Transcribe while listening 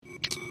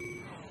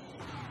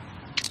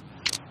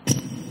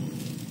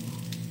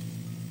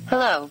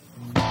Hello.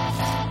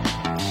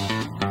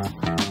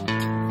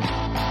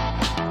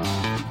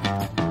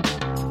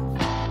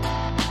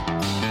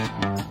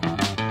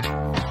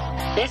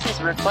 This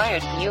is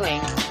required viewing.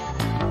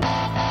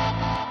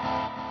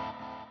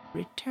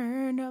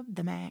 Return of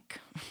the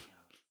Mac.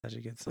 Such a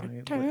good song.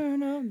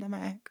 Return of the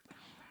Mac.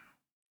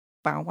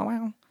 Bow, wow,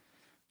 wow.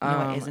 You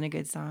know what isn't a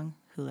good song?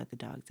 Who Let the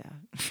Dogs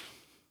Out?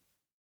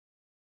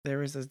 There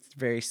was a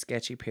very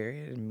sketchy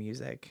period in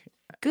music.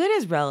 Good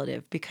is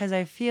relative because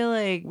I feel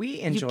like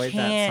we enjoyed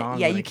that song.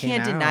 Yeah, when you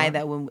can't deny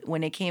that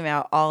when it came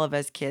out, all of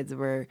us kids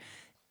were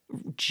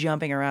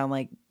jumping around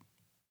like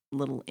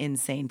little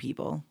insane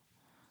people.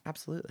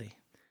 Absolutely.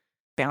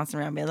 Bouncing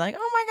around, being like,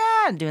 "Oh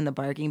my God," doing the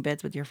barking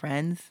bits with your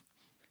friends,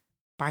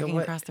 barking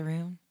across the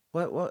room.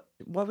 What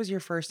was your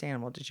first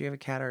animal? Did you have a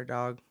cat or a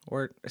dog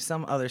or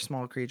some other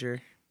small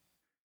creature?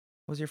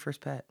 What was your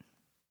first pet?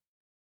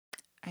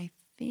 I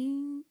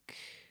think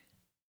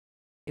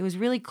it was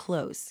really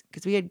close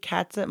because we had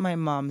cats at my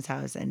mom's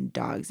house and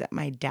dogs at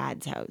my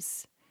dad's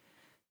house.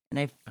 And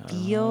I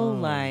feel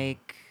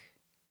like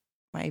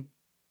my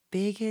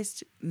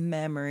biggest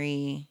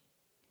memory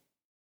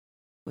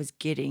was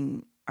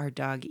getting our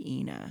dog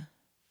Ina.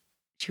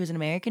 She was an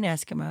American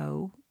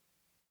Eskimo.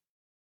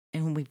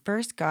 And when we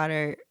first got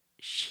her,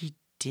 she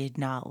did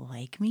not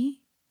like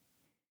me.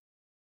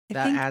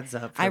 That adds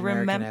up for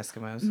American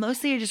Eskimos.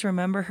 Mostly I just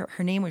remember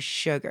her name was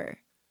Sugar.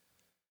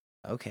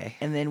 Okay.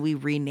 And then we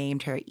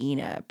renamed her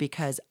Ina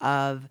because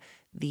of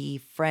the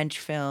French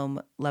film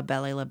La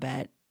Belle et la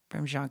Bête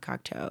from Jean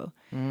Cocteau.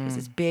 There's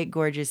this big,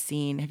 gorgeous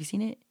scene. Have you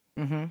seen it?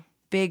 Mm-hmm.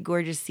 Big,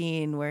 gorgeous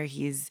scene where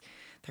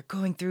they're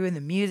going through and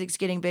the music's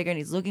getting bigger and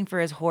he's looking for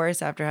his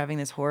horse after having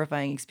this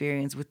horrifying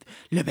experience with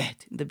La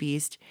Bête, the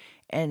beast.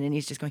 And then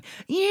he's just going,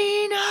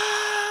 Ina!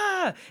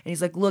 And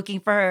he's like looking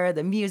for her.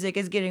 The music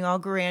is getting all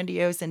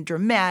grandiose and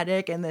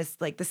dramatic and this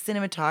like the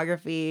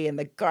cinematography and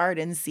the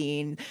garden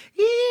scene.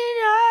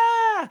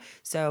 Ina!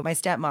 So my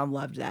stepmom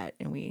loved that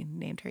and we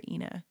named her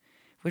Ina,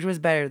 which was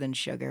better than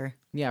Sugar.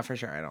 Yeah, for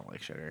sure. I don't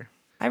like Sugar.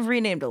 I've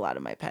renamed a lot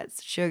of my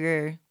pets.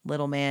 Sugar,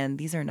 Little Man.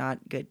 These are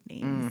not good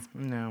names.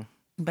 No.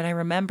 But I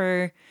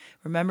remember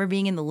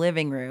being in the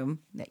living room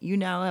that you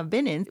now have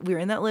been in. We were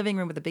in that living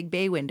room with a big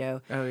bay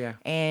window. Oh, yeah.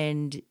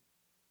 And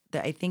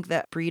I think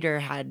that breeder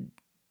had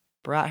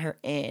brought her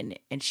in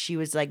and she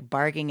was like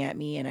barking at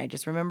me. And I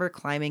just remember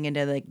climbing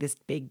into like this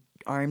big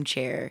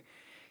armchair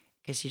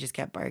because she just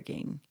kept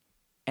barking.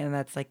 And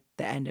that's like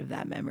the end of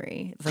that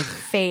memory. It's like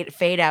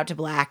fade out to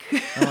black.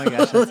 Oh my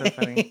gosh, that's so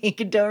funny.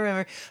 I don't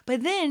remember.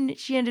 But then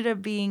she ended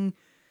up being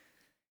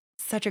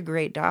such a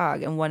great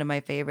dog and one of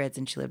my favorites,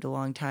 and she lived a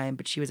long time,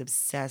 but she was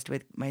obsessed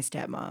with my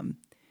stepmom.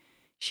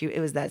 It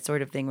was that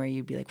sort of thing where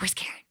you'd be like, "Where's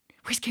Karen?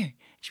 Where's Karen?"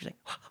 She was like,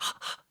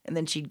 and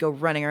then she'd go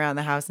running around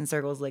the house in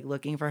circles like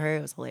looking for her.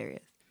 It was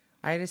hilarious.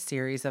 I had a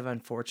series of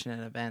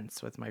unfortunate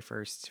events with my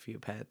first few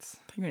pets.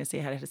 I'm going to say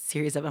I had a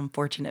series of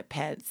unfortunate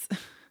pets.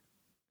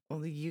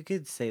 Well, you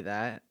could say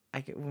that.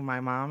 My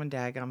mom and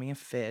dad got me a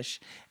fish.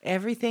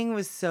 Everything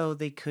was so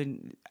they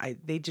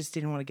just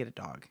didn't want to get a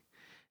dog.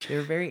 They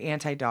were very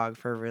anti-dog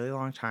for a really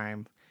long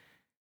time.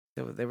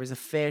 So there was a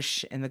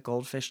fish, and the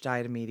goldfish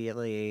died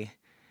immediately.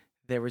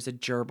 There was a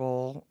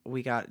gerbil.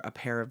 We got a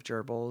pair of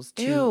gerbils.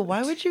 Ew,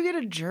 why would you get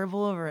a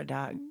gerbil over a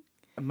dog?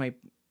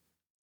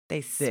 They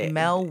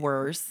smell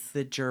worse.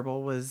 The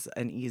gerbil was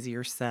an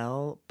easier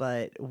sell,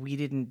 but we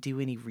didn't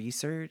do any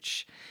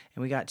research.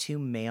 And we got 2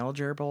 male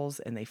gerbils,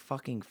 and they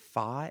fucking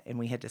fought, and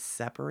we had to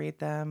separate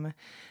them.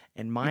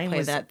 And mine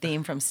was that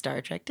theme from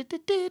Star Trek.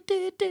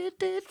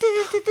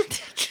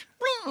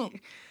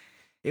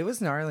 It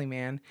was gnarly,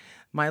 man.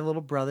 My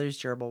little brother's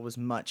gerbil was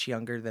much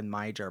younger than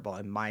my gerbil,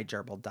 and my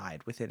gerbil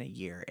died within a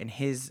year, and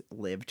his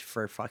lived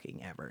for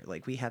fucking ever.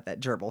 Like, we had that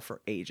gerbil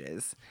for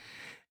ages.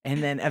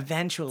 And then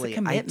eventually,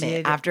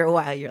 after a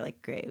while, you're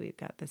like, great, we've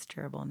got this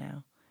gerbil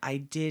now. I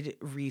did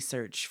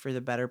research for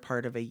the better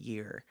part of a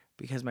year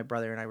because my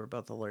brother and I were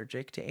both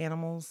allergic to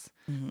animals,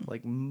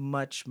 like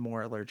much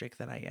more allergic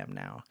than I am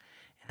now.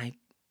 And I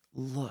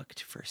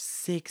looked for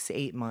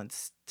 6-8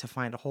 months to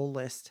find a whole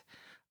list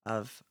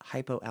of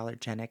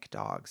hypoallergenic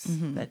dogs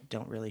that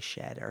don't really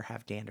shed or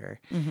have dander.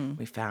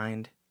 We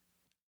found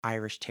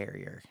Irish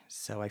Terrier.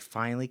 So I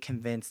finally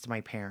convinced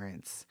my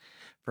parents.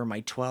 For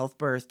my 12th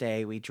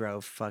birthday, we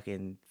drove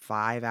fucking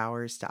 5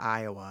 hours to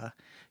Iowa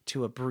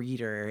to a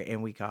breeder,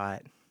 and we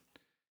got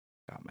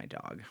my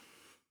dog.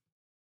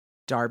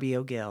 Darby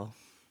O'Gill,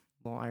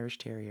 little Irish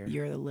Terrier.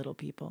 You're the little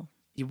people.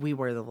 We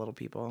were the little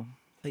people.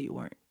 But you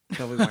weren't.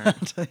 No, we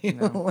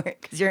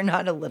weren't. Because you're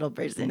not a little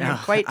person. No, you're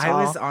quite tall.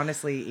 I was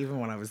honestly, even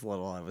when I was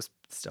little, I was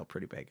still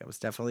pretty big. I was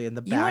definitely in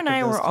the back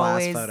of those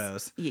class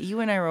photos.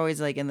 You and I were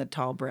always like in the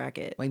tall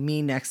bracket. Like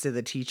me next to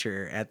the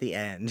teacher at the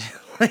end.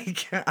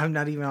 Like I'm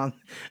not even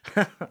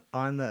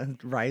on the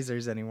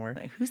risers anymore.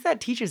 Like, who's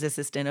that teacher's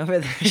assistant over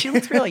there? She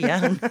looks real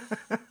young.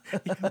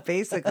 Yeah,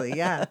 basically,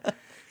 yeah.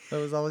 It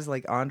was always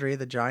like Andre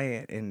the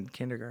Giant in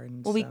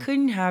kindergarten. Well, we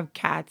couldn't have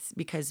cats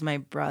because my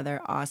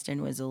brother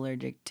Austin was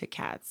allergic to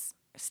cats.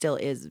 Still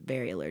is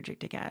very allergic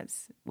to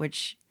cats,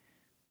 which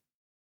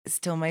is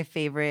still my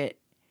favorite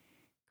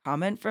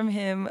comment from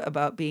him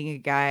about being a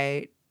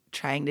guy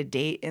trying to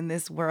date in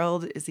this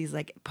world is he's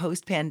like,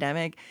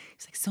 post-pandemic,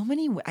 he's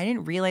like, I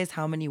didn't realize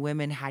how many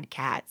women had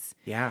cats.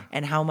 Yeah.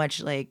 And how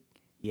much like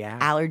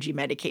allergy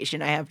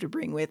medication I have to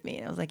bring with me.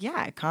 And I was like,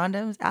 yeah,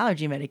 condoms,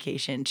 allergy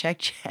medication,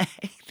 check.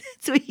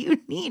 That's what you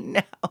need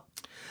now.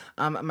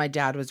 My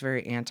dad was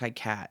very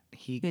anti-cat.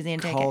 He was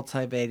anti-cat.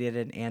 Cultivated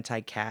an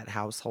anti-cat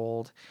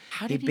household.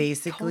 How did he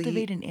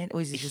cultivate an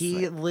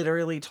He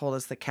literally told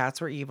us that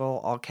cats were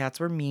evil. All cats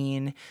were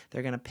mean.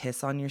 They're gonna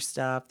piss on your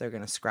stuff. They're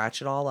gonna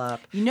scratch it all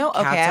up. You know,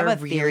 cats okay, I have are a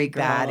theory, really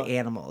girl. bad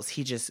animals.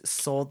 He just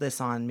sold this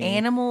on me.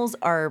 Animals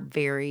are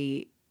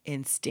very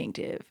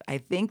instinctive. I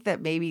think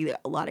that maybe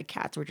a lot of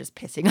cats were just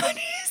pissing on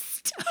his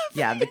stuff.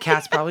 Yeah, the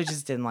cats probably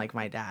just didn't like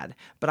my dad.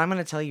 But I'm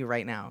going to tell you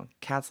right now,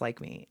 cats like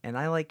me, and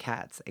I like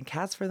cats. And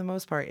cats, for the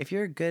most part, if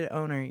you're a good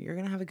owner, you're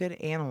going to have a good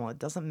animal. It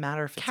doesn't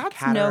matter if it's cats a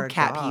cat or a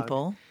cat dog.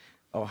 people.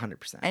 Oh,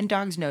 100%. And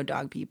dogs know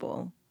dog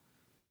people.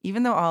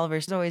 Even though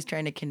Oliver's always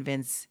trying to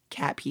convince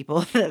cat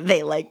people that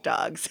they like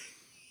dogs.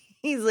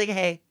 He's like,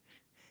 hey,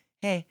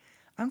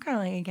 I'm kind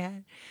of like a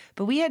cat.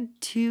 But we had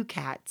 2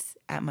 cats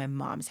at my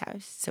mom's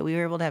house. So we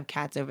were able to have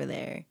cats over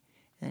there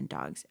and then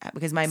dogs.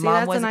 Because my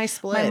mom that's a nice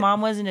split. My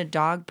mom wasn't a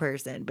dog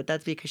person, but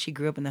that's because she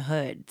grew up in the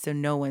hood. So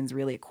no one's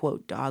really a,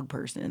 quote, dog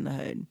person in the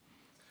hood.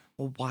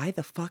 Well, why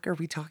the fuck are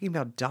we talking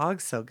about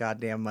dogs so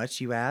goddamn much,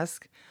 you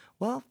ask?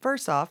 Well,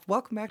 first off,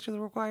 welcome back to the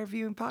Required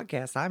Viewing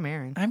Podcast. I'm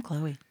Aaron. I'm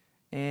Chloe.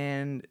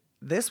 And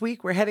this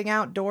week, we're heading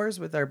outdoors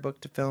with our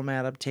book-to-film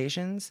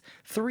adaptations.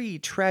 3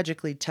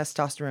 tragically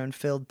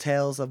testosterone-filled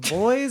tales of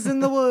boys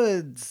in the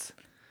woods.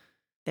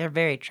 They're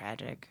very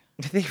tragic.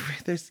 Get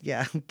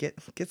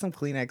some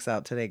Kleenex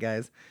out today,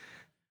 guys.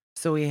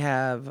 So we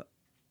have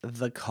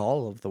The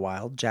Call of the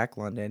Wild, Jack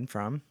London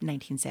from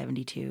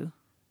 1972.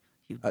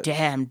 You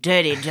damn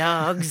dirty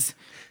dogs.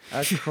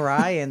 A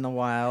Cry in the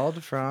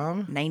Wild from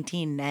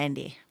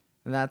 1990.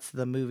 That's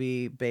the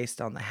movie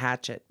based on the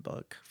Hatchet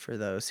book, for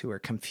those who are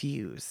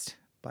confused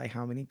by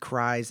how many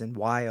cries and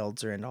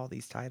wilds are in all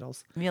these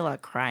titles. There'll be a lot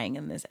of crying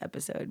in this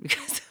episode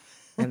because...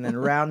 And then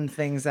rounding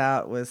things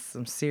out with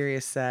some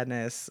serious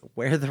sadness,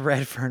 Where the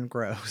Red Fern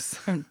Grows.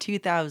 From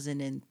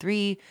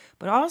 2003.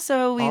 But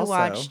also we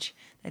watched,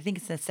 I think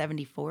it's the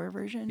 74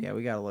 version. Yeah,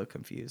 we got a little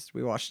confused.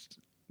 We watched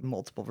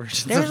multiple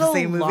versions There's of the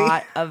same movie. There's a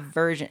lot of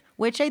versions,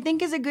 which I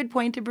think is a good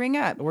point to bring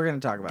up. We're going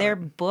to talk about They're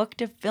it. book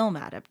to film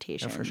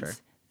adaptations. Yeah, for sure.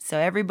 So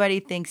everybody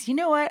thinks, you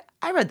know what?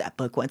 I read that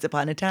book once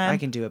upon a time. I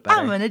can do it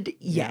better.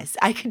 Yes,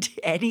 I could do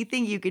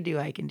anything you could do.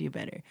 I can do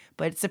better.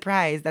 But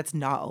surprise, that's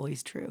not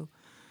always true.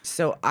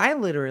 So I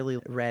literally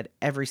read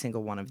every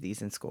single one of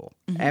these in school.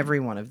 Mm-hmm. Every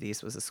one of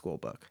these was a school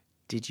book.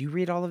 Did you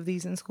read all of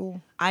these in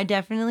school? I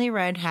definitely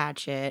read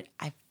Hatchet.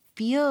 I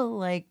feel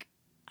like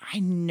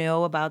I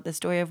know about the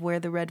story of Where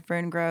the Red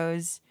Fern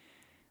Grows.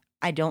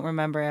 I don't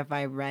remember if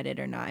I read it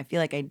or not. I feel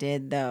like I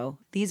did, though.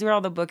 These were all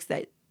the books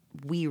that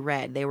we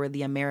read. They were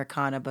the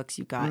Americana books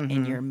you got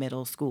in your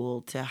middle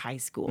school to high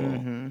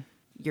school.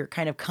 Your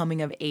kind of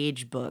coming of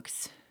age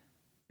books.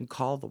 And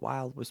Call of the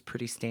Wild was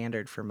pretty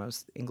standard for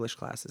most English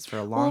classes for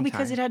a long time. Well,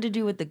 because it had to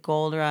do with the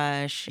gold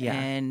rush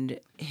and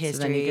history. So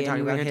then you could talk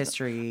and about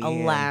history.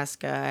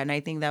 Alaska. And I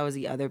think that was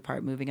the other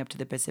part, moving up to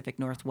the Pacific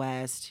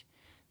Northwest.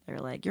 They're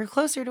like, you're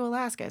closer to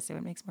Alaska, so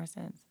it makes more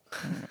sense.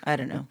 I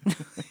don't know.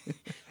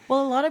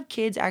 Well, a lot of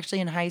kids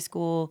actually in high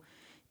school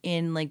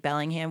in like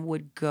Bellingham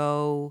would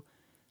go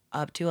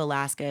up to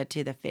Alaska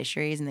to the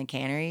fisheries and the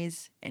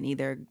canneries and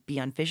either be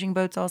on fishing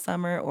boats all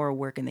summer or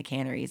work in the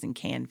canneries and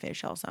can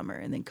fish all summer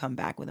and then come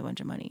back with a bunch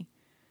of money.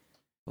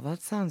 Well,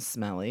 that sounds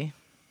smelly.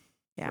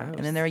 Yeah. Gross.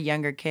 And then there are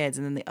younger kids.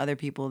 And then the other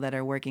people that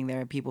are working there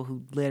are people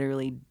who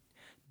literally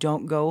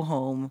don't go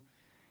home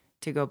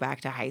to go back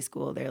to high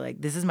school. They're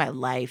like, this is my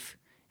life.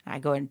 And I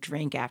go and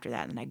drink after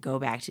that. And then I go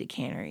back to the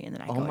cannery. And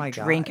then I go and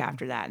drink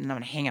after that. And I'm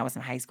going to hang out with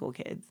some high school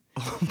kids.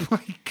 Oh,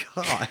 my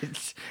God.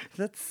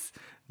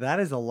 That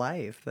is a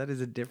life. That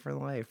is a different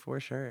life for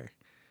sure.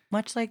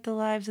 Much like the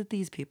lives that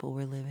these people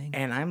were living.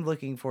 And I'm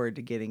looking forward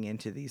to getting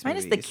into these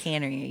Minus movies. the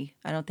cannery.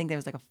 I don't think there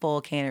was like a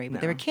full cannery, but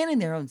they were canning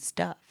their own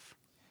stuff.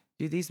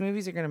 Dude, these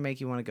movies are going to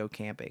make you want to go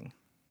camping.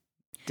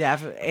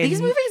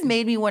 These movies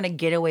made me want to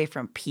get away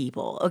from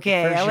people.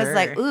 Okay, I was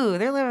like, ooh,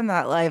 they're living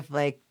that life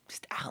like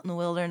just out in the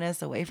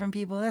wilderness, away from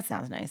people. That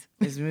sounds nice.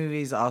 These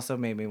movies also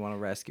made me want to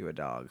rescue a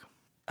dog.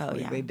 Oh,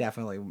 like, yeah. They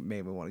definitely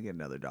made me want to get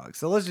another dog.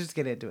 So let's just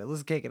get into it.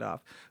 Let's kick it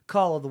off.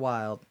 Call of the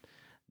Wild.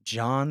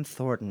 John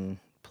Thornton,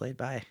 played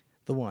by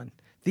the one,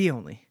 the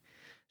only,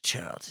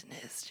 Charlton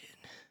Heston.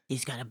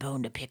 He's got a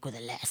bone to pick with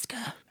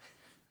Alaska.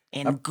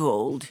 And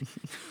gold.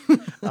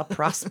 A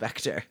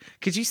prospector.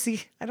 Could you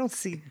see? I don't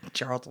see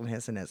Charlton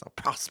Heston as a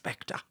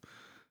prospector.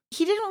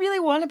 He didn't really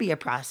want to be a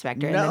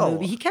prospector in the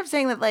movie. He kept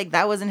saying that like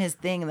that wasn't his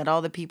thing and that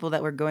all the people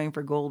that were going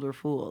for gold were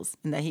fools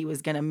and that he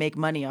was going to make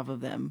money off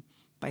of them.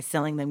 by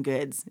selling them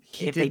goods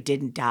if they did-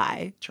 didn't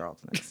die.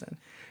 Charlton Heston.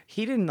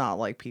 He did not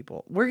like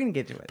people. We're going to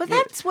get to it. But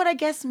that's what I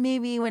guess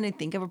maybe when I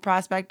think of a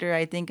prospector,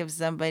 I think of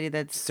somebody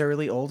that's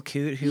surly old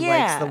coot who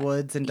likes the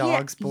woods and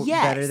dogs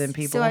better than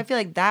people. So I feel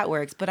like that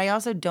works. But I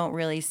also don't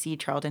really see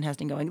Charlton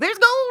Heston going, there's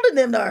gold in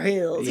them dar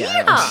hills.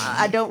 Yeah.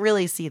 I don't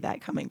really see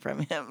that coming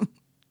from him.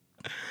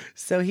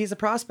 So he's a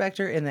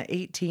prospector in the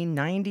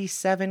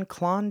 1897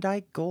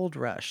 Klondike Gold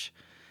Rush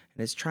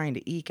and is trying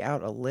to eke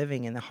out a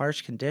living in the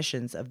harsh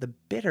conditions of the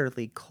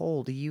bitterly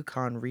cold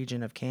Yukon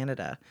region of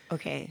Canada.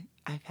 Okay,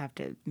 I have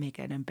to make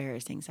an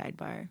embarrassing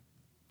sidebar.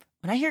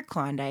 When I hear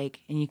Klondike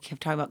and you keep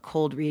talking about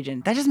cold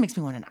region, that just makes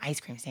me want an ice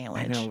cream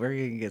sandwich. I know, we're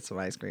going to get some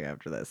ice cream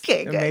after this.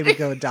 Okay, Or good. maybe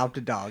go adopt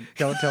a dog.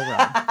 Don't tell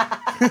Rob.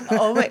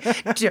 Oh, wait.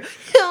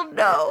 He'll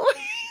know.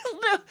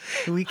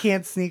 We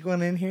can't sneak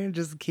one in here and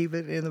just keep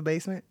it in the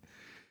basement.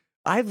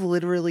 I've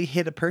literally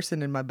hid a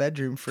person in my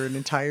bedroom for an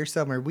entire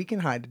summer. We can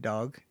hide a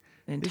dog.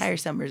 An entire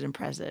summer's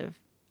impressive.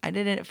 I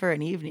did it for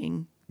an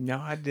evening. No,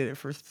 I did it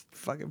for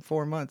fucking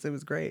 4 months. It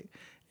was great.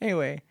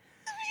 Anyway.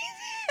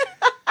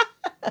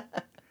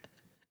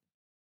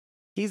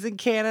 He's in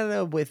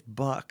Canada with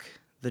Buck,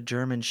 the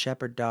German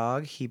shepherd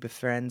dog he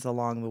befriends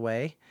along the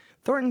way.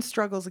 Thornton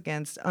struggles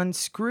against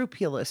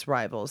unscrupulous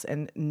rivals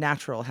and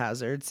natural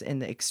hazards in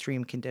the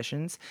extreme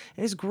conditions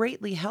and is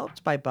greatly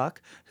helped by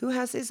Buck, who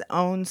has his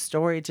own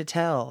story to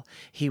tell.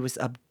 He was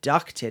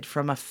abducted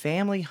from a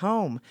family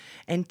home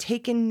and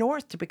taken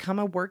north to become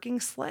a working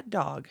sled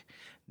dog.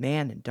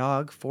 Man and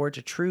dog forge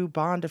a true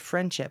bond of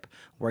friendship,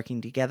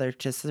 working together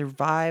to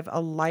survive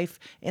a life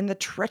in the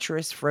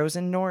treacherous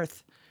frozen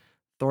north.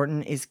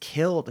 Thornton is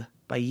killed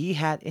by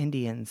Yehat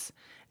Indians,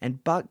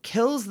 and Buck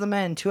kills the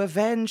men to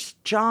avenge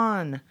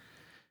John.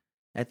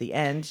 At the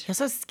end, He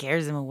also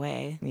scares him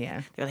away.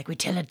 yeah, They're like, we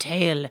tell a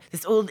tale,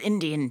 this old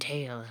Indian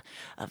tale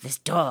of this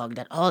dog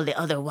that all the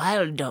other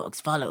wild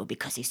dogs follow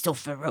because he's so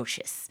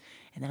ferocious.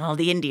 And then all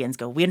the Indians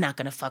go, we're not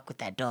going to fuck with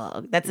that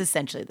dog. That's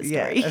essentially the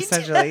story. yeah,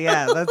 essentially,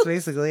 yeah, that's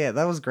basically it.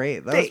 That was great.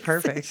 That was Thanks.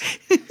 perfect.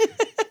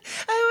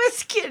 I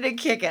was getting a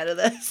kick out of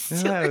this.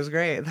 Yeah, it was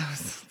great. That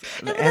was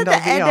And the then end at all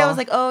the end, be I all. was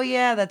like, oh,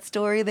 yeah, that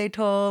story they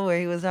told where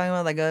he was talking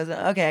about the ghost.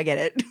 Okay, I get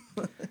it.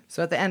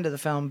 So at the end of the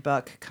film,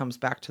 Buck comes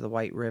back to the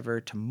White River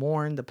to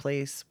mourn the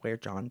place where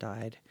John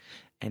died.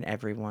 And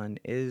everyone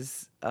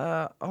is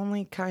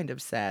only kind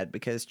of sad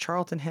because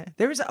Charlton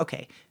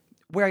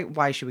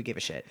why should we give a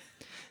shit?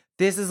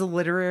 This is a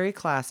literary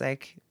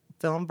classic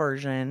film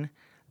version.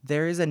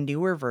 There is a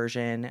newer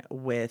version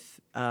with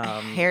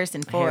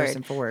Harrison Ford.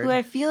 Who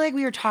I feel like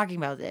we were talking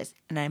about this,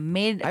 and I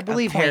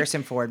believe a point.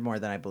 Harrison Ford more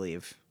than I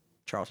believe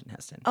Charlton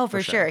Heston. Oh,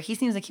 for sure. He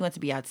seems like he wants to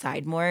be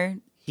outside more.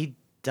 He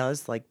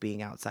does like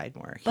being outside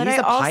more. But He's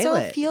I a also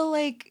pilot. feel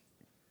like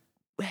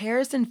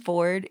Harrison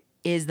Ford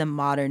is the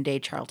modern day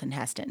Charlton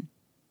Heston.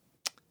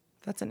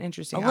 That's an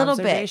interesting A little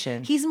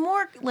observation. bit. He's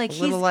more like A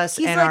little less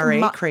he's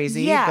NRA like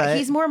crazy, Yeah, but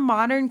he's more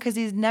modern because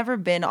he's never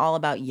been all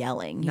about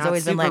yelling. He's not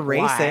always been super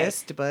like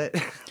racist, but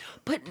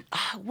But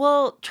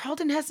well,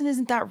 Charlton Heston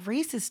isn't that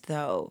racist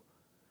though,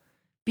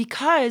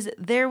 because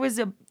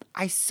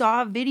I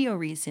saw a video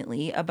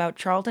recently about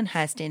Charlton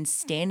Heston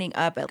standing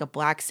up at like a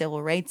Black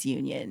Civil Rights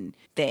Union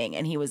thing,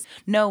 and was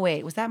that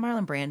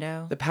Marlon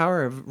Brando? the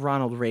power of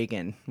Ronald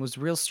Reagan was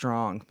real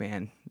strong,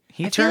 man.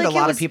 He I feel turned like a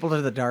lot it of was- people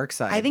to the dark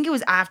side. I think it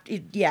was after,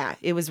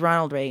 it was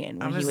Ronald Reagan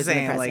when I'm he just was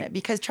saying, the president. like-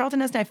 Because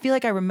Charlton Heston, I feel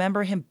like I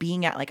remember him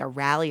being at like a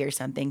rally or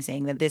something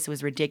saying that this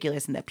was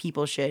ridiculous and that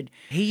people should.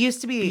 he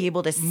used to be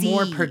able to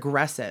more see-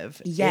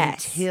 progressive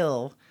Yes.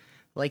 until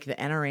like the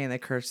NRA and the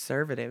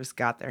conservatives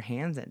got their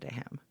hands into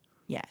him.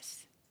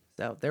 Yes.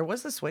 So there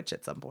was a switch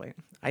at some point.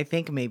 I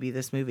think maybe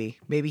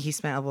maybe he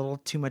spent a little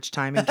too much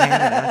time in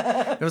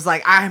Canada. It was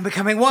like, I'm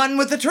becoming one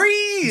with the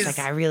trees. He's like,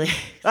 I really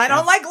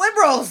don't like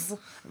liberals.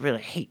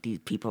 really hate these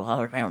people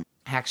all around.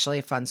 Actually,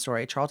 a fun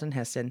story. Charlton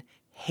Heston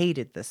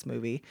hated this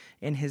movie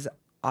in his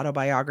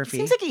autobiography.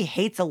 Seems like he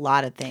hates a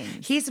lot of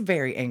things. He's a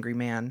very angry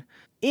man.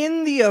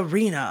 In the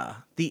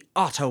Arena, the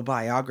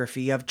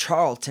autobiography of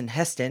Charlton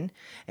Heston,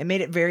 it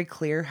made it very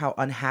clear how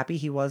unhappy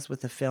he was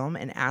with the film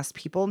and asked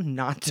people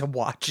not to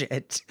watch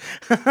it.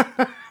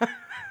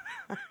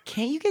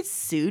 Can't you get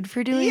sued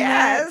for doing that?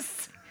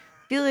 Yes.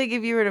 I feel like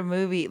if you were at a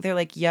movie, they're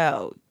like,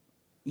 yo,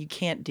 you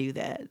can't do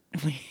that.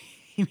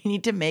 We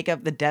need to make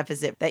up the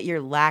deficit that your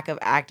lack of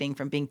acting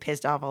from being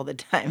pissed off all the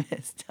time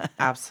has done.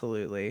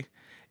 Absolutely.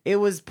 It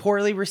was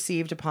poorly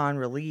received upon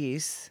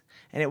release,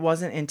 and it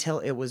wasn't until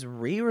it was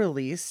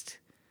re-released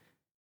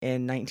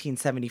in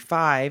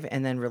 1975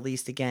 and then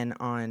released again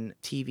on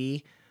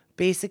TV,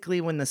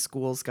 basically when the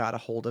schools got a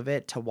hold of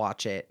it to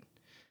watch it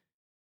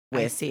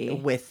I see.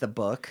 with the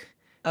book.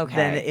 Okay.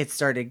 Then it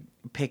started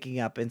picking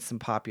up in some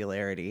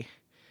popularity,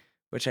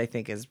 which I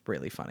think is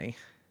really funny.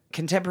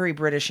 Contemporary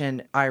British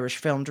and Irish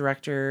film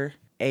director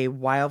A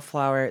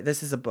Wildflower,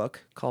 this is a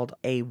book called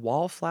A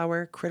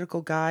Wallflower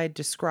Critical Guide,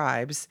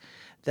 describes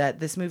that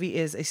this movie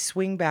is a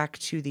swing back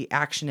to the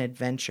action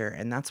adventure,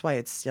 and that's why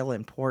it's still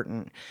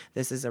important.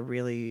 This is a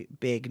really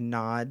big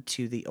nod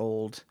to the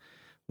old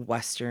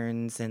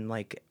westerns and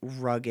like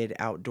rugged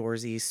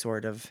outdoorsy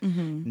sort of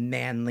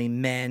manly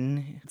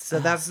men. So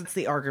that's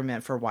the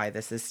argument for why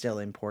this is still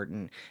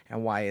important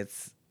and why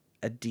it's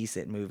a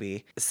decent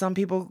movie. Some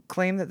people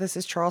claim that this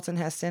is Charlton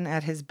Heston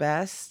at his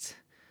best.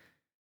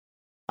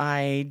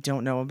 I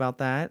don't know about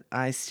that.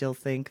 I still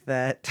think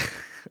that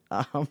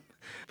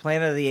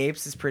Planet of the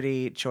Apes is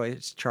pretty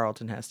choice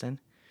Charlton Heston.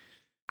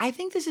 I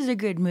think this is a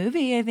good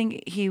movie. I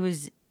think he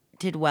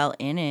did well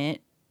in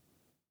it.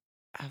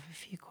 I have a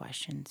few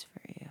questions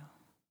for you.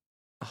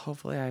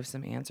 Hopefully I have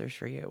some answers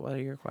for you. What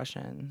are your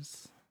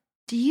questions?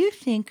 Do you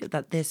think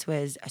that this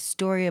was a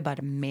story about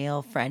a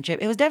male friendship?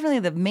 It was definitely,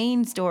 the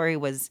main story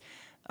was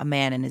a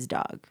man and his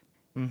dog.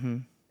 Mm-hmm.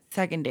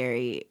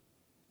 Secondary,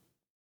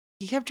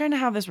 he kept trying to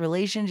have this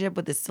relationship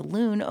with this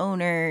saloon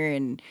owner,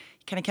 and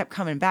he kind of kept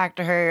coming back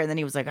to her. And then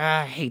he was like,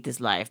 I hate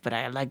this life, but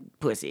I like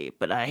pussy.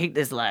 But I hate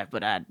this life,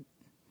 but I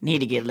need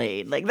to get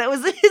laid. Like, that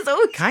was his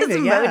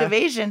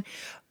motivation.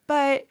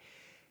 But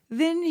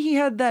then he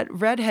had that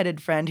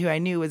redheaded friend who I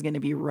knew was going to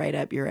be right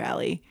up your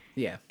alley.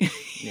 Yeah.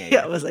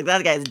 I was like,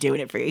 that guy's doing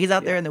it for you. He's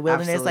out there in the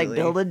wilderness, like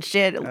building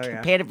shit,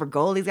 panning for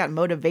gold. He's got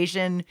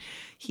motivation.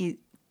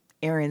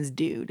 Aaron's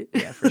dude.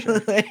 Yeah, for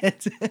sure.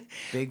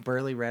 Big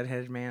burly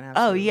redheaded man.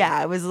 Absolutely. Oh yeah,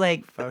 I was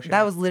like,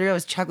 that was literally, I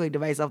was chuckling to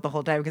myself the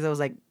whole time because I was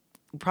like,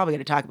 we're probably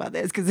going to talk about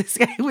this because this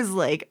guy was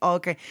like,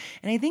 okay.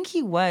 And I think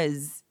he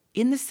was,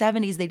 in the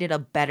 70s, they did a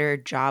better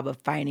job of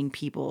finding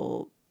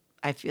people.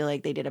 I feel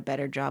like they did a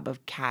better job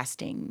of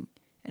casting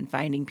and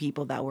finding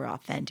people that were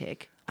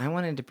authentic. I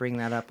wanted to bring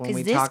that up when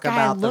we talk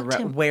about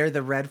where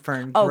the red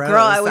fern grows. Oh,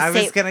 girl, I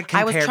was going to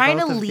compare. I was trying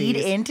to lead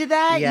these. into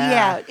that.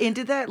 Yeah,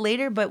 into that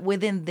later. But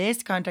within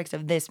this context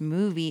of this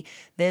movie,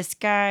 this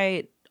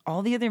guy,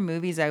 all the other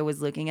movies I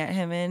was looking at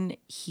him in,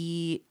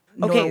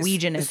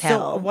 Norwegian as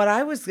hell. So what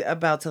I was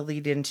about to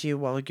lead into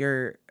while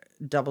you're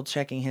double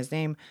checking his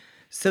name.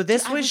 So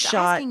this was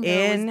shot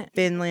in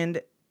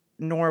Finland,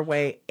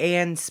 Norway,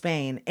 and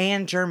Spain,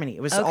 and Germany.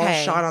 It was all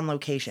shot on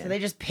location. So they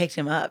just picked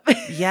him up.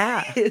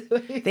 Yeah.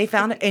 They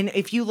found it. And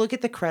if you look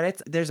at the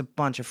credits, there's a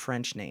bunch of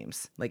French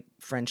names, like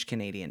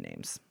French-Canadian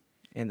names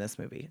in this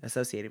movie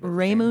associated with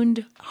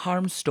Raymond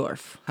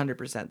Harmstorff.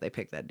 100% they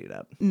picked that dude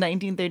up.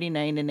 1939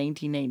 to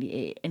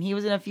 1998. And he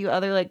was in a few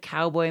other like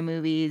cowboy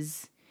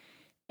movies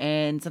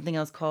and something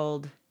else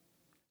called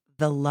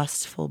The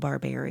Lustful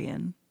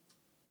Barbarian.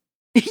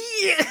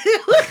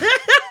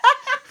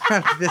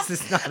 This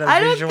is not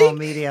a visual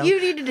medium. You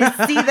needed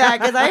to see that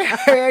because I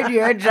heard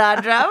your jaw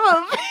drop.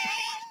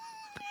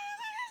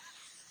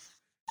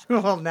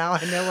 Well, now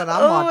I know what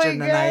I'm watching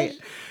tonight.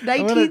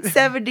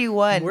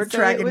 1971. We're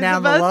tracking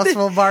down The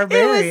Lustful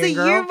Barbarian. It was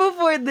the year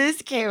before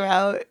this came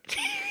out.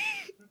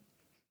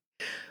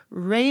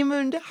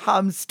 Raymond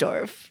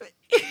Harmstorff.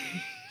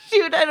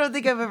 Dude, I don't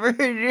think I've ever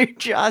heard your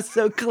jaw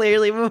so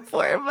clearly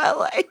before in my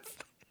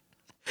life.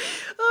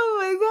 Oh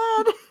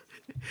my God.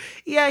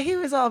 Yeah, he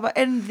was all about,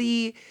 and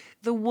the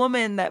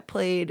woman that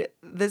played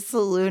the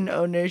saloon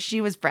owner, she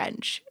was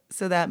French,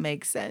 so that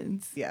makes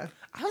sense. Yeah.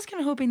 I was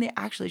kind of hoping they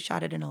actually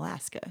shot it in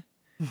Alaska.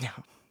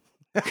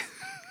 No.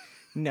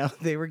 No,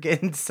 they were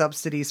getting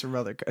subsidies from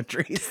other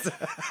countries.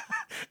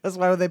 That's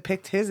why when they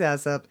picked his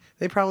ass up,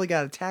 they probably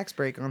got a tax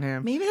break on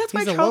him. Maybe that's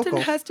why Charlton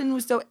Heston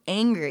was so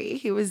angry.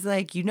 He was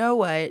like, you know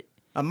what?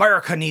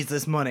 America needs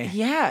this money.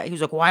 Yeah. He was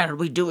like, why are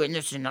we doing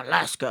this in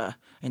Alaska,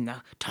 in the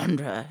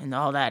tundra, and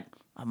all that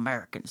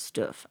American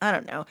stuff? I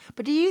don't know.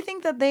 But do you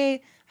think that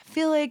I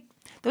feel like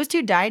those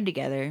two died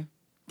together.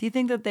 Do you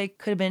think that they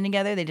could have been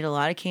together? They did a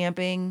lot of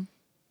camping.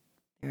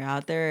 They were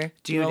out there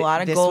doing a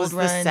lot of gold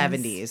runs. This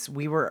was the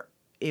 70s.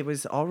 It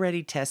was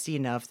already testy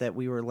enough that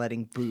we were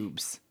letting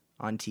boobs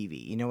on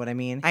TV. You know what I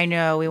mean? I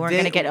know. We weren't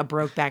going to get a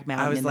Brokeback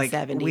Mountain in the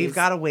 70s. We've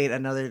got to wait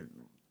another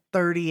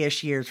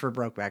 30-ish years for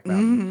Brokeback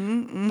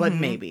Mountain. But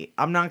maybe.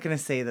 I'm not going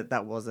to say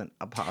that wasn't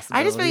a possibility.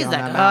 I just feel he's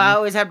like, I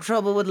always have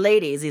trouble with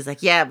ladies. He's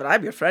like, yeah, but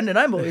I'm your friend and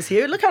I'm always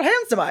here. Look how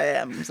handsome I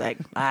am. He's like,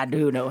 I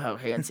do know how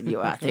handsome you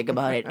are. I think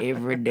about it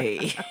every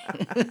day.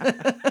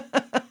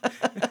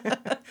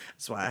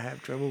 That's why I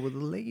have trouble with the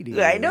ladies.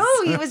 I know.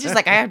 He was just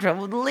like, I have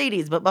trouble with the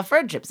ladies, but my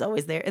friendship's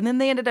always there. And then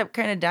they ended up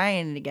kind of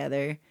dying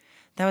together.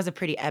 That was a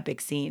pretty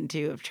epic scene,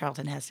 too, of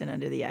Charlton Heston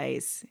under the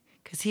ice.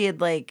 Because he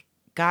had, like,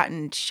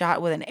 gotten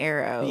shot with an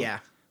arrow. Yeah.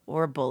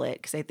 Or a bullet,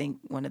 because I think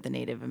one of the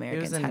Native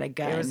Americans had a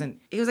gun.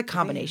 It was a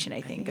combination,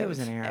 I think. It was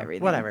an arrow.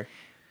 Everything. Whatever.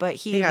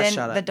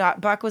 But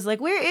Buck was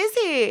like, where is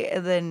he?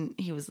 And then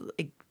he was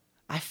like,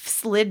 I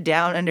slid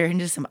down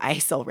into some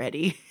ice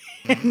already.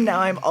 And now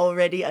I'm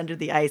already under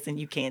the ice and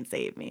you can't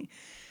save me.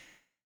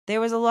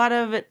 There was a lot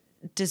of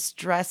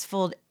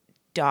distressful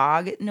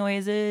dog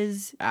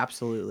noises.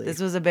 Absolutely. This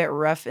was a bit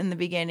rough in the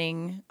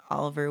beginning.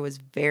 Oliver was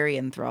very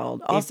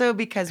enthralled. Also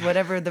because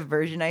whatever the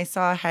version I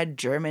saw had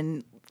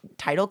German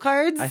title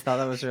cards. I thought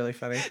that was really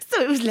funny.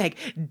 So it was like,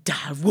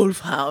 Der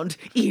Wolfhound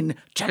in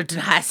Charlton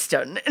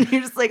Heston. And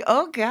you're just like,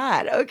 oh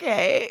God,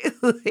 okay.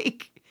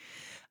 Like,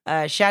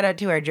 shout out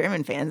to our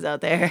German fans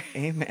out there.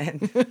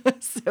 Amen.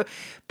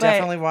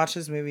 Definitely watch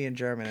this movie in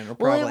German. And it'll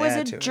probably it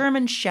was a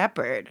German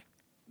Shepherd.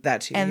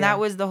 That too. And yeah. that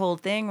was the whole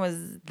thing,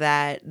 was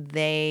that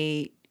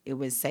it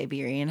was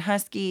Siberian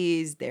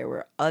Huskies. There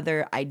were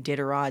other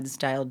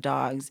Iditarod-style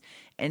dogs.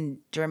 And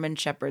German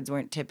Shepherds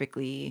weren't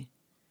typically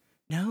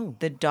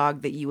the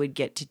dog that you would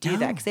get to do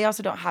that. Because they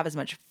also don't have as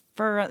much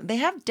fur. They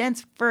have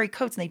dense, furry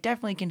coats, and they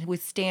definitely can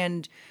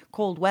withstand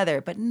cold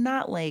weather, but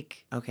not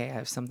like... Okay, I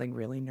have something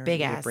really nerdy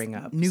big-ass to bring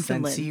up.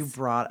 Newfoundlands. Since you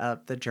brought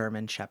up the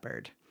German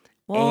Shepherd.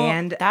 Well,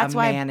 and that's a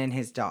why man and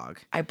his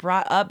dog. I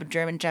brought up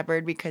German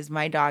Shepherd because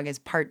my dog is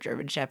part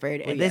German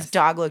Shepherd, and Well, this yes.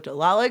 dog looked a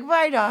lot like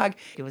my dog.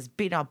 It was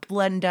being all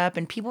blended up,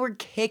 and people were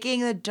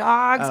kicking the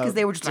dogs because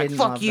they were just like, didn't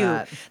fuck love you.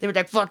 that. They were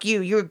like, fuck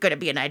you. You're going to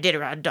be an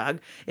Iditarod dog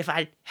if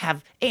I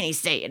have any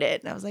say in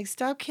it. And I was like,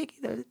 stop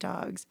kicking those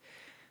dogs.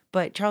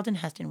 But Charlton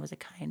Heston was a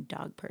kind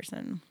dog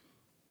person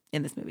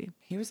in this movie.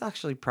 He was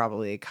actually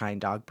probably a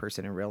kind dog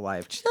person in real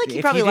life. I feel like he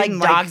If probably you liked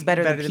didn't dogs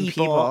better than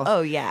people.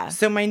 Oh, yeah.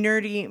 So my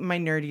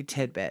nerdy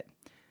tidbit.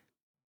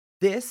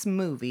 This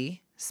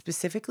movie,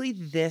 specifically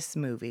this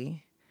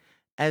movie,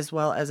 as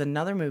well as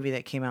another movie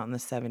that came out in the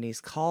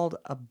 70s called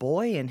A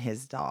Boy and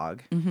His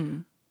Dog,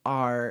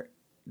 are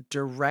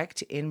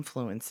direct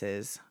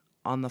influences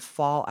on the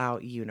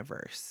Fallout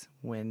universe.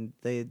 When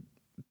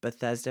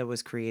Bethesda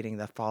was creating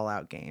the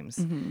Fallout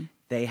games,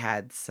 they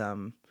had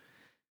some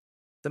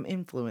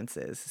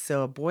influences.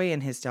 So A Boy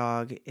and His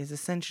Dog is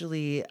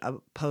essentially a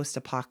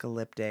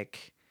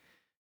post-apocalyptic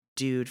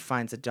dude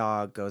finds a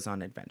dog, goes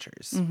on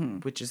adventures,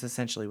 which is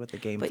essentially what the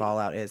game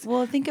Fallout is.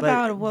 Well, think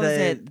about, what was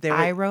it?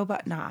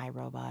 iRobot? Not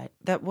iRobot.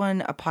 That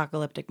one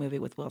apocalyptic movie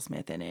with Will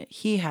Smith in it.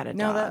 He had a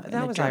dog.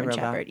 that was German iRobot.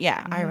 Shepherd.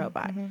 Yeah,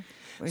 iRobot.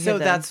 So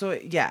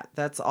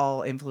that's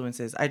all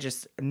influences. I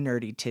just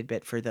nerdy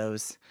tidbit for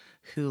those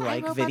who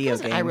like video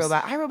games.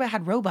 iRobot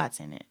had robots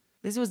in it.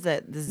 This was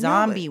the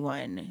zombie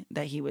one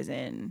that he was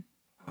in.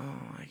 Oh,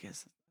 I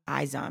guess.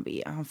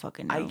 iZombie. I don't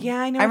fucking know. Yeah,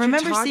 I know. I what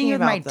remember you're seeing it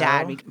with my talking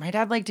dad. about, though. My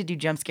dad liked to do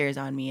jump scares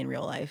on me in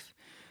real life.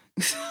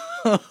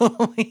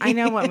 I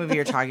know what movie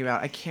you're talking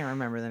about. I can't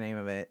remember the name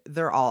of it.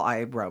 They're all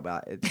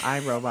iRobot. It's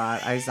iRobot,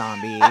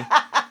 iZombie,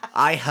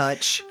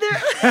 iHutch.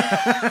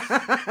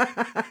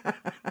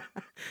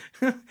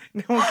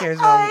 No one cares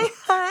about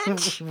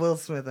Will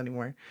Smith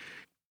anymore.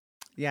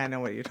 Yeah, I know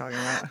what you're talking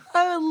about.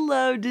 I would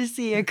love to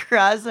see a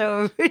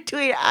crossover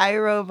between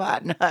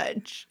iRobot and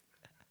Hutch.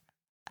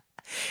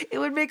 It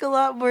would make a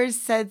lot more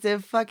sense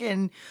if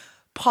fucking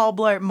Paul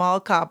Blart Mall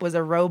Cop was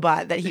a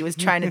robot that he was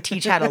trying to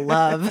teach how to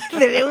love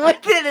than it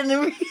would fit in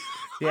the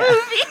real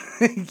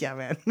movie. Yeah,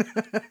 man.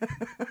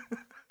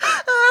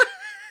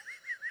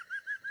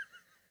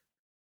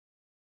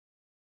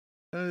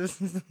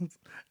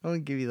 I'll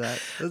give you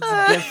that. That's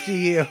a gift to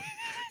you.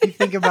 You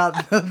think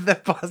about the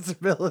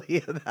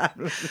possibility of that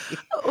movie.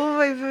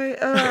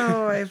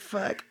 Oh my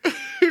fuck.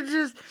 It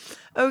just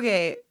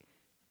okay.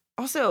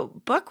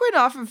 Also, Buck went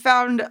off and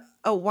found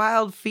a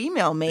wild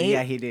female mate.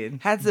 Yeah, he did.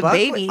 Had some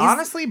babies.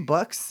 Honestly,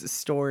 Buck's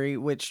story,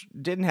 which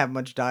didn't have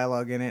much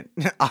dialogue in it,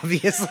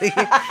 obviously,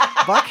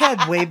 Buck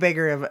had way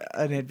bigger of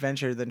an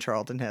adventure than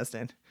Charlton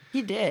Heston.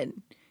 He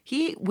did.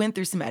 He went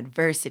through some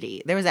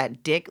adversity. There was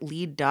that dick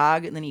lead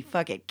dog, and then he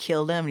fucking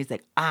killed him. And he's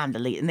like, I'm the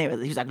lead. And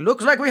he's like,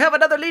 looks like we have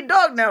another lead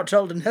dog now,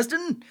 Charlton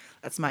Heston.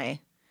 That's my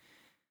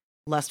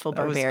lustful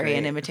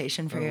barbarian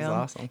imitation for that you. was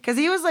awesome. Because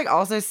he was like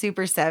also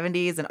super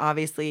 70s and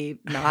obviously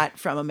not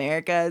from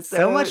America.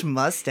 So much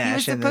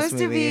mustache in this movie. He was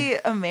supposed to be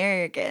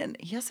American.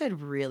 He also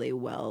had really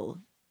well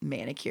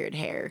manicured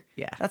hair.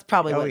 Yeah. That's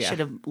probably what should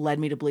have led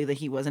me to believe that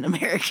he wasn't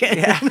American.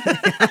 Yeah.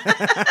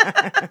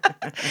 I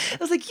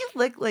was like, you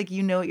look like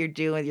you know what you're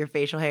doing with your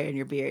facial hair and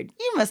your beard.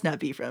 You must not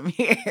be from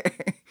here.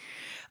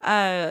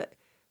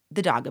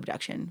 The dog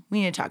abduction.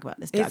 We need to talk about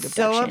this dog abduction.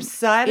 So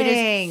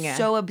upsetting. It is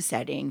so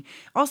upsetting.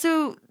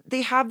 Also,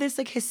 they have this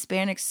like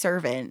Hispanic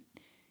servant,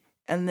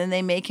 and then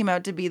they make him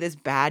out to be this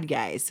bad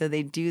guy. So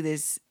they do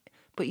this.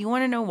 But you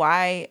want to know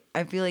why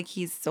I feel like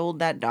he's sold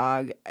that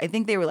dog? I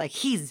think they were like,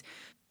 he's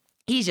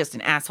just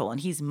an asshole and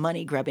he's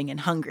money grubbing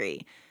and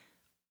hungry.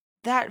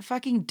 That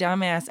fucking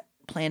dumbass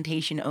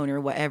plantation owner,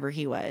 whatever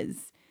he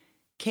was,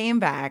 came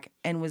back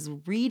and was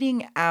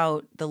reading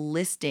out the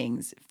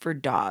listings for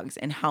dogs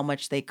and how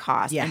much they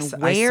cost and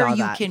where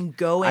you can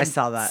go and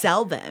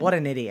sell them. What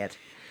an idiot.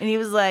 And he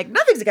was like,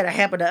 nothing's going to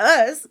happen to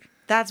us.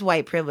 That's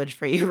white privilege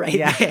for you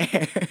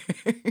there.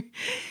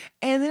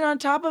 And then on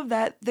top of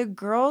that, the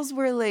girls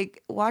were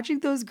like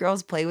watching those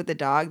girls play with the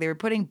dog. They were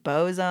putting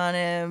bows on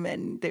him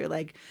and they were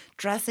like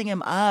dressing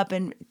him up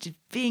and just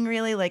being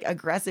really like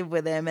aggressive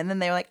with him. And then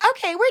they were like,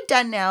 okay, we're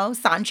done now,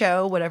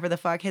 Sancho, whatever the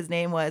fuck his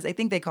name was. I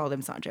think they called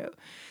him Sancho.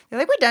 They're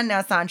like, we're done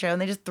now, Sancho.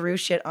 And they just threw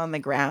shit on the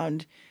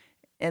ground.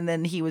 And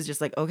then he was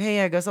just like,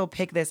 okay, I guess I'll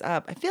pick this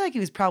up. I feel like he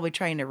was probably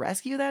trying to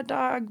rescue that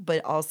dog,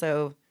 but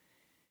also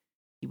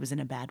he was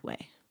in a bad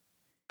way.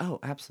 Oh,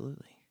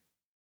 absolutely.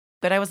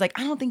 But I was like,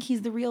 I don't think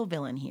he's the real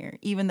villain here,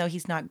 even though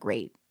he's not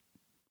great.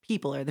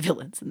 People are the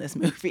villains in this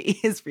movie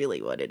is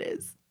really what it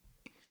is.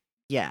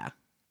 Yeah.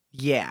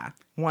 Yeah.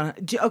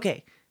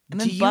 Okay. And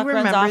then Buck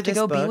runs off to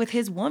go be with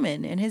his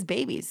woman and his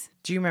babies.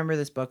 Do you remember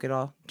this book at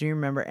all? Do you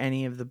remember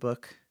any of the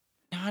book?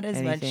 Not as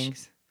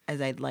much.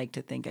 as I'd like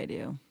to think I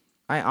do.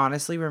 I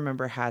honestly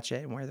remember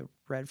Hatchet and Where the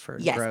Red Fern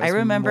Yes, Grows I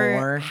remember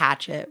more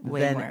Hatchet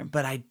way more.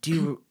 But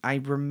I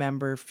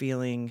remember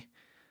feeling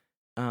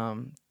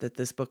that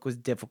this book was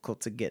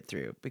difficult to get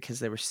through because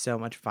there was so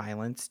much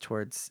violence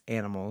towards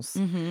animals.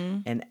 Mm-hmm.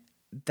 And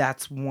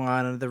that's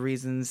one of the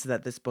reasons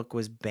that this book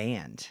was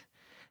banned.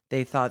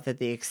 They thought that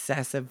the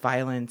excessive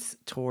violence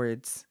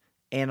towards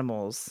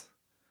animals,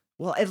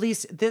 well, at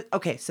least,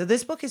 so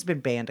this book has been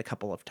banned a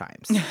couple of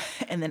times.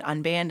 And then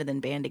unbanned and then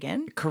banned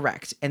again?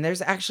 Correct. And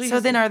there's actually... So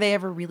then are they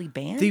ever really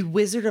banned? The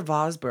Wizard of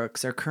Oz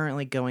books are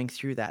currently going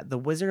through that. The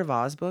Wizard of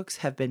Oz books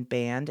have been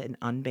banned and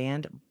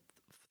unbanned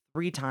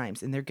 3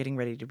 times, and they're getting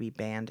ready to be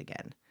banned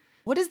again.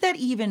 What does that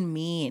even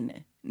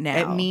mean now?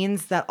 It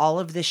means that all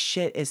of this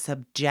shit is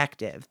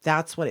subjective.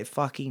 That's what it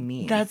fucking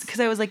means. That's because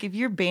I was like, if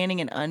you're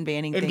banning and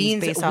unbanning it things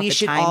means based that off we the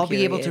should time all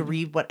be able to period.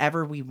 read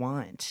whatever we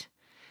want.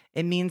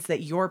 It means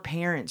that your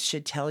parents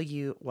should tell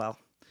you, well,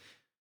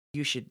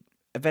 you should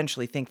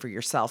eventually think for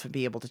yourself and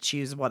be able to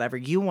choose whatever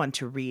you want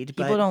to read.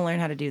 People don't learn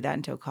how to do that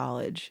until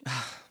college.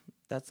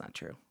 That's not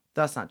true.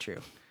 That's not true.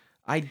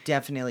 I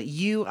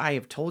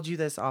have told you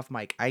this off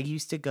mic. I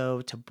used to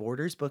go to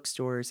Borders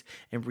bookstores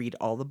and read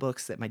all the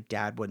books that my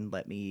dad wouldn't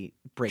let me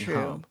bring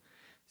home.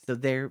 So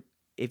there's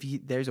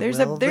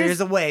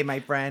a way, my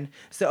friend.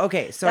 So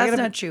that's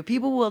not true.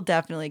 People will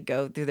definitely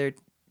go through their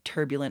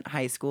turbulent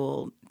high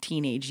school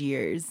teenage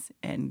years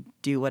and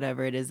do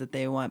whatever it is that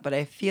they want. But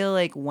I feel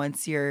like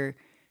once you're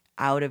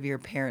out of your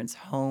parents'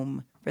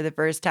 home for the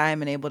first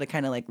time and able to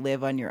kind of like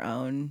live on your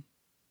own,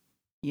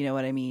 you know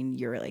what I mean?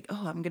 You're like,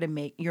 oh,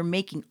 you're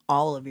making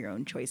all of your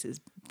own choices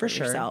for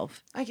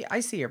yourself. I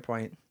see your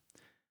point.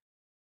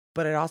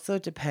 But it also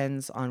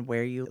depends on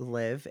where you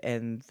live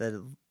and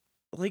the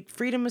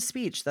freedom of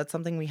speech. That's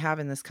something we have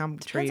in this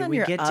country. Depends on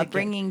your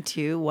upbringing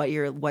too,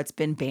 what's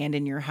been banned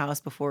in your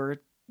house before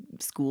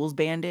schools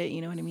banned it,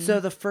 you know what I mean? So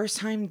the first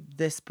time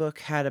this book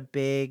had a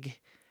big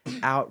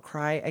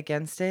outcry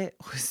against it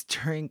was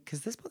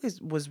because this book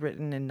was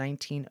written in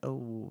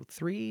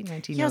 1903,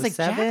 1907. Yeah, I was like,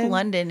 Jack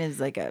London is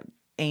like a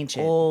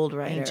old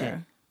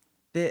writer.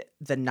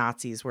 The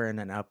Nazis were in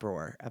an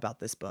uproar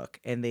about this book,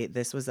 and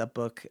this was a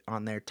book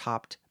on their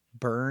top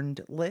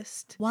burned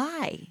list.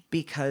 Why?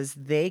 Because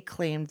they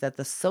claimed that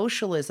the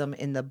socialism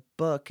in the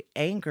book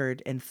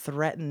angered and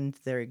threatened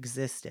their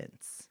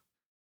existence.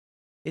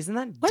 Isn't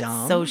that dumb?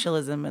 What's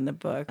socialism in the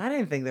book? I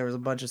didn't think there was a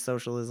bunch of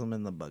socialism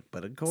in the book,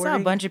 but according... I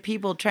saw a bunch of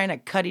people trying to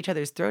cut each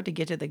other's throat to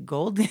get to the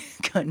gold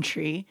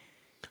country.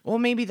 Well,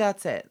 maybe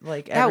that's it.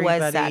 That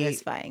was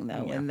satisfying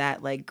though, when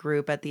that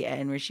group at the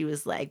end where she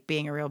was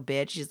being a real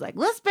bitch. She's like,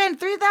 "Let's spend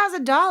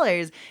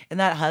 $3,000," and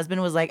that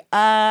husband was like,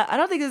 "I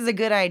don't think this is a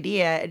good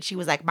idea." And she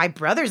was like, "My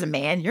brother's a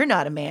man. You're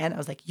not a man." I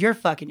was like, "You're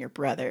fucking your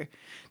brother."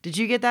 Did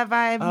you get that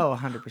vibe? Oh,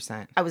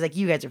 100%. I was like,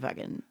 "You guys are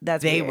fucking."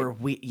 They were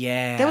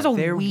yeah. That was a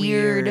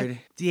weird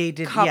They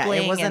did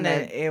coupling. Yeah,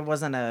 it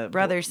wasn't a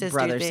brother sister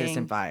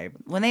vibe.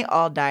 When they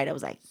all died, I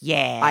was like,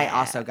 "Yeah." I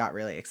also got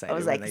really excited. I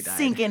was when like, they died.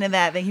 sink into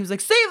that thing. He was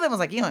like, "Save them." I was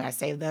like, "You don't gotta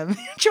save them."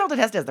 Charlton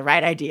Heston has the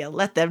right idea.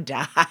 Let them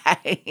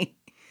die.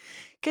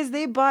 Because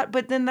they bought,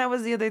 but then that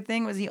was the other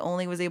thing, was he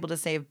only was able to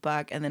save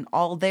Buck, and then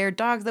all their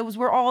dogs, those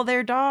were all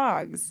their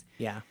dogs.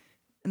 Yeah.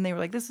 And they were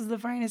like, this is the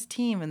finest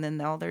team, and then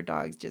all their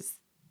dogs just...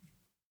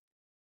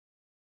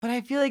 But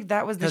I feel like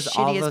that was the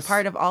shittiest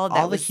part of all of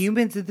that. All the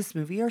humans in this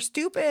movie are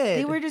stupid.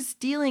 They were just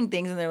stealing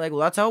things, and they're like, well,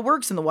 that's how it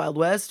works in the Wild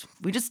West.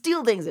 We just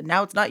steal things, and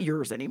now it's not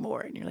yours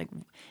anymore. And you're like,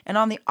 and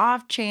on the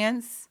off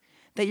chance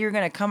that you're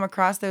going to come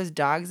across those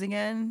dogs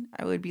again,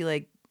 I would be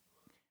like,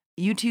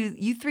 you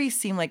three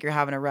seem like you're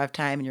having a rough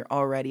time, and you're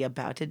already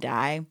about to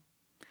die.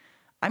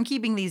 I'm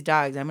keeping these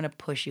dogs. I'm going to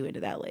push you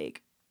into that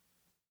lake.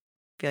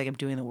 I feel like I'm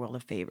doing the world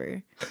a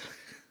favor.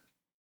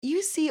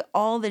 You see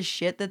all the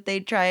shit that they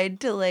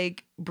tried to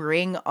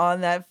bring on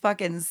that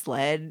fucking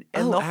sled,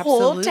 and the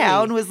whole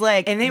town was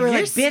like, and they were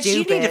like, bitch,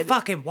 stupid. You need to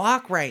fucking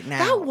walk right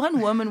now. That one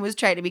woman was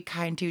trying to be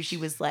kind too. She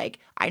was like,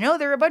 I know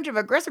they're a bunch of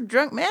aggressive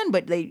drunk men,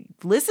 but they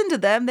listen to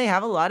them. They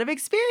have a lot of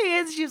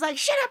experience. She was like,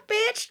 shut up,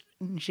 bitch.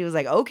 And she was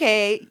like,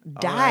 okay,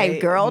 die,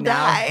 right, girl,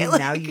 die.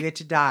 Now you get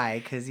to die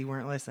because you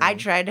weren't listening. I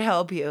tried to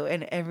help you,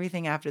 and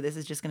everything after this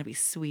is just going to be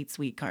sweet,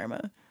 sweet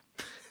karma.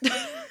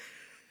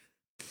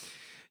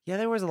 Yeah,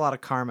 there was a lot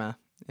of karma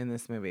in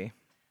this movie.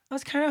 I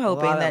was kind of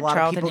hoping that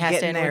Charlton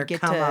Heston would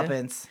get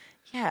to...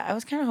 Yeah, I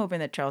was kind of hoping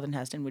that Charlton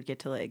Heston would get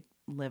to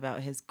live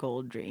out his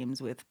gold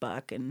dreams with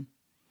Buck and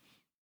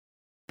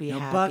be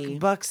happy.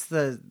 Buck's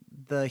the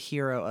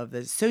hero of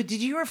this. So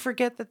did you ever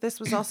forget that this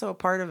was also a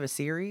part of a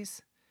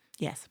series?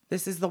 Yes.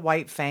 This is the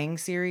White Fang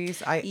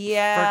series. I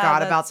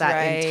forgot about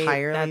that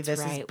entirely. This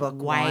is book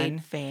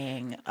White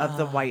Fang of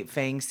the White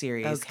Fang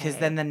series. Because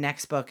then the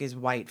next book is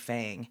White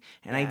Fang.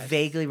 And I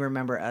vaguely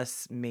remember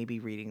us maybe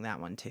reading that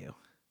one too.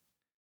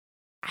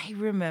 I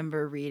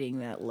remember reading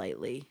that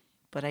lightly,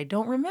 but I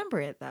don't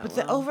remember it that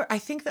well. But I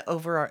think the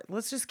overall,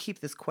 let's just keep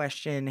this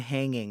question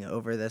hanging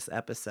over this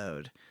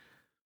episode.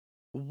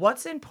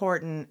 What's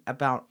important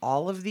about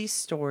all of these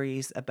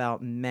stories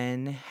about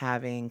men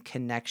having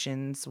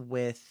connections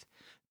with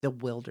the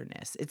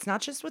wilderness. It's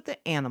not just with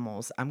the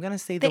animals. I'm going to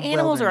say The the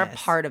animals are a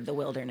wilderness. part of the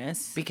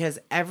wilderness. Because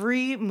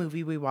every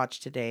movie we watch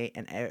today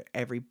and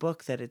every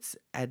book that it's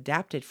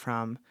adapted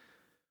from,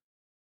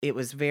 it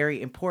was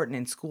very important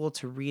in school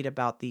to read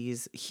about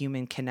these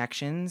human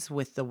connections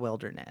with the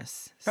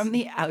wilderness. From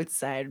the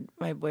outside,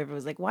 my boyfriend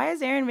was like, why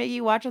is Aaron making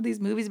you watch all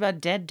these movies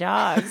about dead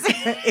dogs?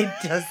 It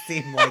does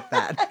seem like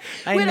that.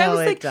 I When know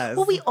was it like, does.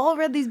 well, we all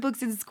read these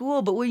books in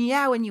school, but when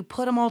you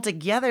put them all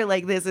together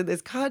like this in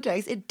this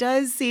context, it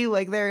does seem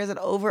like there is an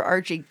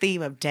overarching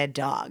theme of dead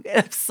dog.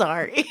 And I'm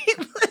sorry.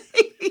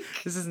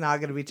 This is not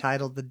going to be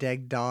titled the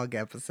Dead Dog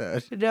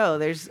episode. No,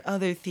 there's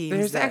other themes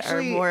There's that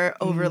actually are more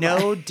overlapping.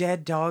 no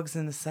dead dogs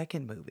in the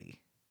second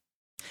movie.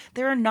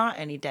 There are not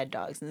any dead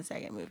dogs in the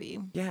second movie.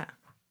 Yeah.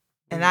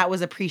 And that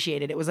was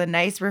appreciated. It was a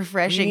nice,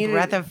 refreshing needed-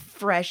 breath of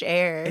fresh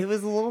air. It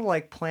was a little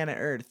like Planet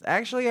Earth.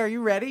 Actually, are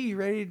you ready? You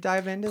ready to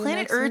dive into Planet the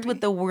next Earth movie?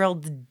 with the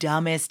world's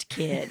dumbest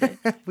kid.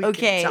 We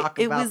Okay, could talk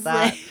it about was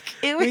that. like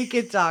it was. We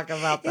could talk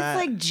about that.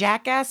 It's like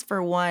Jackass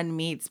for One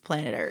meets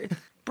Planet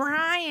Earth.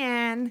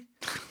 Brian.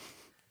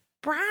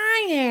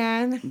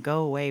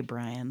 Go away,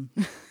 Brian.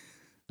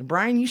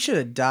 Brian, you should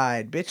have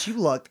died. Bitch, you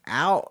lucked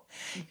out.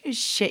 You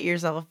shit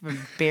yourself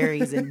from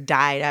berries and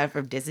died out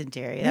from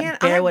dysentery. That Man,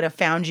 bear would have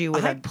found you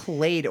with I a.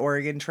 played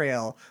Oregon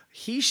Trail.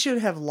 He should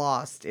have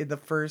lost in the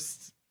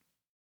first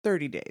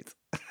 30 days.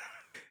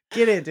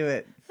 Get into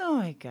it. Oh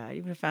my God.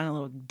 You would have found a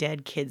little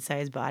dead kid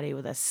sized body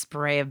with a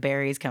spray of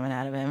berries coming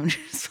out of him.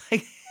 Just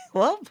like,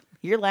 well,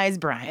 here lies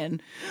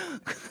Brian.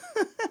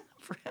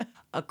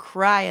 A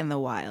Cry in the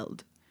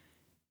Wild.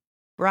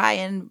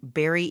 Brian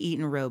Barry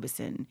Eaton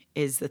Robeson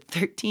is the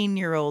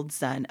 13-year-old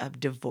son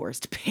of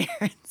divorced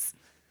parents.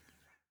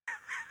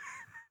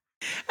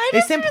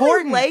 It's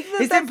important. Like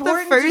that. It's That's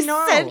important the to first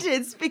know.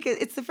 sentence because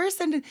it's the first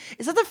sentence.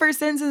 Is that the first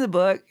sentence in the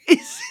book?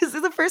 Is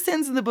it the first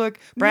sentence in the book?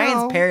 Brian's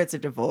No. parents are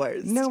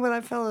divorced. No, but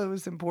I felt it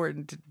was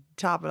important to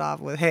top it off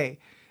with, hey,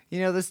 you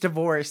know, this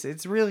divorce,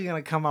 it's really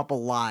going to come up a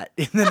lot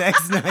in the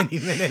next 90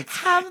 minutes.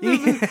 half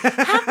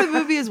the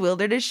movie is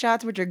wilderness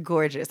shots, which are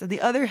gorgeous, and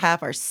the other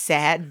half are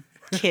sad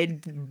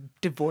kid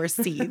divorce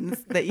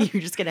scenes that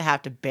you're just going to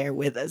have to bear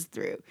with us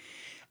through.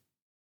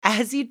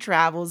 As he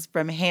travels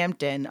from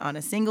Hampton on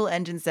a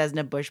single-engine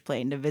Cessna bush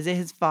plane to visit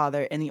his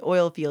father in the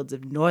oil fields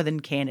of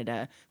northern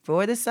Canada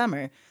for the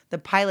summer, the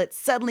pilot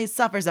suddenly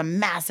suffers a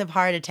massive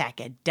heart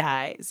attack and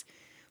dies.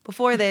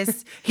 Before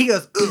this, He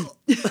goes, ugh.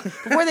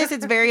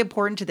 it's very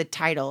important to the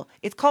title.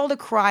 It's called A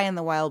Cry in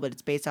the Wild, but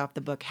it's based off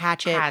the book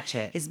Hatchet.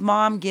 Hatchet. His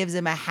mom gives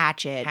him a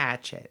hatchet.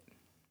 Hatchet.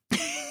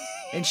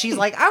 And she's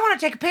like, I want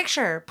to take a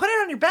picture. Put it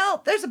on your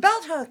belt. There's a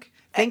belt hook.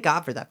 Thank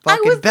God for that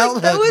fucking belt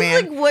hook, that was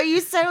man. like what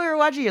you said when we were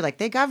watching. You're like,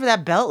 thank God for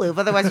that belt loop.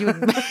 Otherwise, you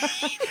would.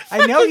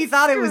 I know he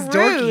thought it was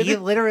dorky. screwed. He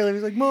literally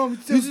was like, Mom,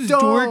 it's so This is dumb.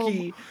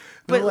 dorky.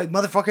 But But- like,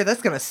 motherfucker,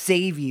 that's going to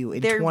save you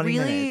in They're 20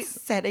 really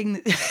minutes.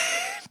 setting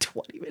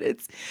 20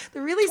 minutes.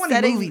 They're really 20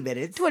 setting movie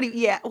minutes. 20.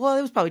 Yeah, well,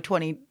 it was probably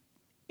 20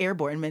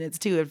 airborne minutes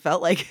too. It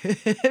felt like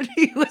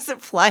he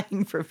wasn't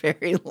flying for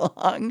very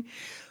long.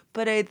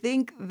 But I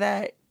think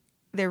that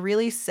they're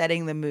really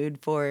setting the mood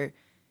for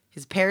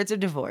his parents are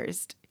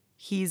divorced.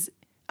 He's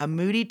a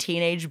moody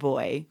teenage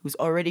boy who's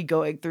already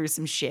going through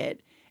some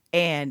shit.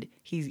 And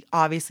he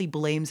obviously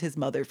blames his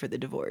mother for the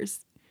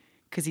divorce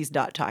because he's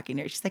not talking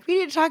to her. She's like, we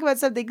need to talk about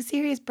something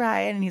serious,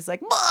 Brian. And he's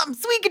like, Mom,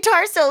 sweet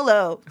guitar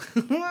solo.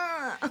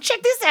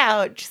 Check this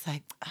out. She's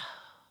like, oh,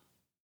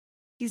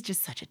 he's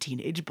just such a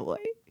teenage boy.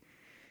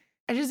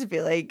 I just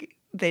feel like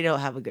they don't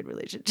have a good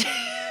relationship.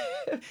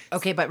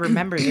 Okay, but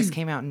remember, this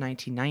came out in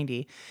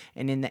 1990,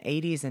 and in the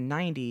 80s and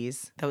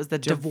 90s, That was the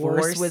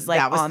divorce was like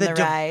that was on the the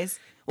di- rise.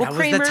 Well, that was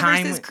the Kramer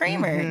time- versus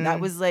Kramer. Mhm. That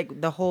was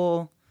like the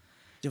whole.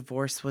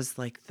 divorce was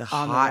like the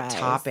On the hot rise.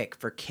 topic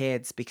for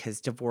kids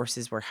because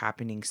divorces were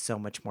happening so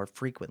much more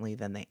frequently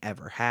than they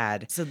ever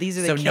had. So these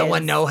are the So kids.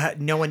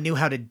 no one knew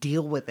how to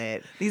deal with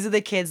it. These are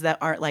the kids that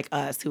aren't like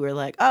us who are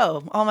like,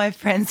 oh, all my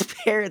friends'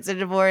 parents are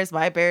divorced.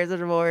 My parents are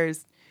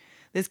divorced.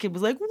 This kid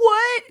was like,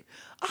 what?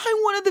 I'm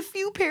one of the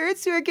few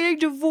parents who are getting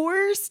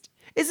divorced.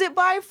 Is it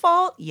my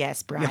fault?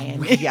 Yes,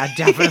 Brian. Yeah,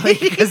 definitely,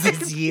 because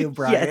it's you,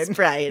 Brian. Yes,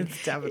 Brian.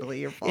 It's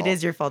definitely your fault. It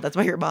is your fault. That's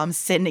why your mom's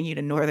sending you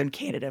to northern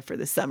Canada for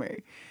the summer.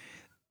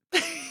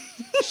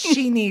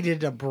 She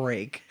needed a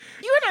break.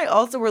 You and I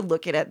also were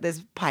looking at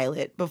this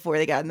pilot before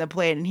they got in the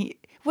plane, and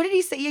what did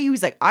he say? Yeah, he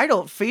was like, I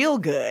don't feel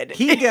good.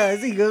 He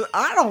does. He goes,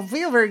 I don't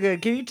feel very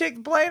good. Can you take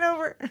the plane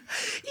over?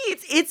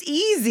 It's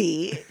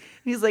easy. And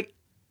he's like,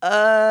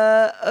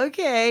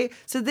 okay.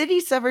 So then he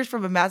suffers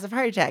from a massive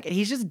heart attack, and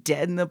he's just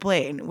dead in the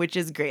plane, which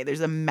is great.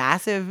 There's a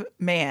massive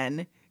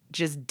man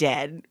just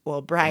dead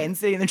while Brian's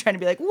sitting there trying to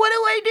be like, what do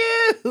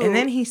I do? And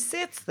then he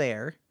sits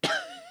there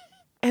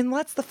and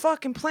lets the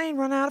fucking plane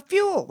run out of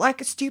fuel like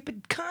a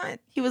stupid cunt.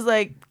 he was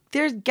like,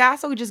 there's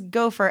gas will just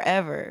go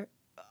forever.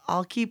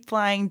 I'll keep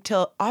flying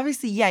till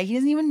obviously, yeah, he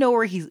doesn't even know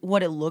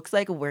what it looks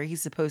like or where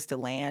he's supposed to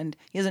land.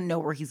 He doesn't know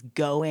where he's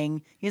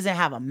going. He doesn't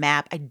have a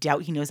map. I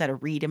doubt he knows how to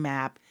read a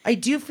map. I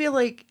do feel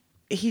like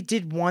he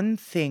did one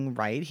thing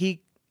right.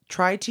 He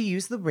tried to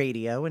use the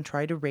radio and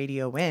try to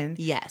radio in.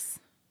 Yes.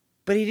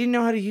 But he didn't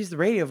know how to use the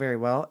radio very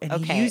well,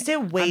 and he used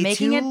it way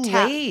too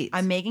late.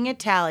 I'm making a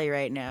tally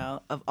right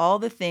now of all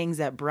the things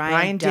that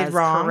Brian did does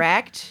wrong.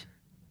 correct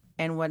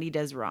and what he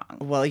does wrong.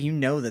 Well, you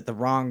know that the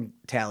wrong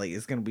tally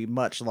is going to be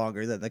much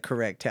longer than the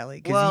correct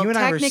tally. Well, you and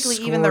technically, I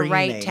were even the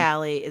right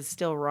tally is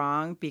still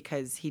wrong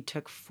because he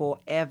took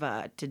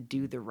forever to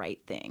do the right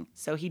thing.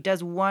 So he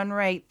does one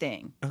right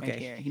thing right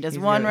here. He does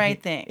one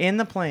right thing. In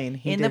the plane,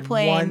 he did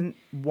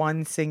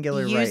one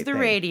singular right thing. He used the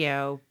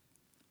radio,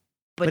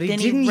 but then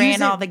he didn't ran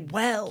use all it the...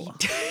 well.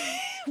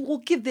 We'll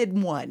give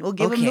them one. We'll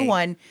give him the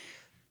one.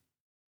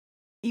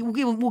 We'll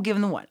give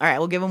him the one. All right,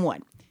 we'll give him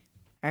one.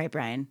 All right,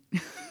 Brian.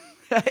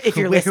 If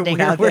you're listening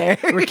out there.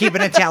 We're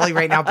keeping a tally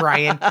right now,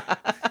 Brian.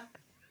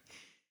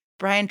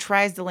 Brian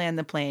tries to land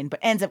the plane, but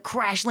ends up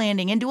crash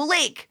landing into a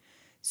lake.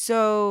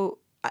 So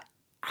I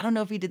don't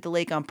know if he did the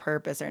lake on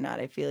purpose or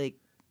not. I feel like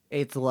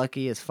it's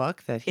lucky as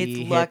fuck that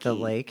he hit the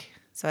lake.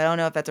 So I don't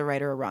know if that's a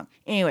right or a wrong.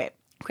 Anyway,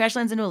 crash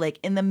lands into a lake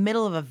in the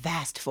middle of a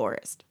vast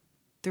forest.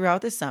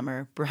 Throughout the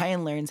summer,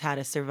 Brian learns how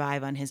to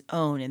survive on his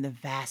own in the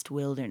vast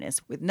wilderness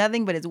with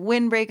nothing but his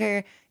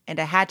windbreaker and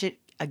a hatchet,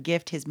 a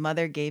gift his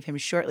mother gave him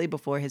shortly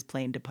before his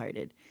plane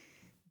departed.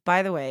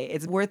 By the way,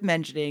 it's worth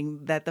mentioning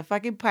that the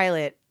fucking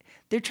pilot,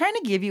 they're trying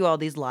to give you all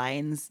these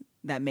lines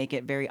that make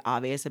it very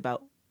obvious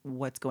about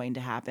what's going to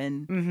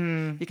happen.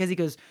 Mm-hmm. Because he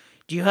goes,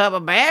 do you have a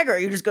bag or are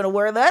you just going to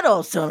wear that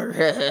all summer?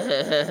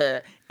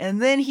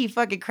 And then he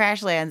fucking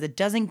crash lands and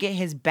doesn't get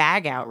his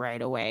bag out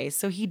right away.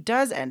 So he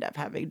does end up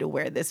having to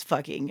wear this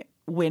fucking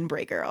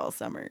windbreaker all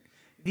summer.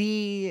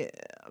 The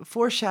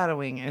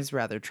foreshadowing is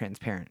rather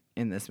transparent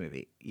in this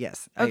movie.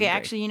 Yes. Okay,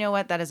 actually, you know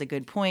what? That is a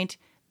good point.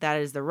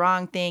 That is the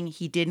wrong thing.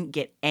 He didn't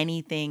get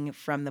anything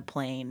from the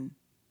plane.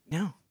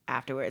 No.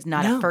 Afterwards.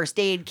 Not a first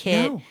aid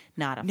kit. No.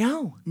 Not a...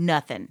 No.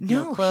 Nothing.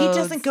 No, clothes.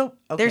 he doesn't go...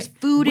 Okay. There's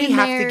food in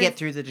there. We have to get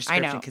through the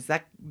description because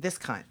this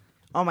cunt.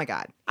 Oh my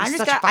God. I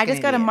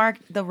just got to mark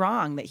the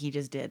wrong that he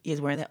just did. He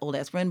was wearing that old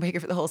ass windbreaker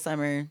for the whole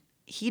summer.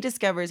 He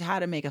discovers how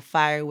to make a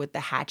fire with the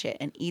hatchet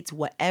and eats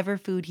whatever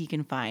food he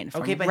can find.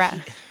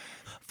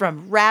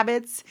 From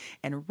rabbits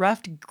and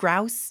ruffed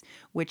grouse,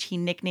 which he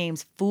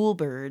nicknames fool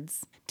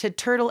birds, to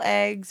turtle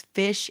eggs,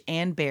 fish,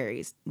 and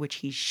berries, which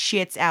he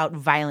shits out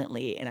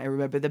violently. And I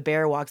remember the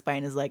bear walks by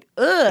and is like,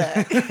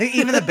 ugh.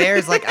 Even the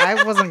bear's like,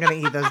 I wasn't going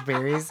to eat those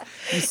berries.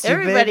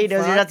 Everybody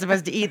knows you're not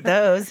supposed to eat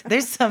those.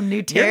 There's some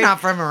new territory. You're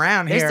not from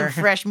around here. There's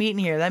some fresh meat in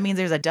here. That means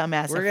there's a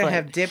dumbass We're going to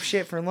have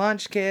dipshit for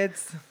lunch,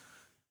 kids.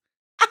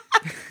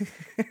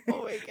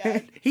 Oh my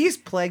God. He's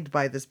plagued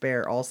by this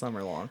bear all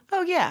summer long.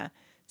 Oh, yeah.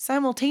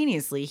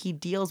 Simultaneously, he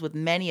deals with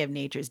many of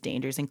nature's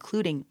dangers,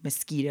 including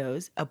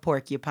mosquitoes, a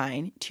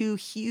porcupine, 2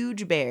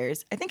 huge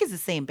bears. I think it's the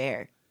same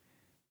bear.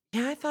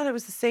 Yeah, I thought it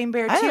was the same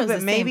bear too,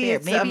 but maybe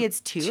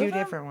it's two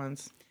different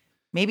ones.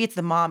 Maybe it's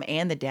the mom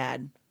and the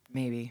dad.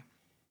 Maybe.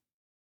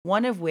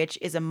 One of which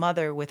is a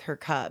mother with her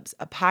cubs,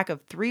 a pack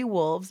of 3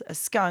 wolves, a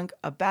skunk,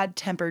 a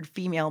bad-tempered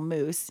female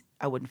moose.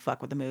 I wouldn't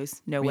fuck with a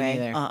moose. No way.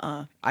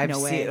 Neither.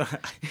 Way.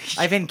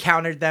 I've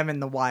encountered them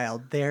in the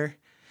wild. They're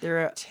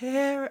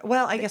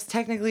well, I guess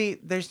technically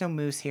there's no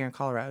moose here in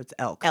Colorado. It's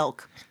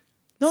elk.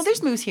 No,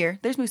 there's moose here.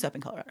 There's moose up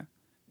in Colorado.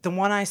 The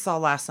one I saw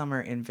last summer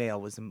in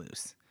Vail was a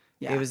moose.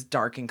 Yeah. It was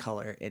dark in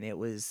color, and it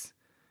was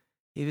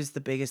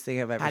the biggest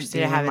thing I've ever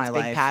seen in my life. Did it have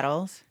its big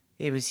paddles?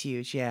 It was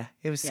huge, yeah.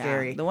 It was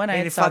scary. The one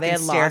I saw, they had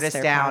lost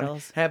their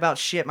paddles. I about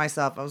shit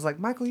myself. I was like,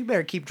 Michael, you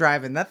better keep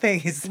driving. That thing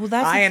is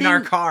eyeing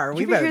our car.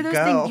 We better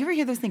go. You ever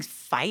hear those things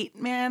fight,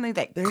 man?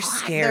 They're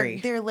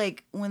scary. They're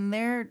like, when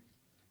their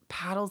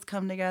paddles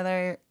come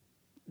together,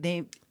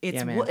 they're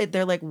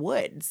like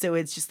wood. So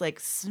it's just like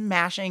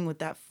smashing with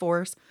that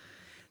force.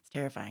 It's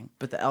terrifying.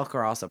 But the elk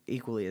are also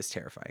equally as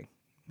terrifying.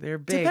 They're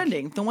big.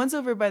 Depending. The ones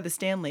over by the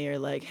Stanley are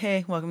like,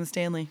 hey, welcome to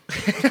Stanley.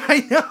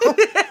 I know.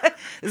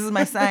 This is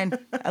my sign.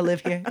 I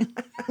live here.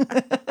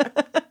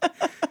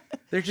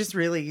 They're just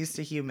really used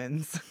to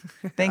humans.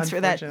 Thanks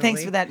for that.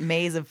 Thanks for that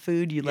maze of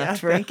food you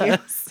left for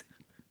us.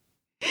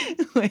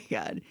 Oh my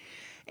God.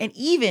 And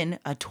even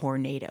a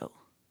tornado.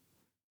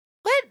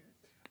 What?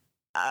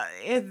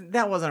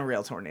 That wasn't a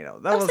real tornado.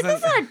 That's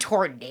not a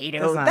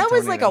tornado. That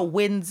was like a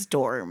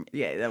windstorm.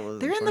 Yeah, that was.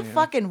 They're in the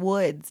fucking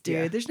woods, dude.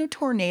 Yeah. There's no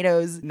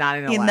tornadoes. Not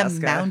in Alaska. In the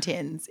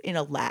mountains in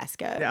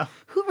Alaska. No.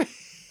 Who?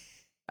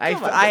 I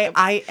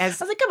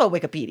was like, come on,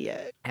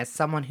 Wikipedia. As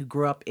someone who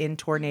grew up in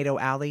Tornado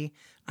Alley,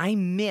 I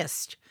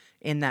missed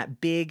in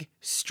that big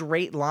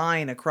straight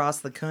line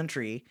across the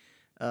country.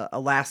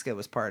 Alaska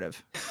was part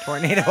of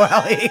Tornado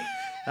Alley.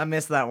 I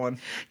missed that one.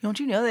 Don't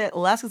you know that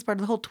Alaska's part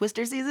of the whole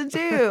Twister season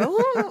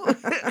too?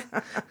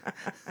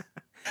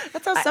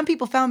 That's how some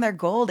people found their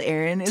gold,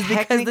 Aaron, is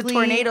because the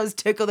tornadoes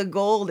took the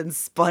gold and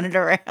spun it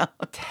around.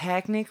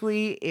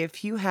 Technically,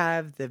 if you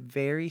have the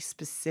very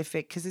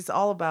specific, because it's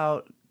all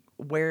about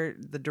where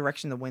the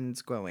direction the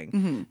wind's going.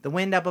 Mm-hmm. The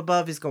wind up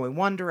above is going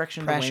one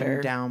direction, Pressure. The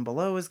wind down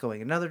below is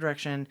going another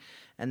direction,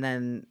 and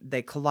then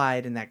they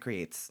collide and that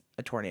creates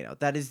a tornado.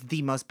 That is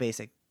the most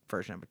basic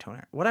version of a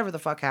tornado. Whatever the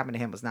fuck happened to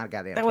him was not a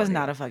goddamn tornado. That was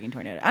not a fucking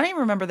tornado. I don't even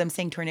remember them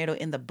saying tornado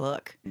in the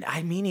book.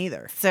 I mean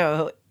either.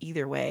 So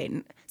either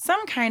way,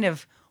 some kind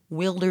of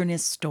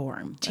wilderness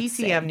storm. let's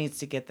say. TCM needs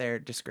to get their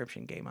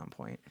description game on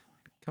point.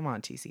 Come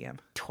on, TCM.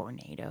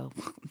 Tornado.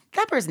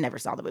 That person never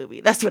saw the movie.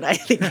 That's what I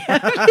think.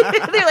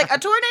 They're like, a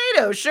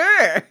tornado,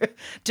 sure.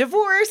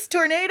 Divorce,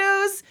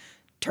 tornadoes,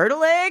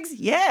 turtle eggs,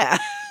 yeah.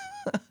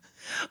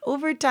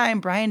 Over time,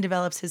 Brian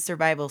develops his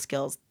survival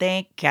skills,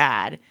 thank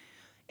God,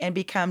 and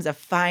becomes a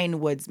fine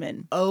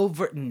woodsman.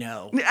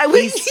 No.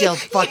 He's still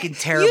fucking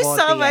terrible. You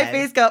saw at the my end.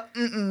 face go,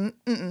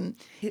 mm-mm.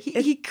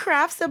 He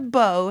crafts a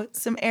bow,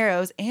 some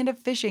arrows, and a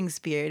fishing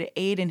spear to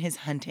aid in his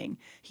hunting.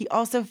 He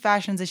also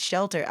fashions a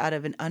shelter out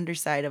of an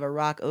underside of a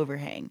rock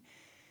overhang.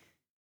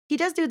 He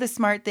does do the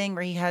smart thing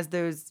where he has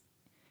the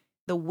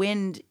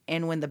wind,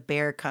 and when the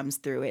bear comes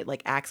through, it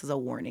like acts as a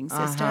warning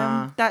system.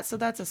 Uh-huh. That's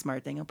a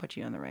smart thing. I'll put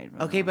you on the right.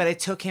 Okay, but it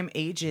took him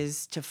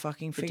ages to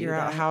fucking figure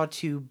out how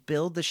to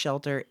build the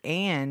shelter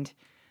and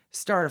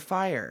start a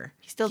fire.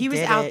 He was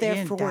did out it. there He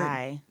didn't for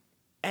die.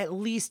 at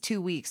least 2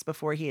 weeks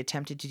before he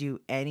attempted to do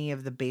any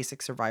of the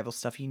basic survival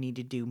stuff you need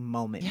to do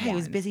moment Yeah, one. he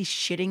was busy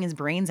shitting his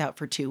brains out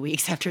for 2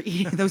 weeks after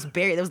eating those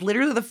berries. That was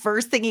literally the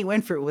first thing he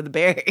went for with the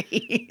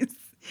berries.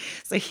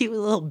 So he was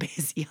a little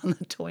busy on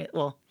the toilet.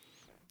 Well,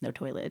 no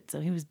toilet.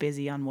 So he was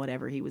busy on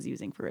whatever he was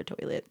using for a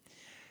toilet.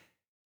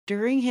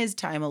 During his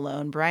time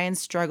alone, Brian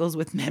struggles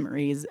with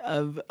memories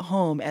of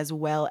home as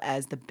well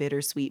as the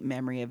bittersweet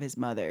memory of his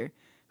mother,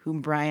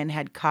 whom Brian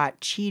had caught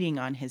cheating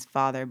on his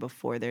father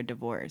before their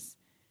divorce.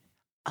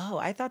 Oh,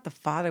 I thought the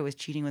father was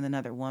cheating with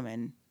another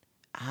woman.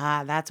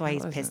 Ah, that's why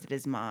he's pissed at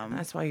his mom.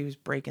 That's why he was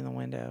breaking the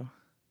window.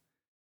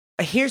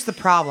 Here's the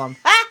problem.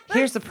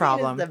 Here's the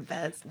problem. The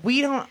best.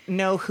 We don't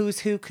know who's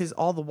who because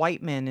all the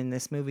white men in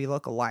this movie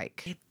look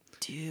alike.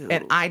 Dude.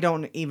 And I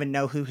don't even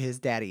know who his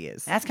daddy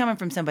is. That's coming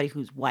from somebody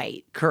who's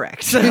white.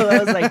 Correct. So I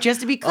was like,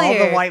 just to be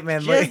clear. All the white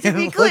men look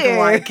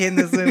alike in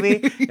this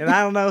movie, and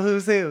I don't know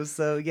who's who.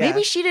 So yeah,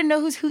 maybe she didn't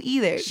know who's who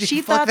either.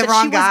 She fucked thought the that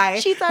wrong guy.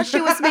 She thought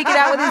she was making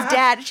out with his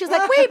dad. She was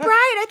like, "Wait, Brian,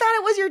 I thought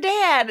it was your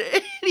dad."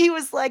 And he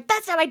was like,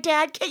 "That's not my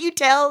dad. Can't you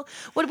tell?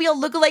 What do we all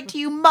look alike to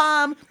you,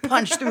 Mom?"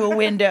 Punched through a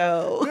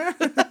window.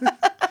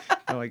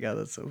 Oh my God,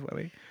 that's so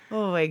funny.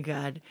 Oh my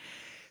God.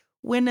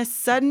 When a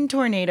sudden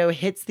tornado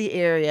hits the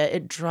area,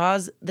 it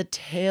draws the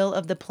tail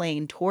of the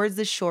plane towards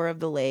the shore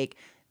of the lake.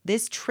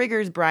 This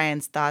triggers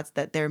Brian's thoughts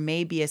that there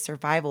may be a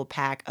survival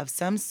pack of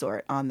some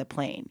sort on the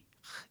plane.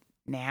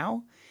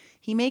 Now,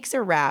 he makes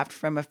a raft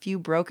from a few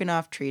broken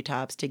off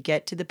treetops to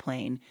get to the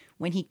plane.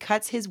 When he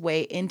cuts his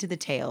way into the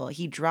tail,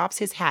 he drops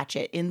his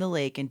hatchet in the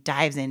lake and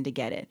dives in to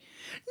get it.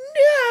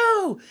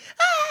 No!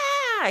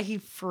 Ah! He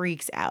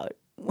freaks out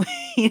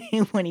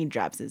when he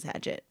drops his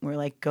hatchet. We're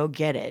like, go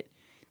get it.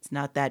 It's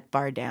not that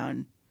far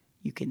down.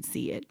 You can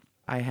see it.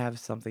 I have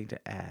something to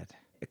add.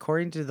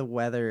 According to the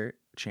Weather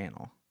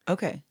Channel,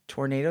 Okay.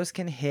 tornadoes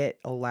can hit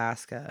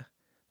Alaska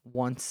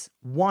once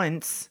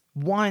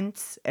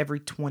every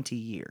 20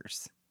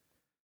 years.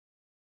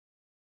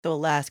 So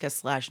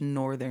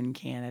Alaska/northern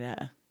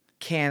Canada.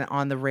 Can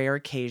on the rare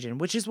occasion,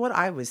 which is what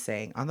I was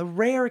saying. On the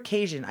rare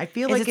occasion, I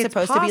feel Is like it it's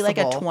supposed to be like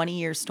a possible.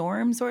 20-year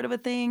storm sort of a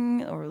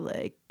thing? Or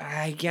like...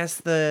 I guess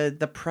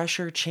the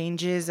pressure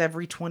changes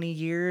every 20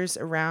 years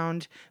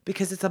around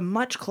because it's a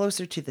much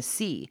closer to the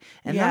sea.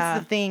 And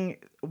that's the thing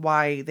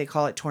why they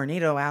call it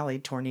Tornado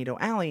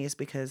Alley is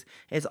because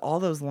it's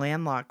all those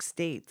landlocked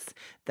states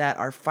that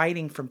are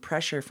fighting from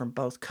pressure from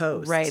both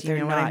coasts. Right, You they're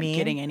know not what I mean?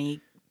 getting any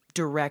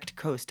direct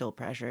coastal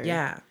pressure.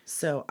 Yeah.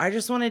 So I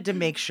just wanted to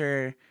make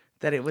sure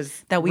that it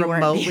was That we weren't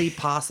remotely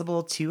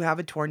possible to have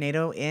a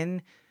tornado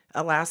in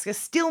Alaska.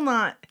 Still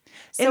not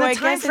So in the I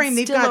time guess frame. it's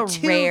They've still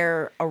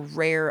got a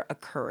rare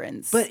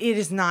occurrence. but it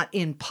is not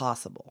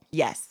impossible.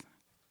 yes.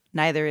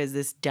 Neither is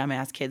this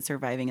dumbass kid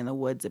surviving in the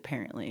woods,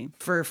 apparently.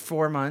 For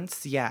 4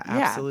 months, yeah,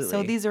 absolutely. Yeah,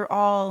 so these are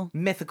all...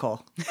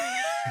 mythical.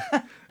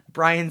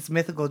 Brian's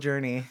mythical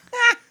journey.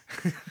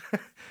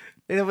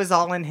 It was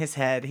all in his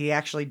head. He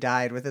actually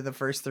died within the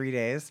first 3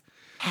 days.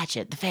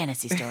 Hatchet, the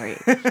fantasy story.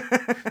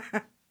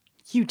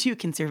 You too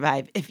can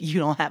survive if you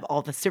don't have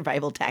all the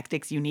survival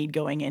tactics you need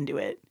going into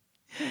it.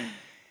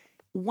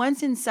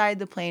 Once inside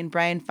the plane,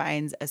 Brian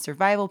finds a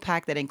survival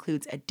pack that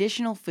includes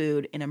additional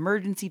food, an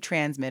emergency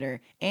transmitter,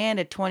 and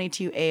a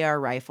 .22 AR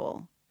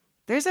rifle.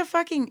 There's a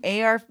fucking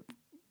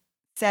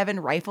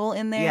AR-7 rifle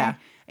in there. Yeah.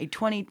 A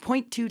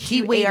 20.22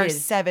 He waited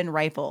AR-7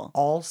 rifle.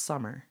 All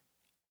summer.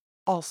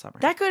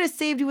 That could have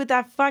saved you with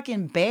that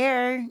fucking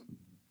bear.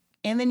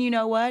 And then you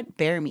know what?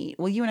 Bear meat.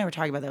 Well, you and I were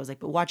talking about that. I was like,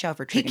 but watch out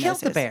for trichinosis. He killed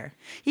the bear.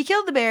 He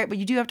killed the bear, but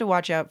you do have to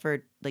watch out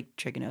for like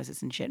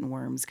trichinosis and shit and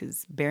worms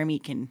because bear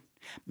meat can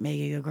make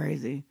you go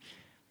crazy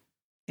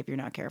if you're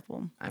not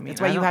careful. I mean, that's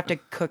why you have to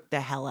cook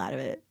the hell out of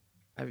it.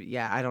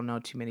 I don't know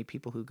too many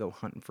people who go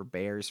hunting for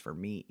bears for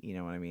meat. You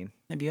know what I mean?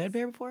 Have you had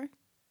bear before?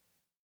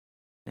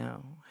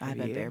 No. I've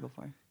had bear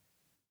before.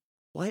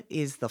 What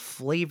is the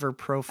flavor All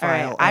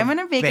profile? right, I'm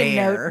gonna make a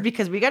bear? note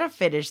because we gotta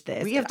finish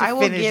this. We have to I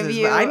will finish give this.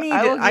 you. But I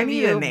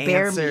need an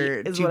bear answer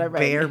meat is to what I'm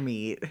bear writing.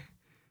 meat.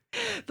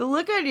 The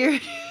look on your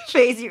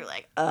face, you're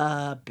like,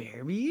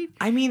 bear meat?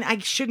 I mean, I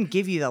shouldn't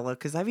give you that look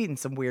because I've eaten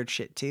some weird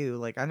shit too.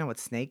 Like I know what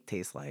snake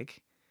tastes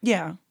like,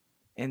 Yeah,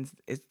 and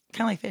it's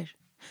kind of like fish.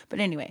 But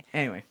anyway,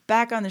 Anyway,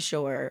 back on the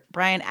shore,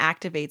 Brian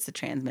activates the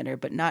transmitter,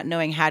 but not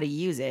knowing how to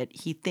use it,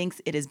 he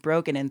thinks it is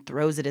broken and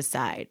throws it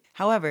aside.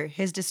 However,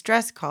 his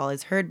distress call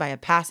is heard by a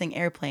passing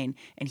airplane,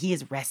 and he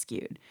is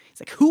rescued. He's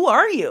like, "Who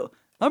are you?"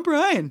 "I'm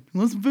Brian. You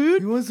want some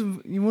food?" you want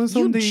You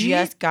something to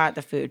just eat? got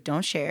the food.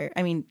 Don't share.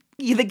 I mean,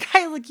 the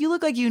guy, you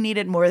look like you need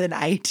it more than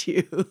I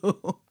do.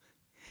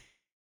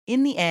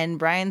 In the end,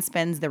 Brian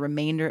spends the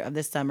remainder of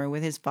the summer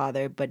with his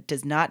father, but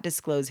does not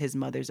disclose his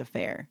mother's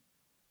affair.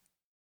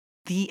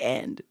 The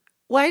end.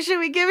 Why should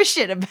we give a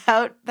shit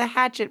about the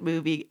Hatchet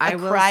movie, A I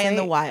will Cry in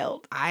the say,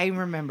 Wild? I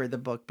remember the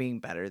book being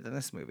better than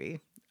this movie.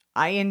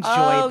 I enjoyed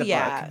Oh, the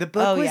yeah. book. The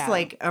book Oh, was yeah.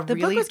 like a The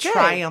book really was good.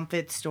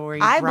 triumphant story.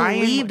 I Brian-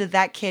 believed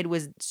that kid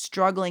was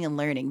struggling and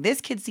learning.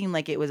 This kid seemed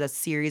like it was a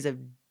series of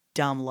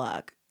dumb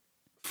luck.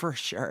 For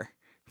sure.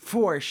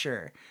 For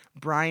sure.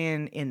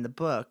 Brian in the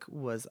book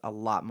was a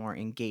lot more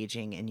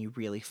engaging, and you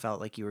really felt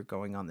like you were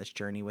going on this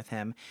journey with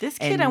him. This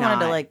And kid I wanted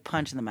to not- like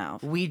punch in the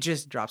mouth. We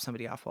just dropped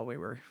somebody off while we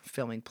were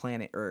filming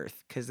Planet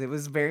Earth because it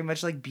was very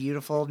much like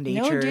beautiful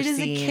nature. No, dude is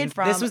a scenes. kid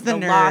from this was the the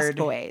nerd Lost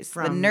Boys,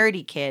 from- the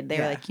nerdy kid. They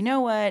were Yeah. like, you know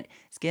what?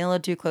 It's getting a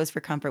little too close for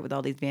comfort with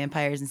all these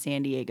vampires in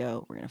San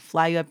Diego. We're gonna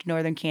fly you up to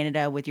northern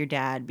Canada with your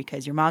dad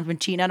because your mom's been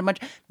cheating on a bunch.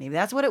 Maybe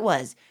that's what it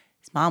was.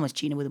 His mom was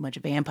cheating with a bunch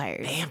of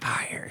vampires.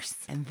 Vampires.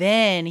 And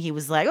then he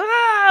was like,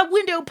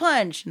 window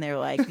punch. And they were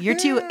like, you're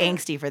too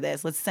angsty for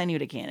this. Let's send you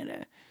to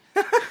Canada.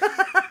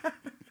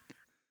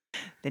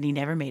 Then he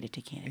never made it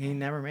to Canada. He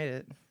never made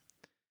it.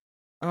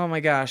 Oh my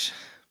gosh.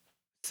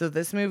 So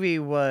this movie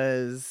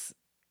was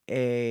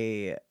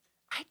a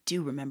I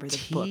do remember the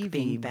book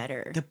being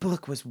better. The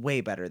book was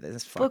way better than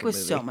this The fucking book was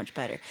movie. so much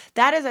better.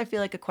 That is, I feel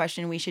like, a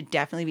question we should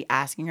definitely be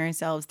asking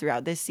ourselves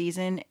throughout this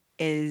season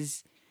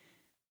is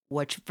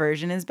which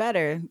version is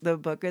better, the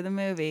book or the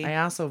movie?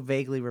 I also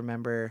vaguely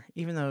remember,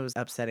 even though it was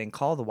upsetting,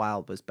 Call of the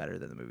Wild was better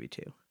than the movie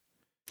too.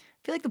 I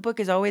feel like the book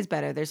is always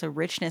better. There's a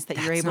richness that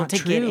you're That's able not to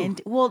get true.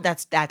 into. Well,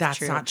 that's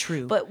true. not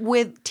true. But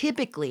with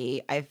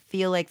typically, I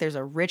feel like there's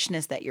a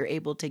richness that you're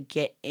able to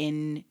get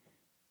in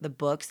the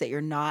books that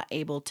you're not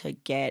able to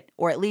get,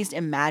 or at least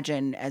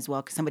imagine as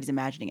well, because somebody's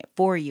imagining it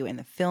for you in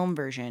the film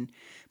version.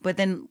 But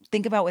then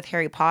think about with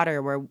Harry Potter,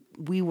 where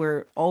we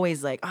were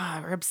always like,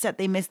 we're upset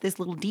they missed this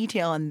little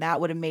detail, and that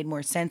would have made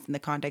more sense in the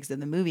context of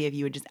the movie if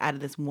you had just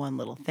added this one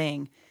little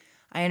thing.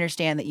 I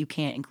understand that you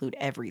can't include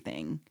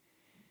everything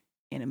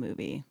in a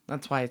movie.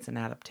 That's why it's an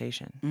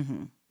adaptation.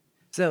 Mm-hmm.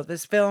 So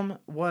this film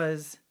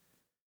was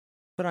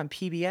put on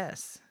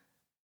PBS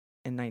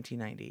in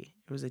 1990.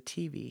 It was a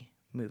TV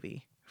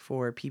movie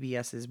for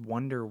PBS's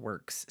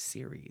Wonderworks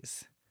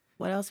series.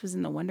 What else was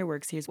in the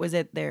Wonderworks series? Was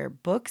it their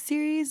book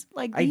series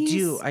like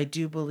these? I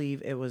do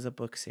believe it was a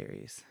book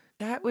series.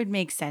 That would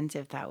make sense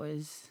if that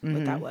was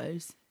what that Mhm.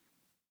 was.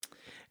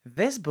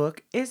 This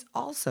book is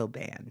also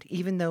banned,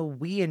 even though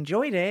we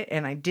enjoyed it,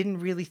 and I didn't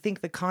really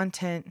think the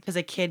content. Because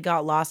a kid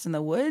got lost in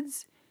the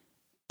woods?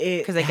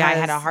 Because Because a guy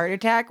had a heart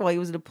attack while he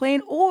was in a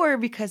plane? Or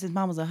because his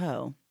mom was a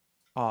hoe?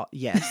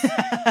 Yes,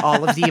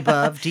 all of the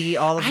above.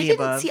 All of the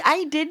above.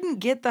 I didn't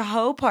get the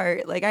hoe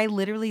part. Like, I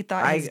literally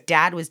thought his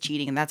dad was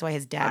cheating, and that's why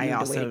his dad I moved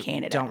also away to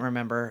Canada. don't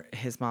remember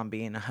his mom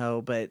being a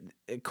hoe, but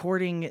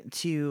according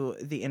to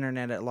the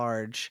internet at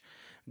large,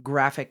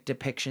 graphic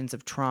depictions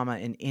of trauma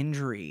and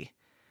injury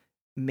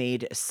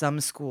made some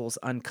schools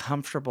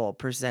uncomfortable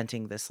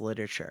presenting this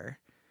literature.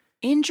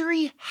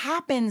 Injury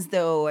happens,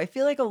 though. I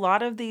feel like a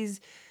lot of these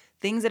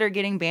things that are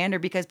getting banned are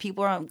because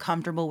people are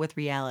uncomfortable with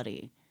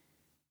reality.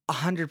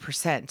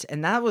 100%.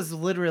 And that was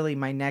literally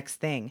my next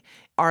thing.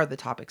 Are the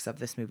topics of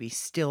this movie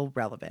still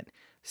relevant?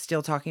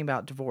 Still talking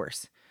about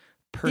divorce?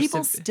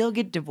 People still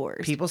get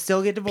divorced. People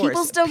still get divorced.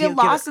 People still get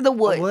lost in the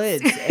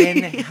woods. And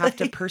have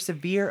to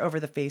persevere over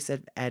the face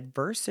of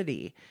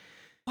adversity.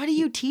 What are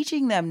you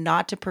teaching them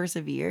not to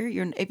persevere?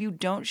 If you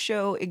don't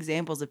show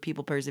examples of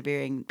people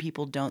persevering,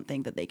 people don't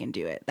think that they can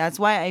do it. That's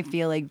why I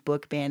feel like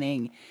book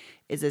banning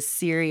is a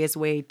serious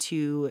way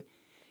to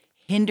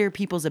hinder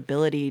people's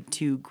ability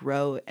to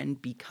grow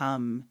and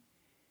become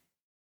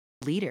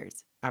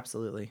leaders.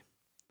 Absolutely.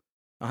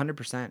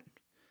 100%.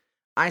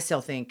 I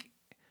still think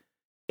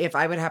if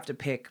I would have to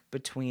pick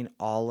between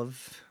all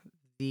of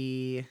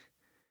the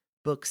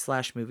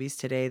books/movies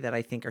today that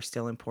I think are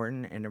still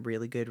important and a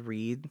really good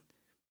read,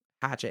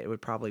 Hatchet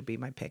would probably be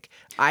my pick.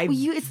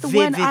 It's the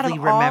one out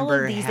of all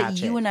of these Hatchet.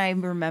 that you and I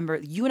remember.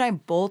 You and I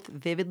both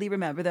vividly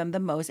remember them the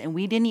most, and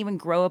we didn't even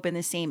grow up in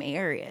the same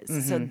areas.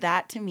 So Mhm.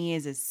 that to me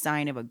is a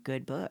sign of a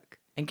good book.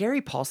 And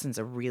Gary Paulson's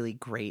a really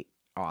great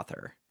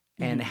author.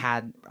 And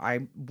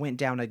I went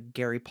down a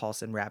Gary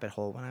Paulson rabbit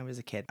hole when I was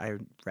a kid. I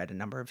read a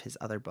number of his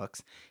other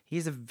books.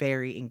 He's a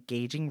very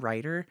engaging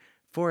writer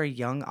for a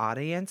young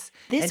audience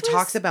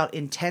talks about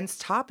intense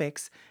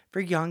topics for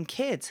young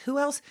kids. Who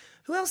else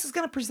is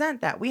going to present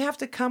that? We have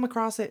to come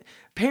across it.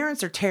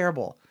 Parents are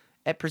terrible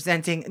at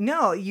presenting.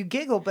 No, you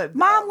giggle, but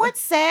Mom, what's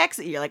sex?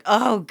 And you're like,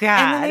 oh God.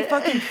 And then they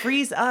fucking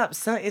freeze up.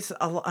 So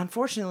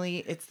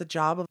unfortunately, it's the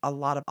job of a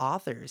lot of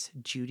authors.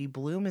 Judy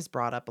Blume is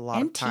brought up a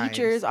lot of times. And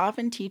teachers,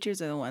 often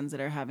teachers are the ones that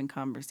are having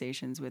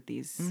conversations with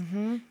these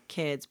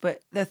kids.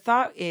 But the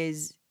thought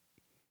is,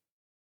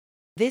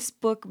 this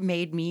book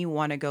made me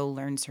want to go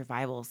learn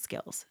survival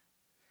skills.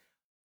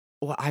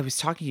 Well, I was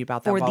talking to you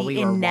about that while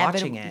we were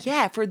watching it.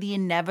 Yeah, for the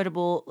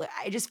inevitable.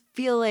 I just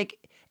feel like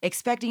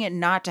expecting it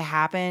not to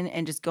happen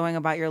and just going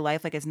about your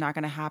life like it's not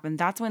going to happen,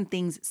 that's when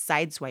things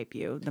sideswipe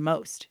you the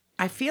most.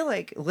 I feel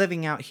like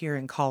living out here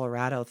in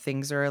Colorado,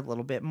 things are a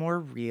little bit more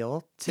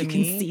real to me. You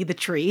can see the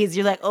trees.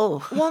 You're like,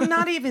 oh. Well,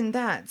 not even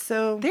that.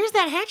 So there's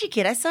that Hatchet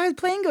kid. I saw his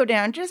plane go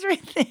down just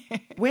right there.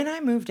 When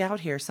I moved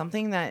out here,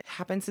 something that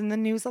happens in the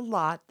news a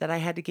lot that I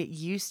had to get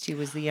used to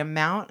was the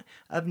amount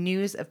of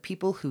news of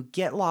people who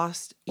get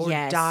lost or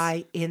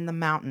die in the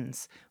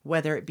mountains,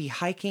 whether it be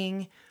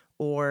hiking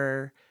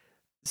or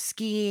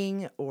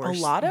skiing or a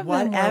lot of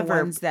whatever. Them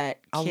were ones that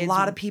a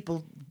lot of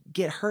people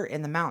get hurt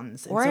in the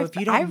mountains. And or so if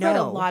you don't I've read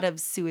a lot of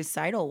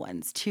suicidal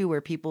ones too, where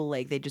people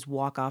like they just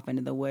walk off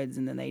into the woods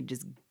and then they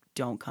just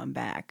don't come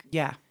back.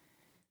 Yeah.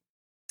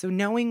 So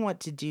knowing what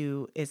to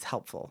do is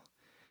helpful.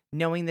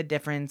 Knowing the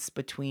difference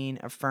between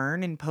a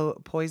fern and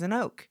poison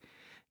oak.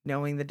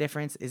 Knowing the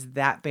difference, is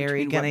that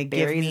berry going to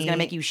give me... is going to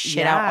make you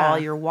shit out all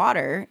your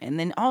water. And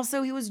then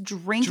also he was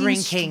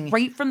drinking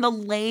straight from the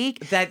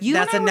lake. That's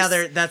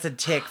a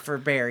tick for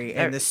Barry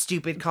and the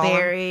stupid column.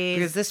 Berries.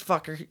 Because this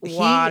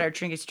fucker...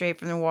 Drinking straight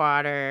from the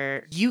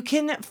water. You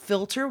can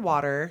filter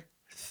water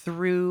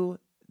through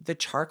the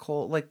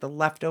charcoal, like the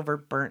leftover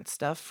burnt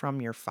stuff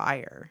from your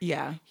fire.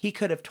 Yeah. He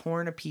could have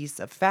torn a piece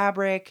of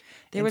fabric.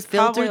 There was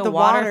probably a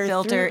water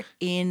filter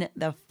in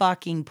the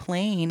fucking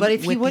plane. But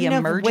if he wouldn't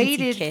have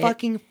waited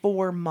fucking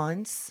 4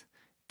 months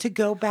to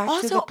go back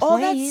to the plane. Also, all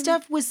that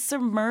stuff was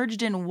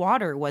submerged in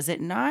water, was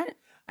it not?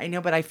 I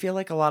know, but I feel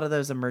like a lot of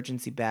those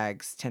emergency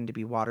bags tend to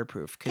be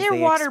waterproof. They're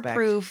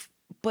waterproof,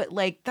 but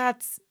like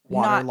that's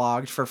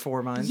waterlogged for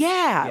 4 months.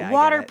 Yeah,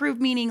 waterproof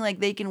meaning like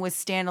they can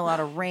withstand a lot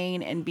of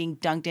rain and being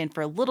dunked in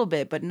for a little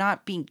bit, but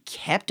not being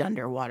kept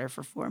underwater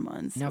for 4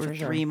 months or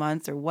 3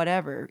 months or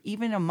whatever,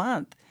 even a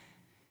month.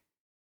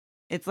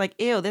 It's like,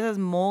 ew, this has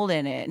mold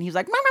in it. And he's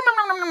like,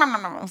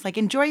 I was like,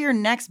 enjoy your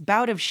next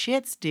bout of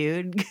shits,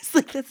 dude. Because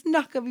like that's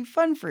not gonna be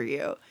fun for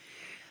you.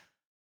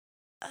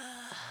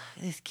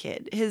 This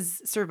kid,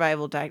 his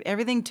survival diet,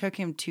 everything took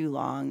him too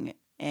long.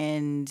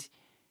 And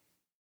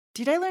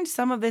dude, I learned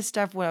some of this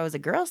stuff when I was a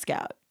Girl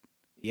Scout.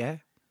 Yeah.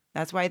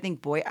 That's why I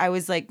think I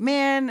was like,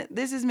 man,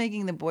 this is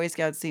making the Boy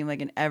Scouts seem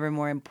like an ever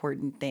more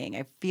important thing.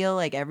 I feel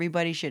like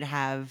everybody should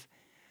have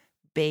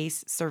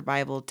base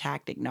survival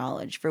tactic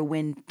knowledge for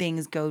when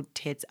things go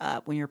tits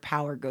up, when your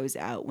power goes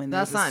out, when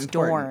there's a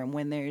storm,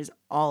 when there's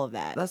all of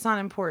that. That's not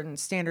important.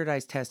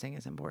 Standardized testing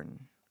is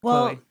important.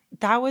 Well, Chloe,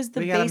 that was the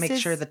we basis. We got to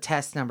make sure the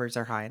test numbers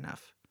are high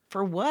enough.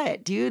 For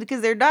what, dude?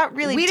 Because they're not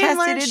really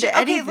tested into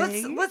anything.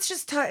 Okay, let's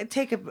just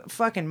take a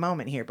fucking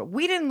moment here. But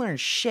we didn't learn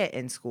shit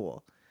in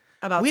school.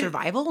 About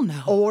survival?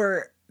 No.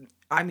 Or,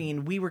 I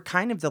mean, we were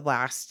kind of the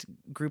last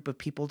group of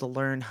people to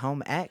learn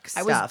home ec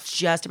stuff. I was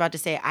just about to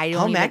say,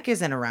 home ec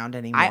isn't around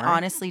anymore. I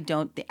honestly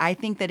don't. I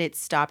think that it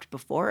stopped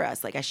before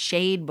us, like a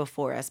shade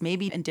before us,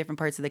 maybe in different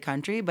parts of the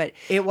country. But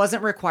it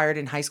wasn't required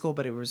in high school,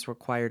 but it was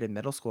required in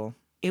middle school.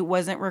 It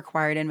wasn't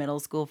required in middle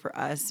school for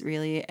us,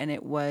 really, and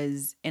it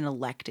was an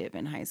elective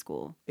in high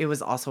school. It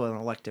was also an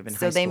elective in high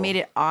school. So they made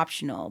it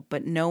optional,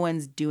 but no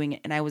one's doing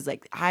it. And I was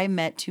like, I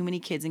met too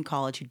many kids in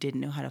college who didn't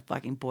know how to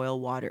fucking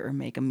boil water or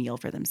make a meal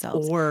for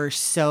themselves. Or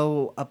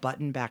sew a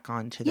button back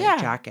onto their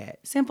jacket.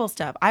 Simple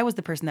stuff. I was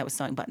the person that was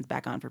sewing buttons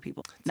back on for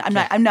people.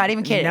 I'm not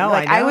even kidding. No,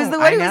 like, I was the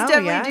one who was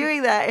definitely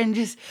doing that. And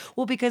just,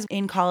 because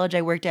in college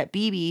I worked at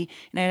BB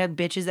and I had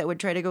bitches that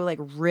would try to go like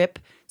rip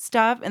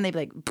stuff and they'd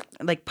be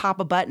like pop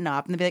a button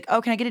off and they'd be like,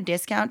 oh, can I get a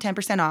discount,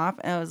 10% off?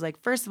 And I was like,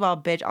 first of all,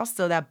 bitch, I'll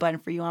sew that button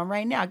for you on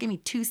right now. Give me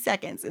 2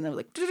 seconds. And they were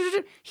like,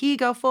 here you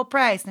go, full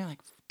price. And they're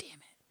like, damn it.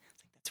 I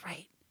was like, that's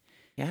right.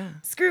 Yeah.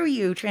 Screw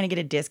you trying to get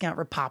a discount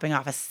for popping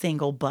off a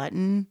single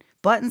button.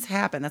 Buttons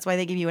happen. That's why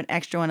they give you an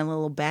extra one and a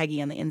little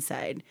baggie on the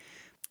inside.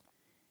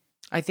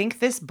 I think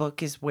this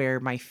book is where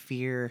my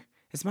fear,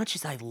 as much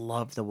as I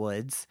love the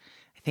woods,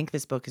 I think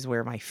this book is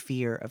where my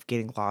fear of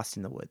getting lost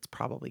in the woods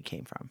probably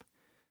came from.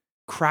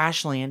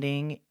 Crash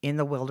landing in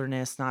the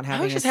wilderness, not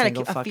having a single fucking thing.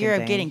 I just had a fear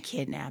of getting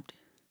kidnapped.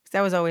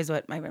 That was always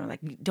what my parents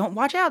were like, don't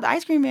watch out, the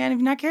ice cream man, if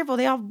you're not careful,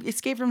 they all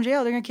escape from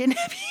jail, they're going to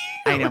kidnap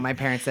you. I know, my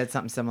parents said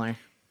something similar.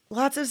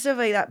 Lots of stuff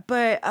like that.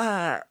 But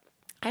I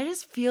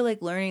just feel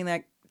like learning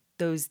that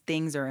those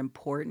things are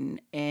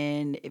important.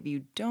 And if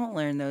you don't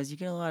learn those, you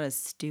get a lot of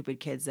stupid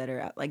kids that are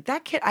out. Like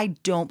that kid, I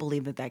don't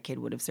believe that kid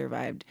would have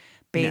survived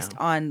based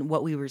on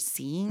what we were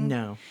seeing.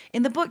 No.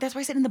 In the book, that's why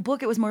I said in the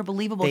book it was more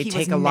believable. They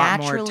take a lot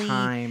more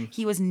time.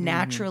 He was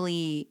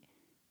naturally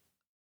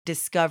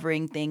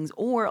discovering things,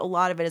 or a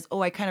lot of it is,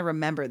 I kind of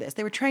remember this.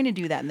 They were trying to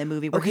do that in the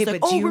movie. Where he's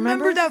like, do you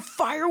remember that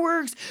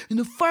fireworks? And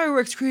the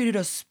fireworks created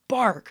a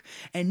spark.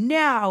 And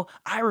now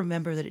I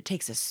remember that it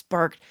takes a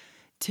spark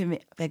to me,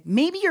 like,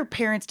 maybe your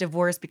parents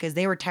divorced because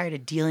they were tired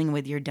of dealing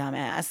with your dumb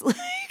ass. Like,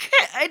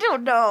 I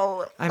don't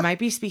know. I might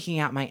be speaking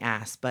out my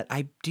ass, but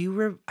I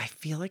I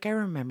feel like I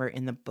remember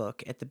in the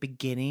book at the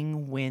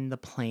beginning when the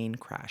plane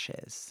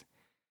crashes,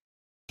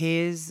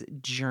 his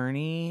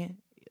journey,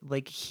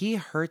 like he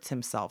hurts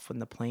himself when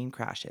the plane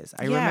crashes.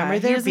 I remember he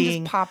there doesn't just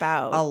being pop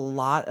out. a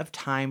lot of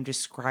time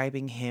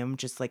describing him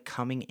just like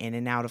coming in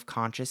and out of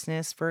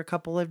consciousness for a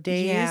couple of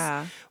days,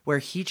 Yeah. where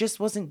he just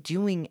wasn't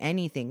doing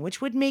anything,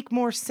 which would make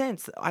more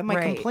sense. I might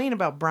Right. complain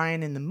about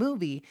Brian in the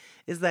movie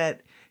is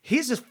that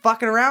he's just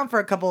fucking around for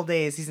a couple of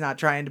days. He's not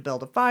trying to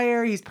build a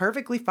fire. He's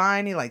perfectly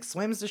fine. He like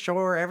swims to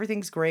shore.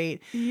 Everything's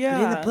great. Yeah.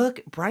 But in the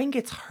book, Brian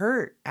gets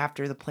hurt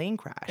after the plane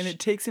crash. And it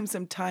takes him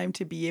some time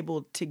to be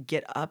able to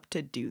get up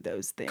to do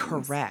those things.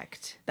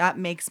 Correct. That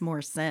makes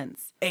more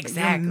sense. But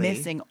Exactly. you're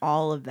missing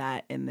all of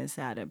that in this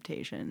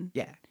adaptation.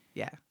 Yeah.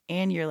 Yeah.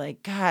 And you're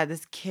like, God,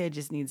 this kid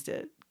just needs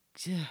to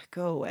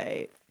go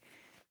away.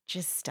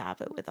 Just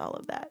stop it with all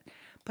of that.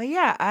 But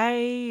yeah,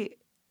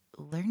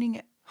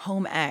 learning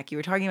home ec. You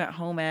were talking about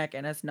home ec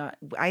and us not.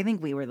 I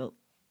think we were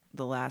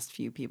the last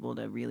few people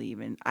to really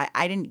even.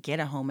 I didn't get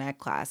a home ec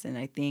class, and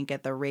I think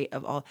at the rate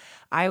of all,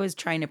 I was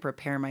trying to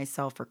prepare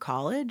myself for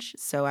college,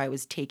 so I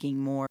was taking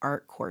more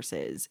art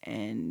courses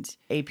and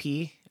AP.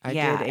 I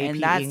yeah, did AP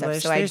and that English.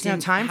 stuff. So There's I no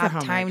didn't time have for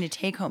home time ec. to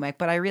take home ec,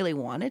 but I really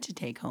wanted to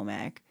take home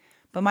ec.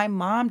 But my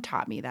mom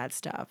taught me that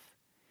stuff,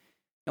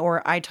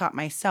 or I taught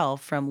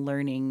myself from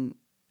learning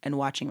and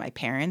watching my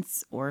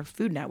parents or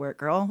Food Network,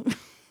 girl.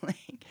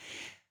 Like,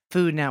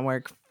 Food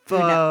Network.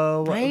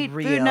 right?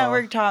 Real. Food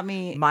Network taught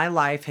me. My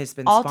life has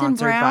been Alton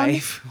sponsored Brown.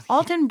 by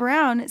Alton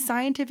Brown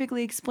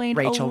scientifically explained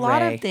Rachel a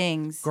lot Ray. of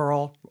things.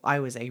 Girl, I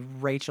was a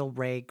Rachel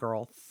Ray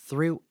girl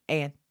through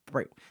and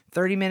through.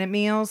 30-minute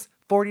meals,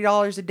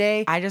 $40 a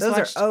day. Those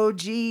watched- are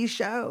OG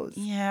shows.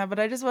 Yeah, but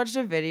I just watched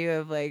a video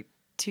of like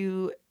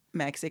two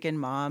Mexican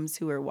moms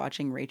who were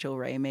watching Rachel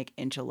Ray make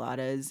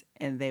enchiladas,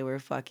 and they were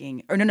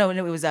fucking. Or no,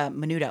 it was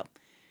menudo.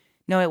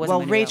 No, it wasn't.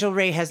 Well, menudo. Rachel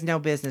Ray has no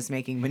business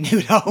making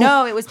menudo.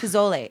 No, it was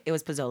pozole. It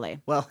was pozole.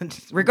 Well,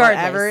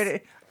 Regardless. whatever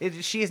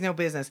she has no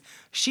business.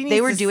 She needs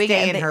They were to doing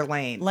stay it in and her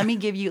lane. Let me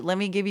give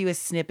you a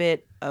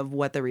snippet of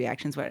what the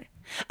reactions were.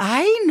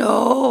 I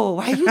know.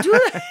 Why you do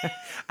that?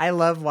 I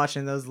love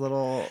watching those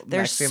little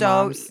They're Mexican so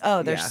moms.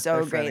 they're Yeah, so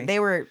they're great. funny. They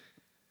were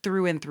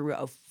through and through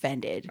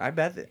offended. I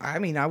bet. I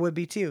mean, I would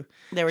be too.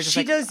 They were just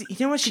she like, does. You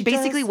know what she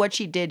basically does? what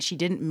she did. She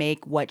didn't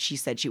make what she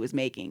said she was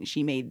making.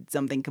 She made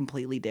something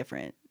completely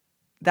different.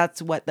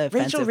 That's what the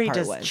offensive Rachel Ray part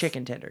does was.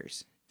 chicken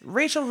tenders.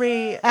 Rachel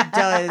Ray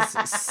does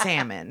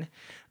salmon.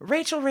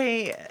 Rachel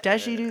Ray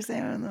Does she do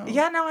salmon though?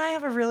 Yeah, no, I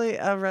have a really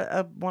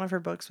one of her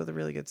books with a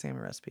really good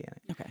salmon recipe in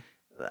it. Okay.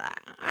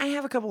 I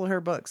have a couple of her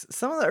books.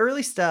 Some of the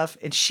early stuff,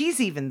 and she's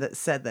even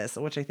said this,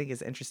 which I think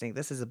is interesting.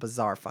 This is a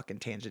bizarre fucking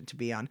tangent to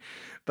be on,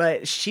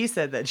 but she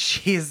said that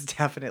she's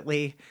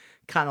definitely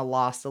kind of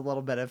lost a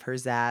little bit of her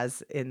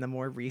zazz in the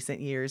more recent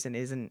years and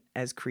isn't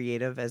as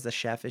creative as a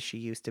chef as she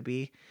used to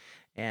be.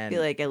 And I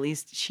feel like at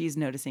least she's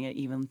noticing it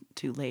even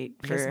too late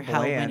for just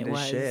how when bland it as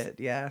was. shit,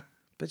 yeah.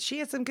 But she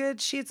had some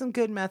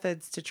good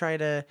methods to try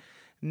to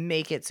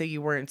make it so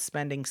you weren't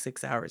spending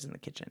 6 hours in the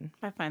kitchen.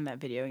 If I find that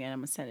video again, I'm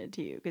gonna send it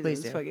to you because it Please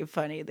was do. fucking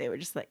funny. They were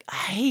just like,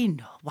 I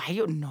know why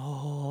you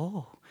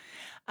know.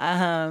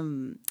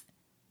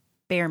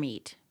 Bear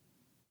meat.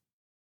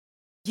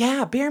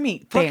 Yeah, bear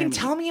meat. Bear Fucking meat.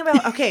 tell me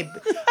about. Okay,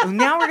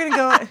 now we're gonna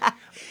go into a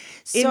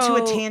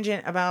So,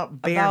 tangent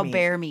about bear about meat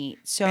bear meat.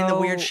 So and the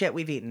weird shit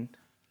we've eaten.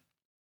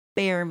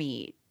 bear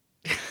meat.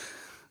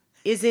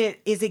 Is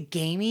it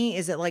gamey?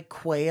 Is it like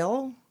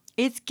quail?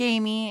 It's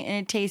gamey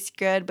and it tastes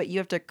good, but you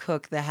have to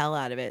cook the hell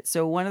out of it.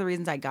 So one of the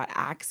reasons I got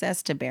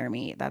access to bear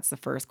meat, that's the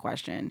first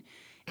question.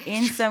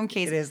 In some It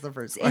cases, is the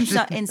first in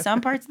question.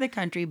 some parts of the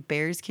country,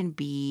 bears can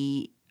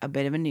be a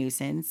bit of a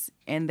nuisance.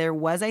 And there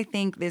was, I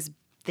think, this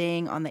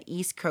thing on the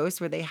East Coast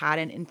where they had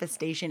an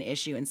infestation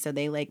issue. And so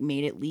they like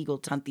made it legal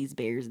to hunt these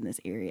bears in this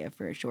area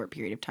for a short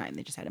period of time.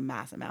 They just had a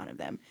mass amount of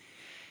them.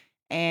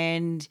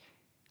 And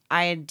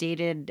I had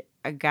dated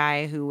a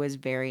guy who was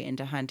very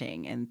into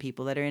hunting, and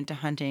people that are into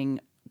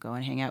hunting go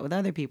and hang out with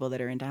other people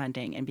that are into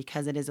hunting. And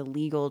because it is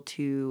illegal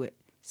to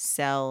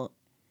sell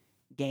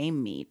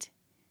game meat,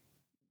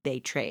 they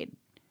trade.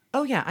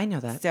 Oh yeah, I know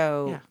that.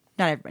 So yeah.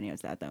 not everybody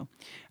knows that though.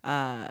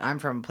 I'm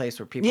from a place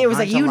where people. Yeah, it was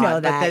hunt like, you a lot, know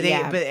that, but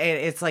yeah. but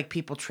it's like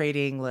people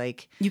trading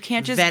like You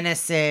can't just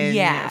venison.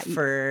 yeah,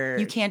 for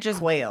you can't just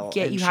quail.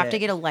 get. and You have to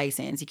shit. get a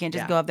license. You can't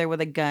just Yeah. go up there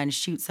with a gun,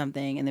 shoot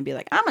something, and then be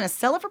like, "I'm gonna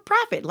sell it for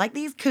profit," like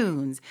these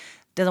coons.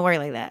 Doesn't work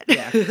like that.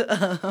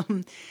 Yeah.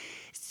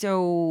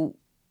 So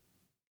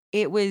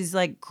it was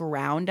like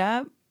ground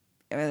up.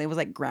 It was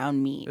like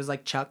ground meat. It was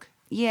like Chuck.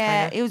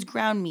 Yeah, kinda? it was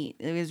ground meat.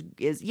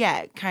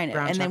 Yeah, kind of.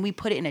 Ground And then chuck. we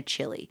put it in a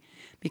chili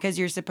because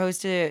you're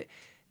supposed to.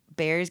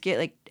 Bears get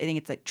like, I think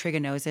it's like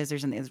trichinosis or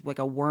something. It's like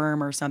a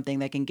worm or something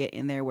that can get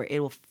in there where it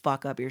will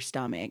fuck up your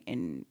stomach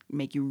and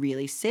make you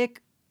really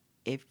sick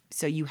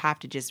You have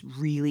to just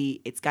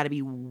really, it's got to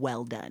be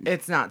well done.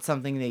 It's not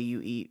something that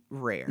you eat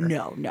rare.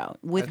 No.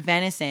 With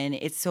venison,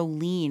 it's so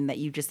lean that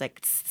you just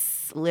like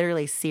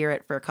literally sear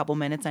it for a couple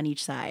minutes on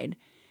each side,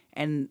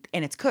 and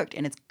it's cooked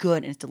and it's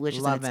good and it's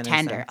delicious Love and it's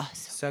venison. tender. Oh,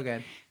 so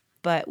good.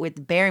 But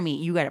with bear meat,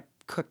 you got to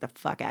cook the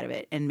fuck out of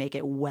it and make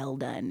it well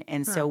done.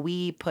 And so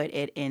we put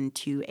it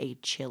into a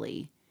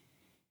chili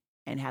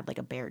and had like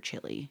a bear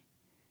chili.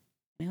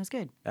 And it was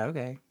good.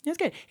 Okay. It was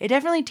good. It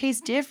definitely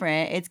tastes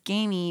different. It's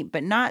gamey,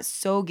 but not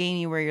so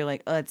gamey where you're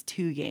like, oh, it's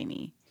too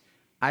gamey.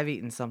 I've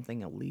eaten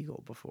something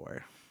illegal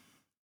before.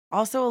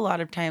 Also, a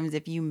lot of times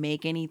if you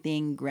make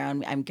anything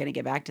ground, I'm going to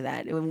get back to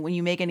that. When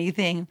you make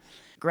anything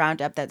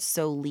ground up that's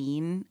so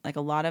lean, like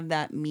a lot of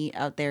that meat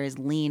out there is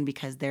lean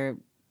because they're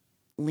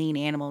lean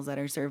animals that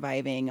are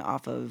surviving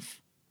off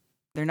of,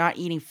 they're not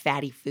eating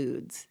fatty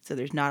foods. So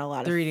there's not a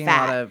lot They're of eating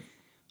fat a lot of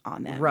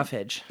on them.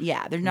 roughage.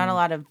 Yeah, there's not a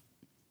lot of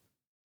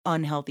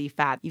unhealthy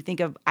fat.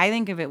 I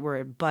think of it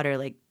where butter,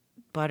 like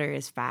butter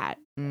is fat,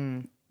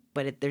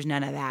 but there's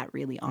none of that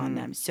really on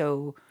them.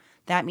 So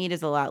that meat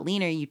is a lot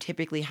leaner. You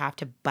typically have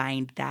to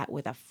bind that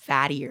with a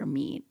fattier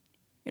meat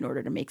in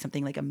order to make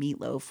something like a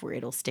meatloaf where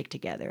it'll stick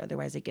together.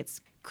 Otherwise, it gets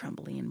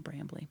crumbly and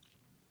brambly.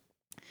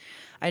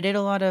 I did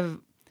a lot of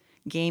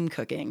game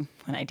cooking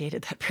when I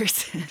dated that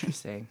person.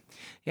 Interesting.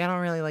 Yeah, I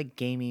don't really like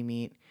gamey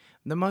meat.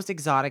 The most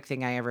exotic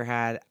thing I ever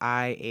had,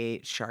 I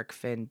ate shark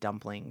fin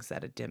dumplings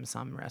at a dim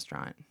sum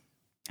restaurant.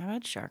 I've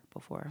had shark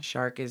before.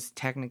 Shark is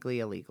technically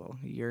illegal.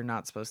 You're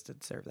not supposed to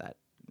serve that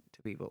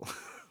to people.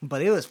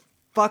 But it was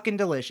fucking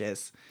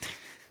delicious.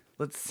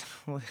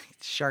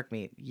 Shark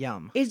meat,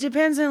 yum. It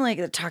depends on like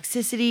the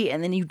toxicity,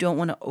 and then you don't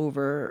want to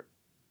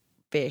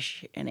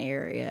overfish an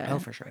area. Oh,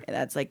 for sure.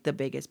 That's like the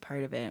biggest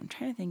part of it. I'm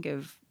trying to think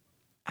of,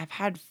 I've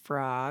had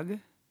frog, I've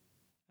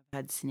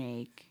had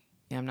snake.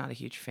 Yeah, I'm not a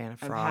huge fan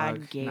of I've frog.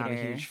 had gator. Not a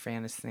huge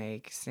fan of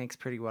snake. Snake's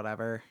pretty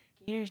whatever.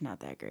 Gator's not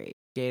that great.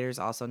 Gator's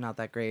also not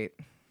that great.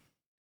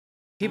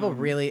 People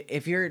really,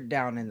 if you're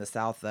down in the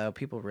South though,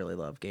 people really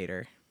love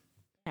gator.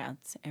 Yeah,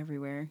 it's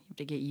everywhere. You have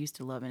to get used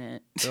to loving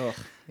it. Ugh,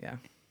 yeah.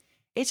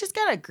 It's just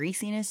got a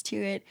greasiness to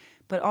it,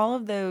 but all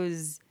of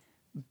those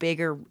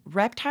bigger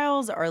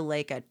reptiles are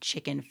like a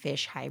chicken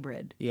fish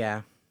hybrid.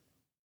 Yeah.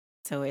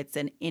 So it's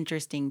an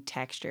interesting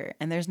texture.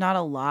 And there's not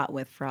a lot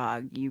with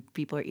frog.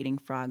 People are eating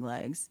frog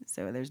legs,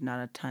 so there's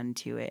not a ton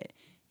to it.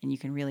 And you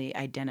can really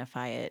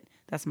identify it.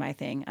 That's my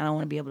thing. I don't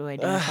want to be able to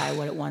identify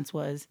what it once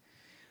was.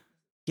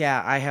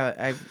 Yeah,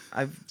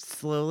 I've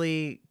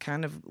slowly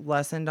kind of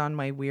lessened on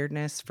my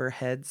weirdness for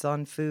heads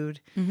on food.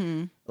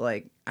 Mm-hmm.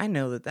 Like, I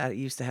know that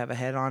used to have a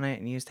head on it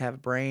and used to have a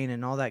brain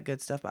and all that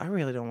good stuff, but I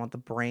really don't want the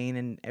brain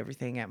and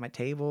everything at my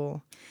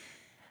table.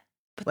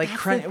 But Like,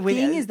 that's the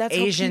thing is that's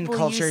Asian what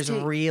cultures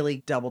used to... really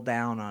double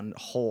down on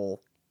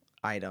whole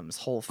items,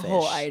 whole fish.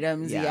 Whole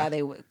items, yeah,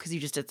 because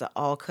it's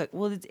all cooked.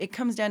 Well, it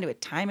comes down to a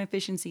time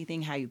efficiency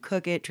thing, how you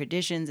cook it,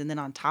 traditions, and then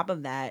on top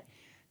of that,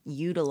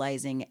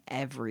 utilizing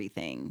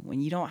everything. When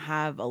you don't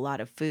have a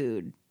lot of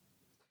food,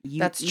 you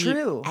That's eat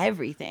true.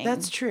 everything.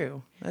 That's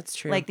true.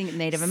 Like the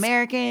Native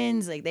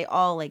Americans, like they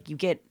all, like, you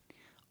get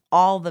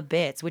all the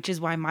bits, which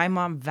is why my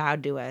mom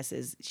vowed to us,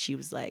 is she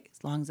was like,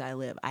 as long as I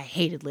live, I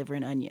hated liver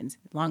and onions.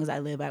 As long as I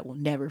live, I will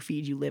never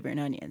feed you liver and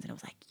onions. And I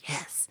was like,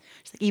 yes.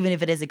 She's like, even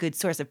if it is a good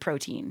source of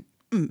protein.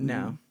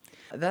 No.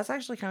 That's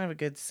actually kind of a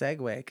good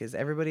segue because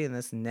everybody in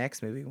this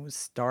next movie was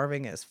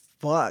starving as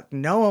fuck.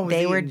 No one was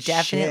They were eating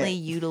definitely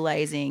shit.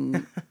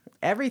 utilizing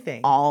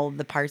Everything. all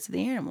the parts of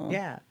the animal.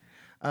 Yeah.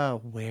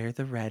 Where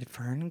the red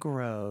fern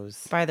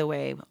grows. By the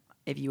way,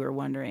 if you were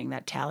wondering,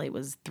 that tally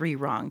was 3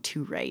 wrong,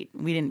 2 right.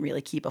 We didn't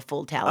really keep a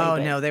full tally. Oh,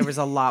 but no, there was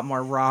a lot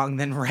more wrong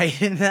than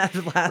right in that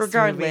last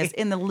regardless, movie.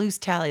 in the loose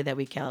tally that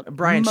we count,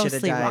 Brian should have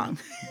mostly died. wrong.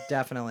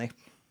 Definitely.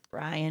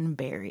 Brian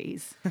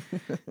berries.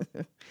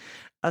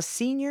 A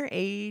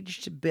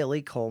senior-aged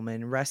Billy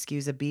Coleman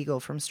rescues a beagle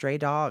from stray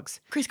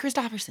dogs. Chris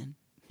Christopherson.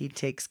 He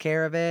takes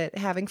care of it,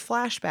 having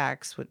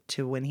flashbacks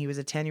to when he was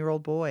a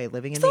 10-year-old boy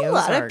living in There's the a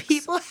Ozarks. lot of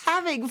people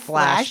having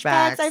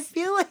flashbacks. I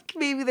feel like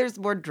maybe there's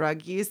more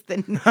drug use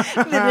than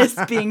is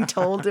being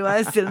told to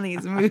us in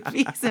these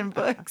movies and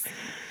books.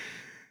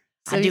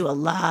 So I do a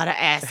lot of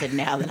acid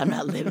now that I'm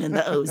not living in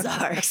the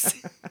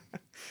Ozarks.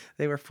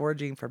 They were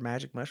foraging for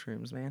magic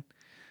mushrooms, man.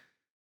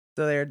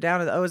 So they're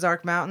down in the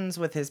Ozark Mountains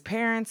with his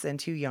parents and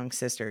 2 young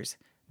sisters.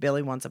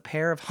 Billy wants a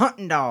pair of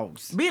hunting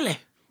dogs. Billy.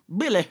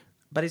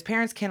 But his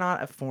parents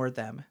cannot afford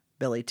them.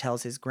 Billy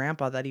tells his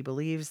grandpa that he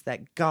believes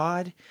that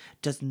God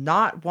does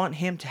not want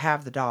him to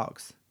have the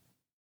dogs.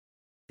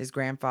 His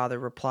grandfather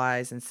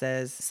replies and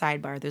says,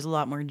 Sidebar, there's a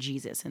lot more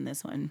Jesus in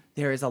this one.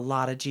 there is a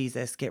lot of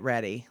Jesus. Get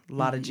ready. A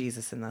lot of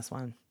Jesus in this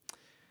one.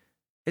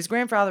 His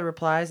grandfather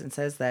replies and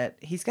says that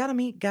he's got to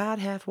meet God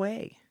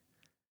halfway.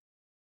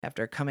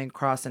 After coming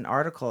across an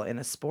article in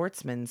a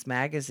sportsman's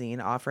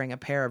magazine offering a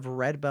pair of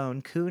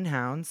red-bone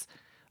coonhounds.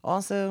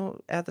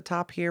 Also, at the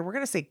top here, we're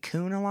going to say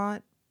coon a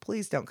lot.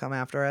 Please don't come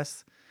after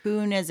us.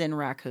 Coon as in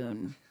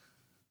raccoon,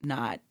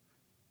 not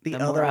The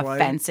more other one.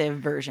 offensive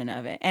version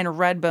of it. And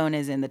redbone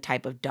is in the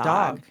type of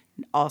dog.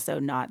 Also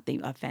not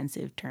the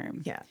offensive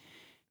term. Yeah.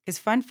 Because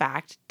fun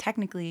fact,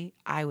 technically,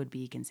 I would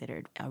be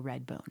considered a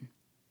red bone.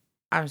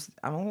 I'm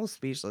a little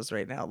speechless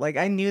right now. Like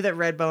I knew that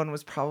Redbone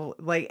was probably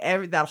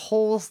like that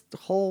whole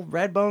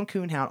Redbone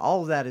coonhound.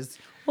 All of that is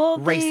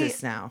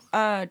racist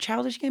now.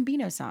 Childish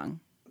Gambino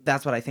song.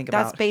 That's what I think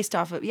That's about. based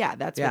off of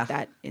that's Yeah. what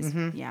that is.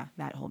 Mhm. Yeah,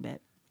 that whole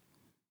bit.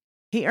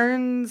 He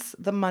earns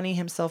the money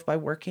himself by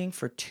working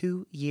for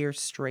 2 years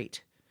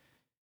straight.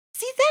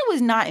 See, that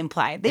was not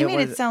implied. They It made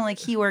it was- sound like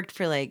he worked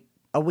for like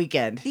A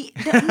weekend.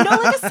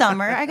 like a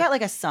summer. I got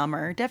like a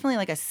summer, definitely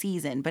like a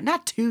season, but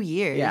not 2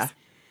 years. Yeah.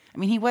 I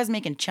mean, he was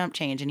making chump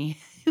change, and he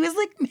was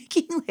like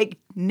making like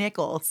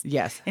nickels.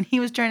 Yes. And he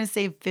was trying to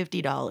save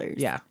 $50.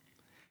 Yeah.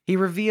 He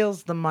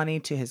reveals the money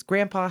to his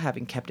grandpa,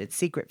 having kept it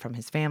secret from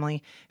his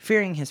family,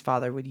 fearing his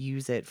father would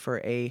use it for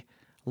a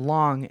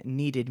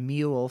long-needed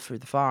mule for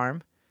the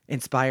farm.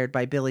 Inspired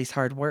by Billy's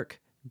hard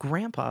work,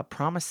 Grandpa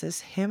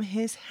promises him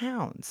his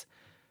hounds.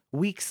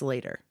 Weeks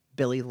later,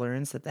 Billy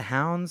learns that the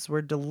hounds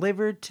were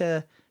delivered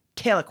to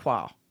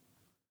Tahlequah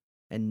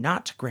and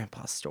not to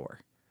Grandpa's store.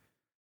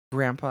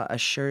 Grandpa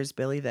assures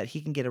Billy that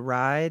he can get a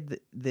ride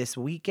this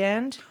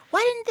weekend. Why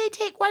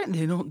didn't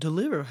they don't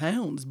deliver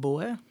hounds,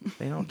 boy?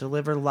 They don't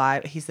deliver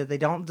live. He said they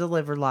don't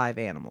deliver live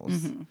animals.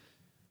 Mm-hmm.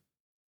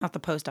 Not the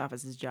post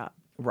office's job.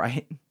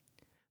 Right?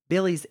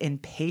 Billy's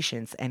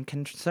impatience and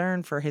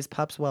concern for his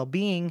pup's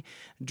well-being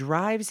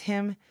drives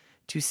him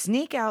to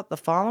sneak out the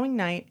following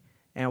night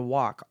and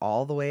walk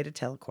all the way to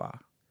Tahlequah.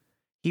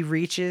 He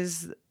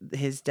reaches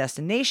his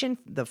destination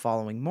the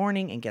following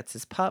morning and gets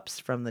his pups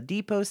from the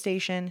depot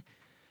station.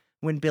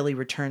 When Billy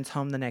returns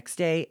home the next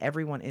day,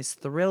 everyone is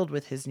thrilled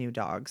with his new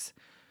dogs,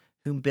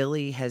 whom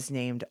Billy has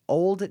named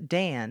Old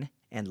Dan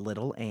and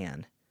Little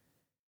Ann.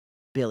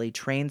 Billy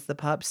trains the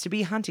pups to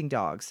be hunting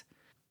dogs.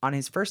 On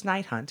his first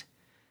night hunt,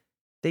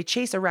 they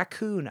chase a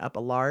raccoon up a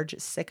large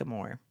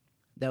sycamore.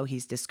 Though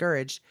he's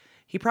discouraged,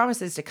 he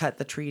promises to cut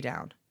the tree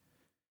down.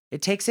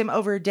 It takes him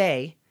over a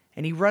day,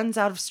 and he runs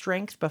out of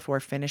strength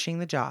before finishing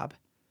the job.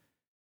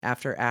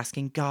 After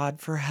asking God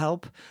for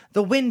help,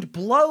 the wind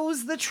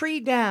blows the tree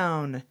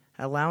down,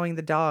 allowing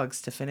the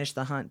dogs to finish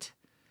the hunt.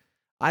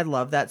 I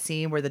love that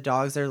scene where the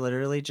dogs are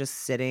literally just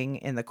sitting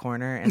in the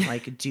corner and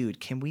like, dude,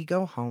 can we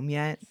go home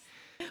yet?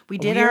 We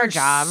did our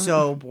job.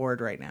 So bored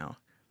right now.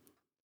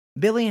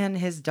 Billy and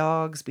his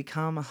dogs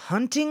become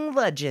hunting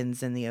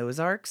legends in the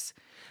Ozarks,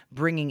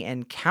 bringing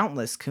in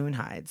countless coon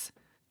hides.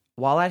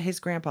 While at his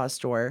grandpa's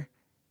store,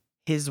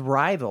 his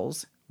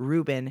rivals,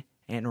 Reuben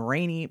and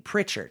Rainey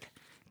Pritchard,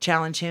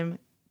 challenge him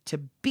to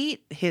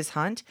beat his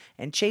hunt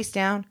and chase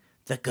down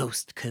the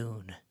ghost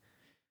coon,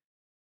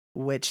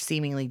 which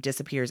seemingly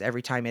disappears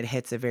every time it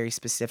hits a very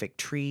specific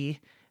tree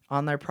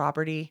on their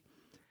property.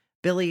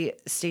 Billy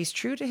stays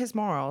true to his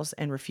morals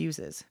and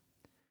refuses.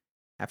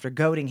 After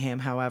goading him,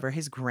 however,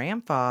 his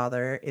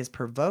grandfather is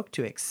provoked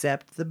to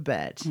accept the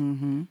bet.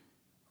 Mm-hmm.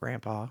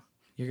 Grandpa,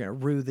 you're going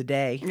to rue the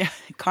day.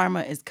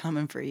 Karma is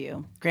coming for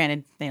you.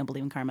 Granted, they don't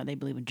believe in karma. They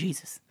believe in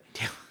Jesus.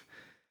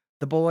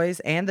 The boys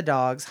and the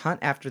dogs hunt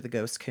after the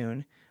ghost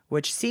coon,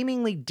 which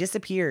seemingly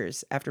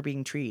disappears after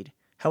being treed.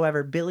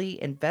 However,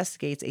 Billy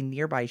investigates a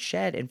nearby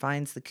shed and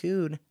finds the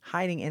coon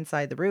hiding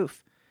inside the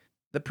roof.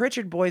 The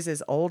Pritchard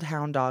boys' old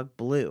hound dog,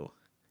 Blue,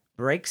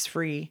 breaks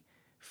free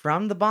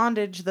from the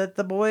bondage that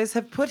the boys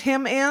have put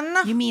him in.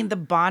 You mean the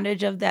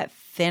bondage of that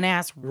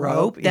thin-ass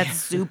rope that's yeah.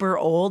 super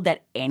old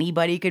that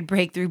anybody could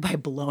break through by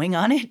blowing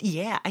on it?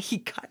 Yeah, he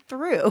got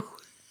through.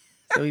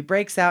 So he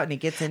breaks out and he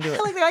gets into it.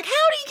 Like, they're like,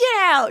 how'd he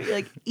get out? You're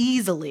like,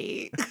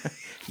 easily.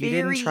 You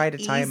didn't try to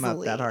tie him up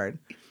easily. that hard.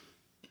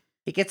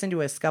 He gets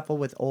into a scuffle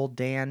with Old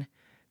Dan,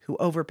 who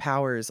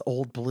overpowers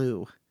Old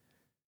Blue.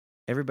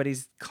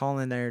 Everybody's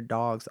calling their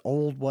dogs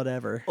Old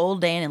whatever.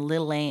 Old Dan and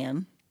Little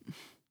Ann.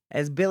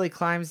 As Billy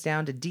climbs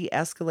down to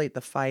de-escalate the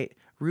fight,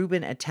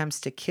 Reuben attempts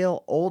to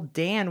kill Old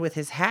Dan with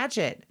his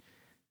hatchet.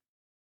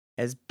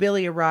 As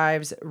Billy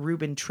arrives,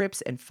 Reuben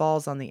trips and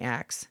falls on the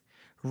axe.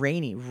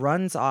 Rainey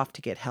runs off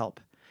to get help.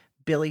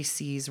 Billy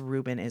sees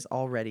Reuben is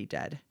already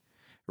dead.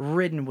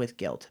 Ridden with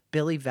guilt,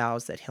 Billy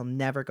vows that he'll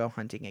never go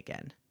hunting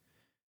again.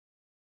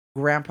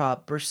 Grandpa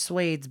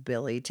persuades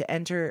Billy to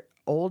enter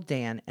Old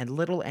Dan and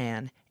Little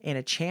Ann in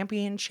a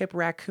championship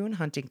raccoon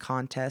hunting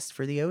contest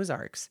for the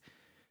Ozarks.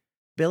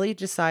 Billy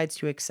decides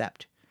to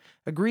accept,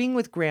 agreeing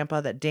with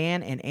Grandpa that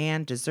Dan and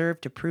Ann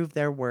deserve to prove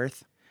their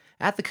worth.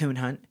 At the coon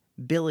hunt,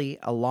 Billy,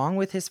 along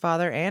with his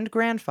father and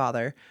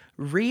grandfather,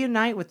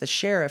 reunite with the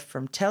sheriff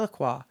from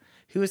Tahlequah,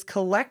 who is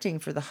collecting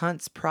for the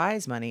hunt's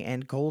prize money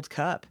and gold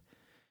cup.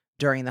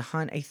 During the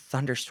hunt, a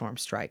thunderstorm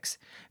strikes.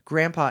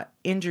 Grandpa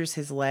injures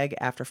his leg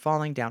after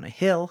falling down a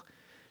hill.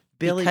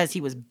 Billy, Because he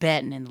was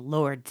betting and the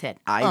Lord said,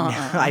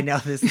 I know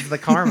this is the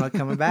karma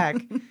coming back.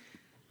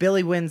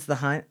 Billy wins the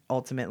hunt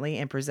ultimately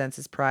and presents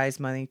his prize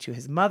money to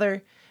his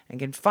mother and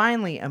can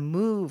finally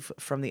move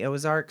from the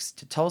Ozarks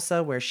to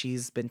Tulsa, where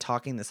she's been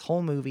talking this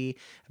whole movie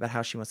about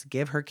how she wants to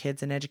give her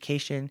kids an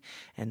education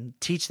and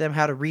teach them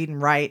how to read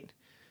and write.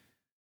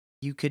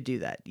 You could do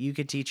that. You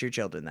could teach your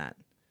children that.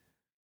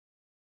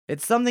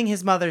 It's something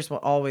his mother's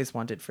always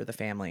wanted for the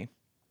family.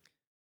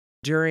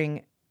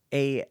 During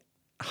a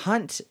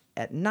hunt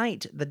at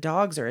night, the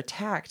dogs are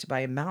attacked by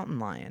a mountain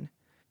lion.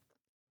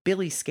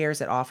 Billy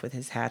scares it off with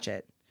his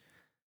hatchet.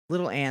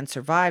 Little Anne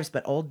survives,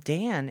 but old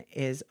Dan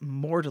is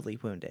mortally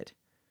wounded.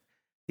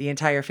 The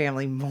entire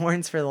family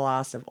mourns for the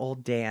loss of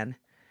old Dan.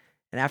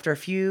 And after a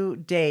few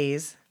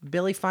days,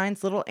 Billy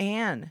finds little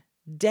Anne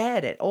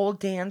dead at old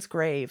Dan's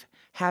grave,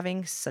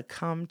 having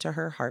succumbed to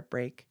her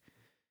heartbreak.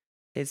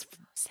 It's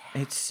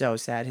so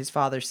sad. His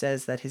father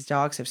says that his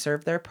dogs have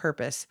served their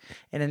purpose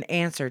in an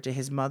answer to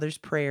his mother's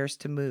prayers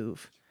to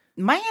move.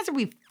 My answer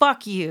would be,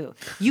 fuck you.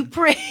 You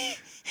pray.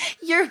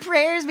 Your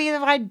prayers mean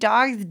that my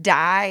dogs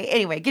die.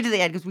 Anyway, get to the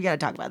end because we got to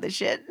talk about this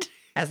shit.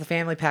 As the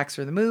family packs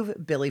for the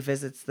move, Billy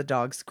visits the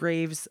dogs'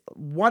 graves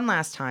one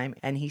last time,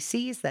 and he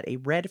sees that a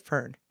red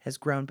fern has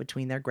grown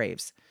between their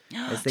graves.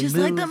 As they Just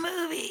move, like the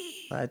movie.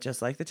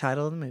 just like the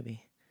title of the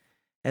movie.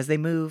 As they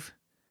move,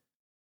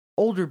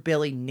 older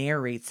Billy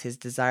narrates his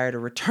desire to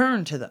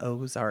return to the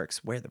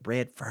Ozarks where the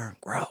red fern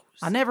grows.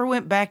 I never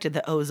went back to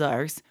the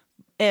Ozarks,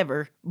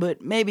 ever,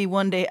 but maybe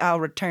one day I'll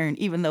return,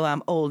 even though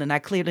I'm old and I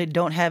clearly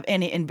don't have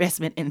any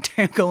investment in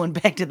going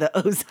back to the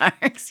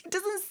Ozarks. It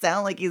doesn't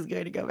sound like he's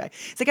going to go back.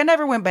 It's like, I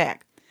never went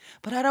back,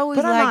 but I'd always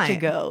like to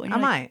go. And I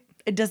might.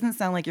 It doesn't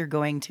sound like you're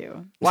going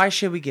to. Why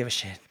should we give a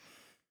shit?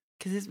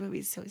 Because this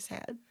movie's so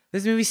sad.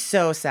 This movie's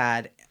so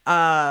sad.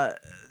 Yeah.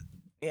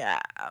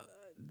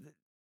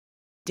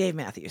 Dave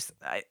Matthews.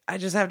 I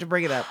just have to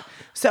bring it up.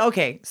 So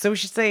we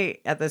should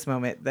say at this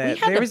moment that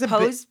there was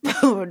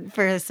postpone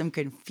for some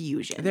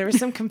confusion. There was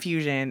some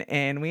confusion,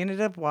 and we ended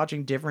up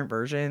watching different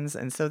versions,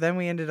 and so then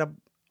we ended up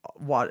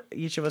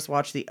each of us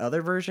watched the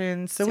other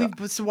version. So we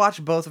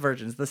watched both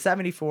versions, the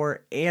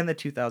 74 and the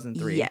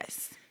 2003.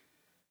 Yes.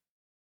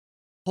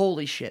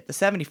 Holy shit, the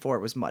 74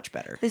 was much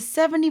better. The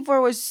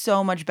 74 was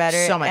so much better.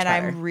 So much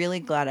better. I'm really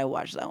glad I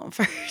watched that one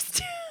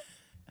first.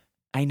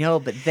 I know,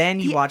 but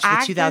then you watch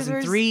the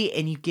 2003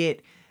 and you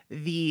get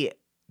the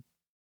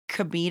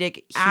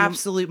comedic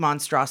absolute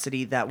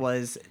monstrosity that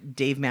was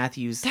Dave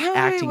Matthews'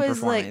 acting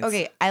performance. Like,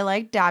 okay, I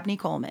like Dabney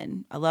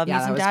Coleman. I love me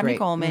some Dabney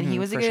Coleman. He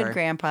was a good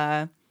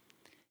grandpa.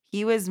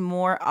 He was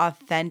more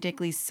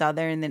authentically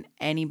Southern than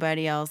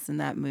anybody else in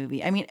that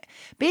movie. I mean,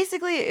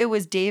 basically, it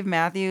was Dave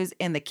Matthews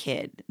and the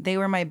kid. They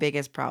were my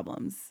biggest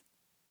problems.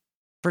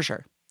 For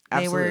sure.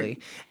 Absolutely.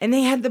 And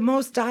they had the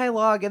most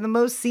dialogue and the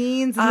most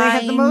scenes and they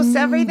had the most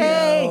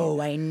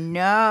everything. I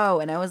know.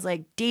 And I was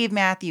like, Dave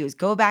Matthews,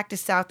 go back to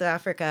South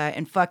Africa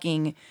and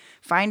fucking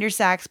find your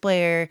sax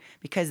player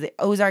because the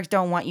Ozarks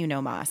don't want you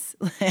no mas.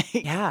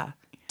 Yeah.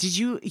 Did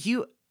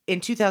you in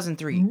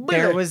 2003,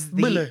 there was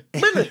the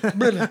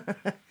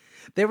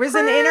there was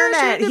an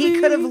internet.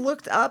 He could have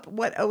looked up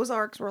what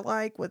Ozarks were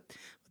like, what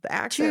the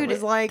accent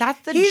was like.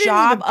 That's the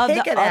job of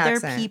the other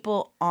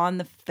people on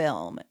the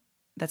film.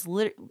 That's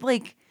literally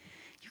like,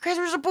 you guys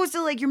were supposed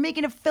to, like, you're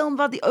making a film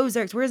about the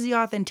Ozarks. Where's the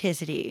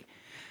authenticity?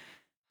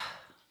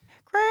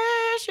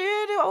 Crash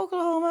into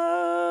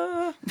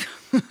Oklahoma.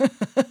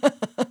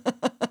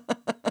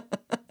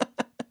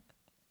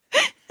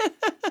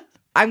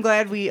 I'm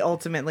glad we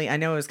ultimately, I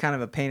know it was kind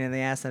of a pain in the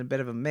ass and a bit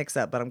of a mix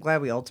up, but I'm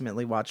glad we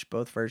ultimately watched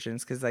both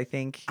versions because I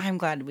think. I'm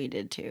glad we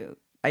did too.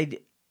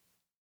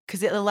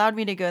 Because it allowed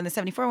me to go in the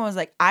 74 one. Was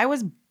like, I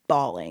was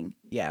bawling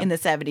in the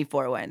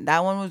 74 one.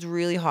 That one was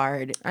really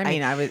hard. I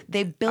mean,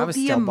 they built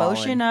the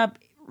emotion up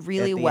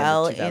really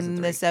well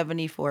in the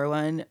 74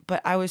 one,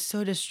 but I was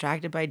so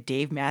distracted by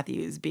Dave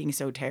Matthews being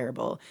so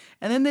terrible.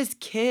 And then this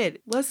kid,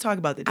 let's talk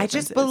about the differences. I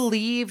just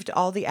believed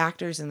all the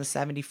actors in the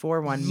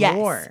 74 one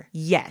more.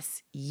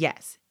 Yes.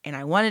 And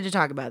I wanted to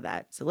talk about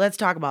that. So let's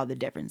talk about the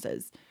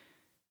differences.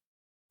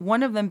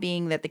 One of them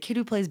being that the kid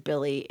who plays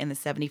Billy in the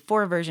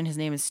 74 version, his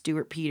name is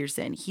Stuart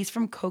Peterson. He's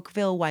from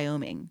Cokeville,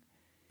 Wyoming.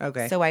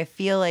 Okay. So I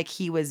feel like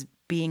he was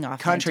being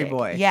authentic. Country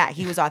boy. Yeah,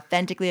 he was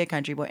authentically a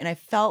country boy. And I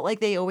felt like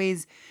they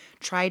always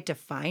tried to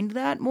find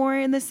that more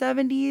in the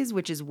 70s,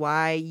 which is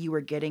why you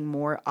were getting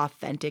more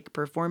authentic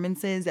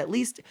performances, at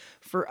least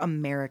for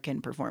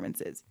American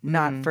performances.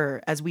 Not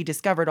for, as we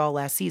discovered all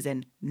last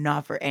season,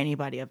 not for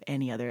anybody of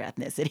any other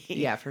ethnicity.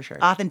 Yeah, for sure.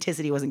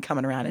 Authenticity wasn't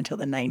coming around until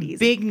the 90s.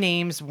 Big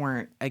names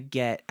weren't a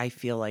get, I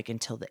feel like,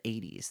 until the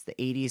 80s. The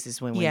 80s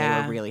is when they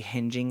were really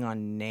hinging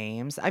on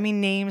names. I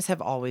mean, names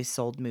have always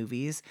sold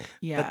movies,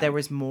 but there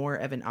was more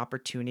of an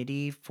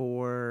opportunity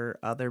for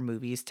other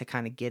movies to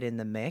kind of get in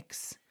the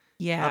mix.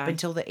 Yeah. Up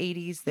until the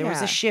 80s. There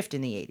was a shift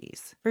in the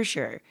 80s. For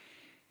sure.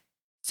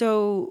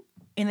 So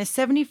in the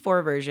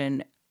 74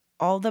 version,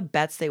 all the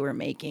bets they were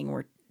making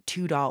were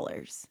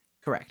 $2.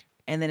 Correct.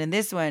 And then in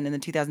this one, in the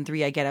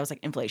 2003, I was like,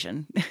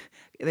 inflation.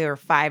 They were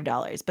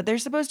 $5. But they're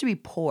supposed to be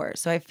poor.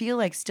 So I feel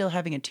like still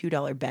having a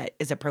 $2 bet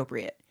is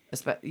appropriate.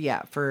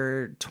 Yeah,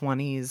 for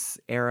 20s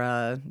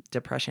era,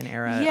 Depression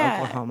era,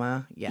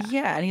 Oklahoma. Yeah.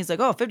 Yeah, and he's like,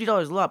 oh,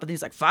 $50 is a lot, but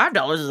he's like,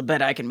 $5 is a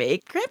bet I can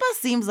make. Grandpa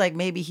seems like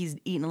maybe he's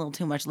eating a little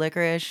too much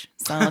licorice,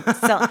 selling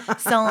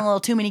a little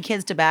too many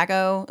kids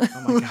tobacco.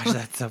 Oh my gosh,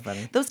 that's so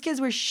funny. Those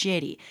kids were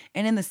shitty.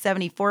 And in the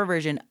 74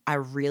 version, I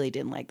really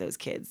didn't like those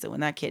kids. So when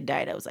that kid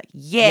died, I was like,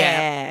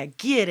 yeah.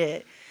 Get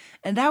it.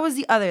 And that was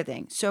the other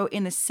thing. So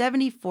in the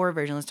 74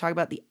 version, let's talk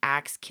about the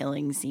axe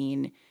killing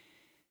scene.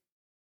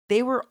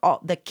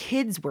 The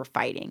kids were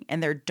fighting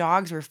and their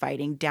dogs were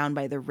fighting down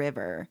by the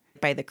river,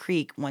 by the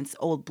creek once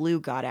Old Blue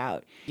got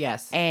out.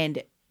 Yes.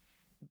 And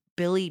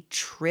Billy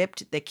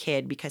tripped the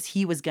kid because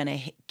he was going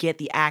to get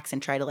the axe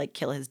and try to like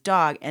kill his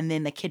dog. And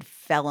then the kid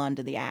fell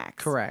onto the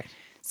axe. Correct.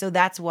 So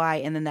that's why.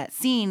 And then that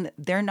scene,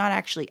 they're not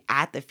actually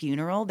at the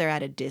funeral. They're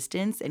at a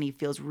distance. And he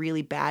feels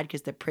really bad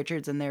because the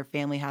Pritchards and their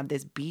family have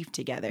this beef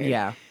together.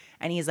 Yeah.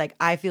 And he's like,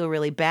 I feel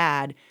really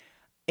bad.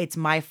 It's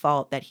my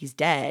fault that he's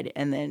dead.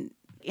 And then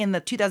in the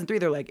 2003,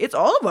 they're like, it's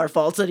all of our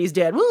faults that he's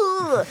dead.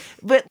 Woo!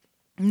 But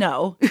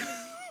no.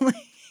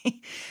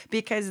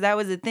 Because that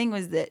was the thing,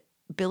 was that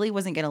Billy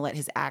wasn't going to let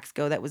his axe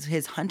go. That was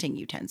his hunting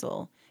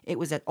utensil. It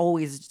was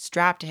always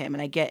strapped to him.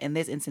 And I get in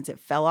this instance,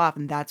 it fell off.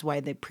 And that's why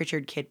the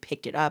Pritchard kid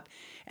picked it up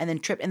and then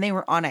tripped. And they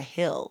were on a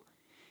hill.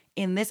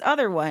 In this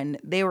other one,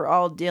 they were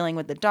all dealing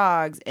with the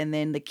dogs. And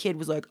then the kid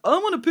was like, I'm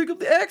going to pick up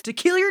the axe to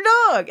kill your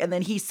dog. And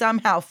then he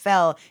somehow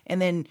fell.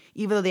 And then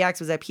even though the axe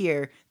was up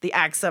here, the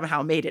axe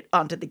somehow made it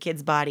onto the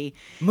kid's body.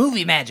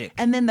 Movie magic.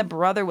 And then the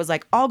brother was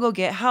like, I'll go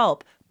get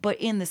help. But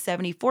in the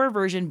 74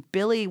 version,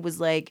 Billy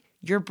was like,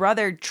 your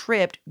brother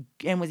tripped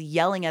and was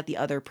yelling at the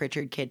other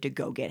Pritchard kid to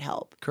go get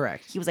help.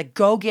 Correct. He was like,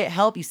 go get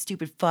help, you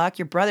stupid fuck.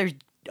 Your brother's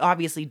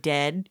obviously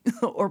dead.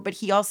 But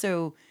he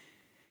also,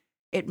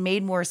 it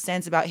made more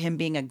sense about him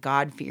being a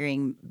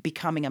God-fearing,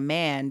 becoming a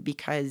man,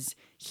 because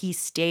he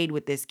stayed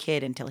with this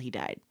kid until he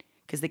died.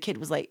 Because the kid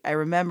was like, I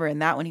remember in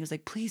that one, he was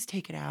like, please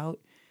take it out.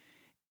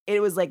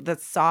 It was like the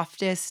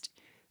softest,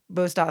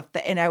 most off,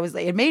 and I was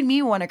like, it made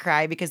me want to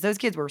cry because those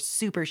kids were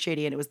super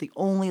shitty, and it was the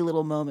only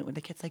little moment when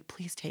the kid's like,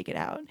 please take it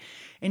out.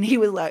 And he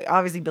was like,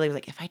 obviously Billy was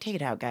like, if I take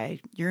it out,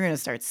 guy, you're going to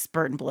start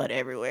spurting blood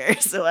everywhere.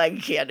 So I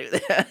can't do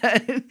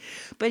that.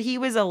 But he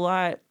was a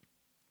lot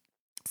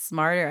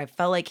smarter. I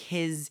felt like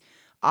his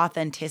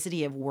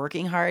authenticity of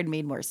working hard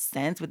made more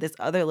sense. With this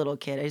other little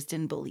kid, I just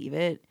didn't believe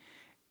it.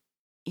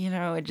 You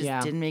know, it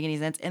just didn't make any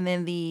sense. And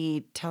then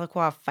the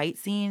Tahlequah fight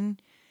scene,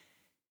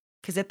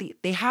 because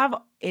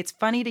it's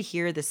funny to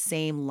hear the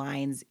same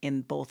lines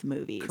in both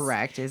movies.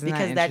 Correct. Isn't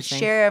because that that interesting?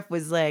 sheriff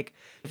was like,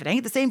 if it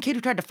ain't the same kid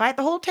who tried to fight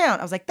the whole town.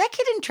 I was like, that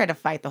kid didn't try to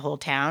fight the whole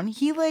town.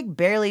 He like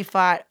barely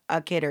fought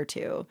a kid or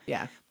two.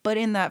 Yeah. But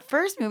in that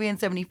first movie in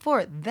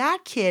 74, that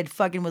kid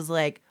fucking was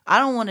like, I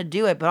don't want to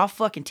do it, but I'll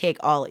fucking take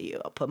all of you.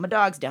 I'll put my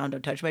dogs down.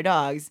 Don't touch my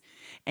dogs.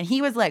 And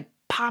he was like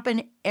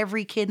popping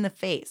every kid in the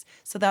face.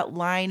 So that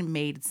line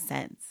made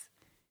sense.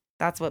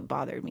 That's what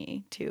bothered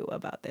me too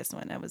about this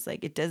one. I was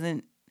like,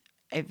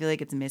 I feel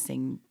like it's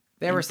missing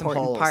There were some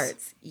important holes.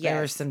 parts.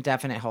 There were some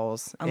definite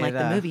holes. Unlike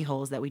the movie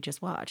holes that we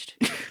just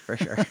watched. For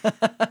sure.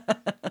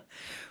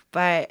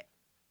 But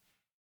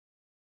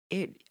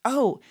and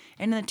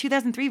in the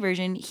 2003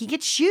 version, he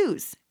gets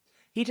shoes.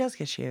 He does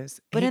get shoes.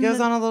 But he goes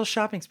on a little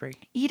shopping spree.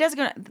 He does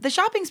go. The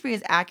shopping spree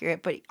is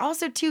accurate, but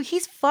also too,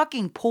 he's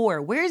fucking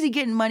poor. Where is he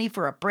getting money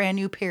for a brand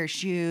new pair of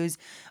shoes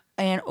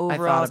and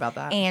overalls about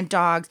that. and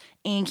dogs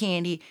and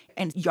candy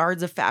and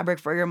yards of fabric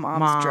for your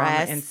mom's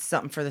dress and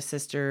something for the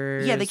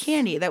sisters? Yeah, the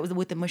candy that was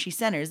with the mushy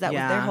centers. That was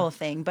their Yeah. whole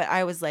thing. But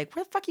I was like,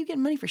 where the fuck are you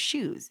getting money for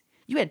shoes?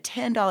 You had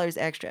 $10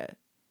 extra.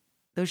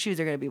 Those shoes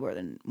are going to be more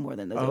than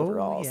those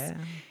overalls. Yeah.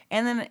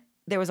 And then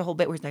there was a whole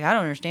bit where he's like, I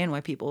don't understand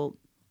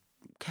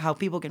how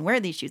people can wear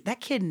these shoes. That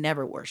kid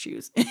never wore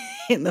shoes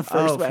in the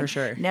first one. For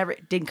sure. Never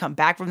didn't come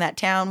back from that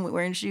town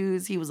wearing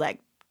shoes. He was like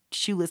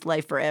shoeless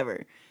life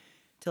forever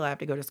till I have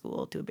to go to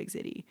school to a big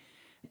city.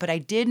 But I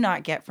did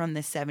not get from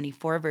the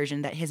 74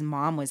 version that his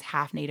mom was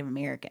half Native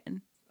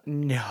American.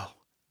 No.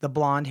 The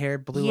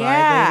blonde-haired,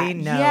 blue-eyed lady?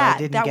 No, I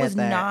didn't that get was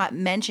that. not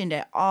mentioned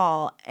at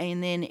all.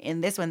 And then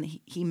in this one,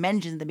 he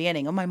mentions at the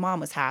beginning, oh, my mom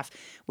was half,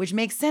 which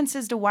makes sense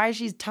as to why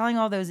she's telling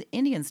all those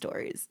Indian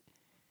stories.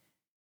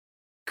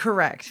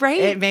 Correct. Right?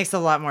 It makes a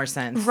lot more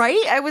sense.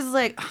 Right? I was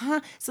like, huh?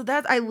 So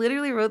I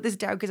literally wrote this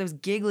down because I was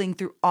giggling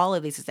through all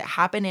of these. It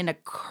happened in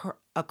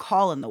a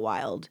call in the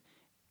wild.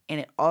 And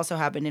it also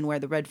happened in where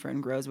the red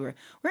fern grows, where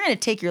we're going to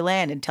take your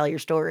land and tell your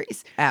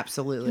stories.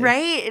 Absolutely.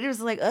 Right? It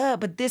was like,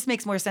 but this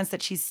makes more sense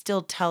that she's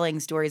still telling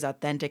stories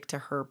authentic to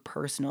her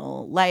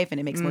personal life. And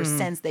it makes more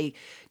sense. They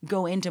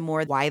go into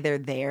more why they're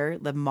there.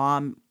 The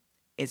mom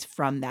is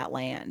from that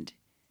land.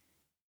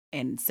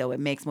 And so it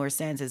makes more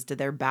sense as to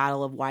their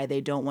battle of why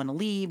they don't want to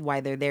leave,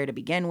 why they're there to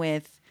begin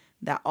with.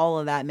 That all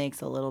of that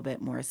makes a little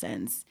bit more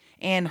sense.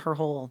 And her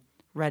whole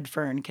red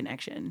fern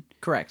connection.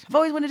 Correct. I've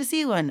always wanted to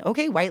see one.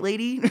 Okay, white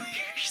lady.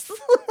 So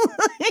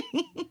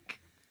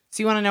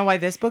you want to know why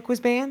this book was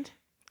banned?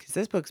 Because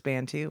this book's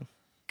banned too.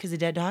 Because of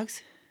dead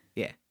dogs?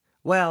 Yeah.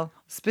 Well,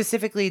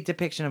 specifically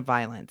depiction of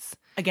violence.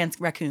 Against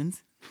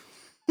raccoons.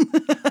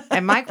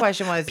 And my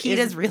question was...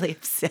 PETA's really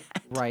upset.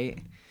 Right.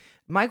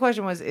 My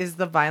question was, is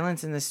the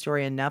violence in this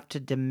story enough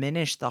to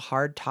diminish the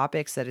hard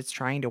topics that it's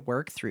trying to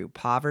work through?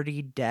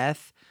 Poverty,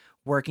 death,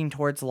 working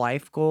towards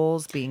life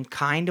goals, being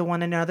kind to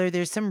one another.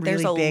 There's some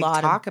really big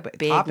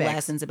big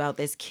lessons about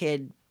this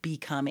kid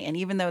becoming. And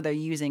even though they're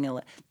using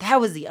that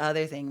was the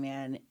other thing,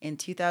 man. In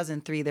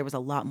 2003, there was a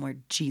lot more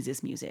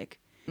Jesus music.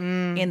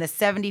 In the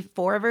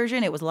 74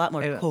 version, it was a lot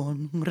more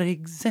corn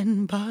rigs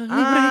and barley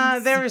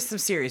rigs. There was some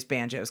serious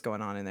banjos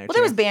going on in there, Well, too.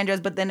 there was banjos,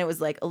 but then it was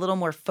like a little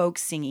more folk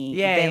singy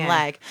than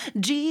like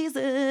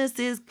Jesus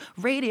is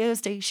radio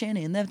station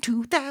in the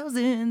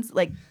 2000s.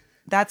 Like,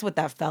 that's what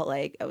that felt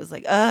like. I was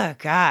like, oh,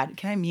 God,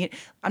 can I mute?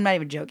 I'm not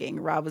even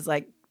joking. Rob was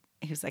like,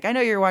 he was like, I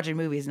know you're watching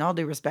movies, and all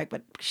due respect,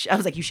 but I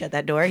was like, you shut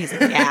that door? He's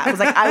like, yeah. I was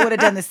like, I would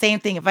have done the same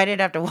thing if I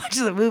didn't have to watch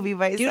the movie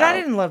myself. Dude, I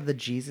didn't love the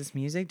Jesus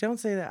music. Don't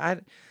say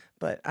that.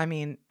 But I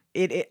mean,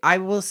 I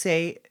will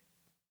say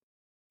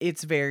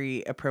it's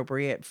very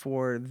appropriate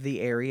for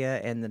the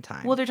area and the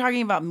time. Well, they're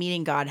talking about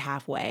meeting God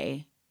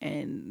halfway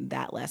in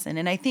that lesson.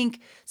 And I think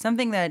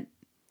something that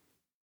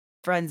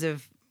friends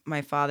of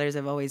my father's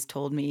have always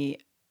told me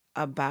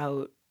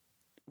about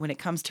when it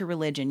comes to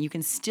religion, you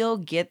can still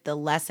get the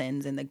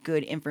lessons and the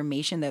good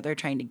information that they're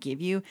trying to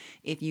give you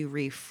if you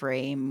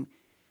reframe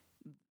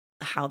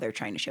how they're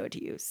trying to show it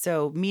to you.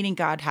 So meeting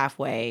God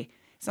halfway,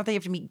 it's not that you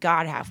have to meet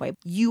God halfway.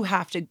 You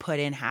have to put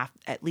in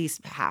at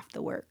least half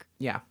the work.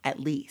 Yeah. At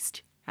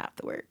least half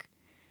the work.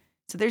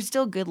 So there's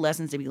still good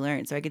lessons to be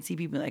learned. So I could see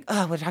people like,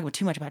 oh, we're talking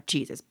too much about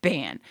Jesus.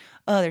 Ban.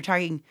 Oh, they're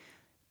talking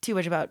too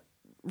much about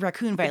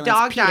raccoon violence. The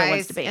dog PETA wants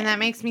dies, to ban. and that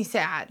makes me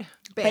sad.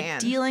 Ban.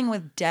 But dealing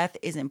with death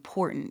is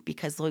important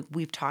because, like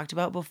we've talked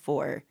about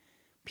before,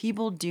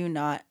 people do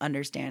not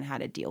understand how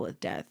to deal with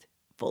death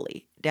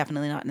fully.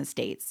 Definitely not in the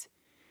States.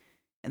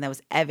 And that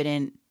was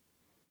evident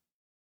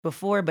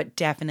before, but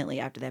definitely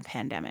after the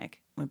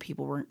pandemic when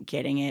people weren't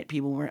getting it,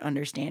 people weren't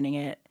understanding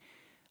it.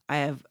 I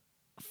have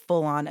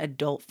full-on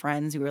adult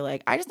friends who were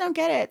like, I just don't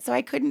get it, so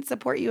I couldn't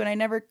support you, and I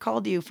never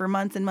called you for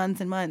months and months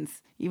and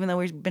months, even though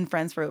we've been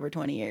friends for over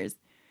 20 years,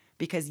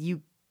 because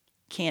you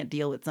can't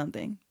deal with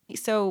something.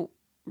 So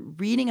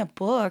reading a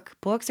book,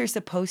 books are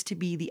supposed to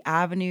be the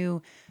avenue,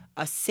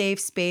 a safe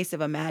space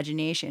of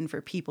imagination for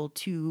people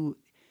to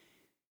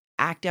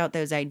act out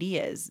those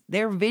ideas.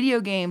 They're video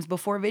games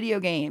before video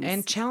games.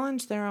 And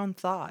challenge their own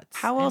thoughts.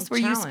 How else were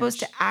you supposed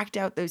to act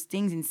out those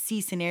things and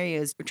see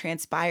scenarios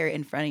transpire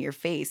in front of your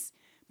face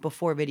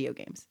before video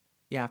games?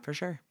 Yeah, for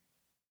sure.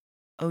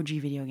 OG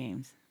video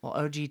games. Well,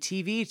 OG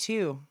TV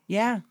too.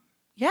 Yeah.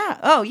 Yeah.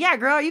 Oh, yeah,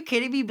 girl. Are you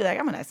kidding me? Be like,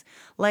 I'm going to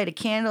light a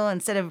candle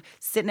instead of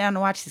sitting down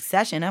and watch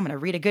Succession. I'm going to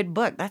read a good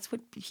book. That's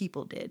what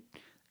people did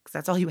because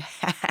that's all you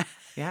had.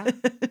 Yeah.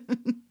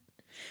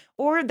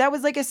 Or that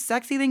was like a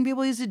sexy thing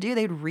people used to do.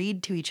 They'd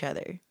read to each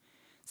other.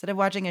 Instead of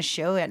watching a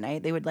show at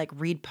night, they would like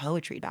read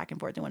poetry back and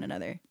forth to one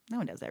another. No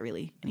one does that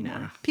really anymore.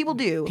 Nah. People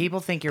do.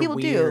 People think you're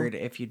weird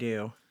if you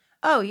do.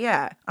 Oh,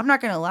 yeah. I'm not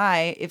going to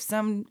lie. If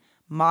some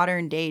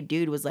modern day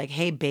dude was like,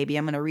 hey, baby,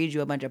 I'm going to read you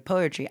a bunch of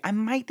poetry, I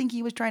might think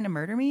he was trying to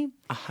murder me.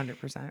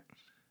 100%.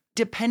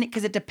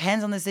 Because it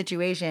depends on the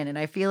situation. And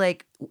I feel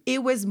like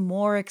it was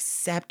more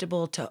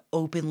acceptable to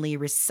openly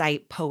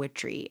recite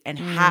poetry and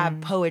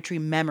have poetry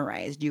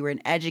memorized. You were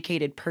an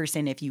educated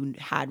person if you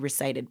had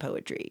recited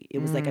poetry. It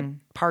was like a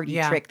party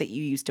trick that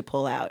you used to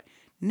pull out.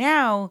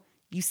 Now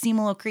you seem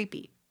a little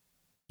creepy.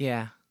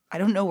 Yeah. I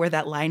don't know where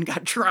that line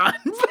got drawn,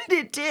 but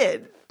it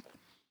did.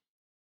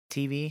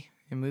 TV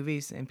and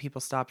movies, and people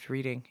stopped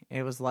reading.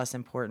 It was less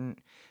important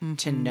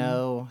to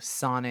know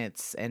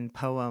sonnets and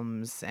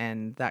poems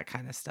and that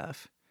kind of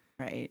stuff.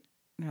 Right.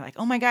 And they're like,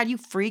 oh my God, you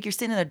freak. You're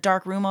sitting in a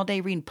dark room all day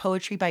reading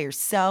poetry by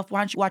yourself. Why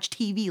don't you watch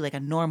TV like a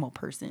normal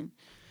person?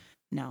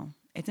 No,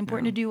 it's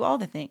important to do all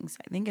the things.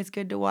 I think it's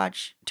good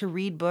to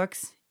read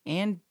books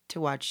and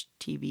to watch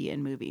TV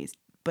and movies,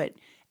 but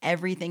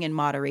everything in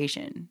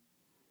moderation.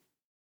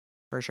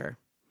 For sure.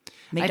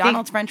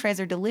 McDonald's French fries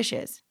are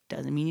delicious.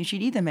 Doesn't mean you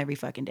should eat them every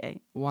fucking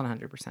day.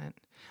 100%.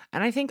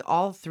 And I think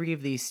all three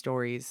of these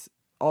stories,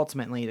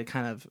 ultimately, to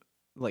kind of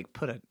like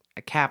put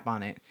a cap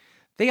on it,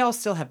 they all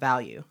still have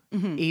value.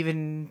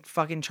 Even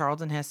fucking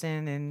Charlton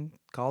Heston and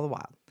Call of the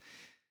Wild.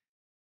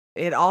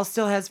 It all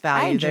still has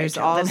value. There's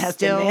all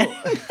still...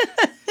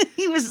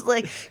 He was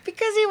like,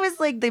 because he was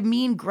like the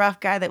mean, gruff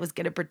guy that was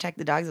going to protect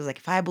the dogs. I was like,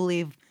 if I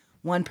believe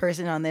one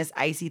person on this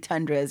icy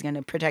tundra is going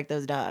to protect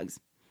those dogs,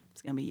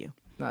 it's going to be you.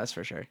 That's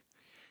for sure.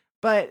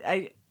 But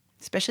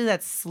especially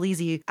that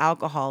sleazy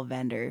alcohol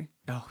vendor.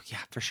 Oh, yeah,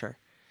 for sure.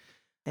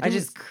 That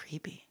just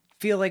creepy.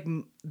 Feel like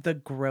the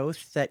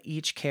growth that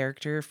each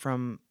character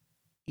from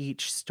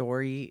each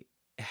story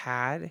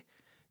had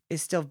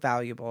is still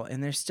valuable.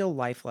 And there's still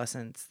life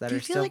lessons that are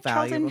still valuable. Do you feel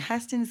like Charlton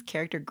Heston's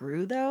character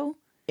grew, though?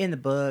 In the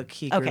book,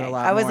 he grew a lot more.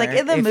 I was like,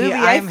 in the movie,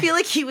 I feel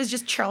like he was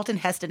just Charlton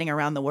Hestoning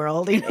around the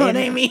world. You know what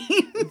I mean?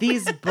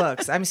 These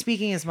books, I'm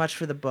speaking as much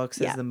for the books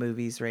as the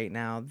movies right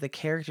now. The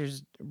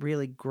characters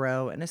really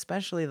grow, and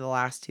especially the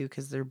last two,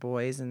 because they're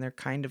boys and they're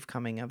kind of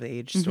coming of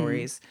age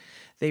stories.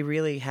 They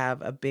really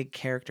have a big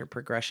character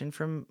progression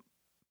from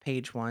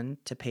page 1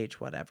 to page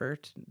whatever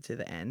to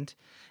the end.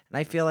 And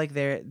I feel like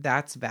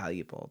that's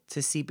valuable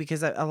to see,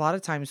 because a lot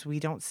of times we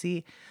don't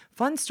see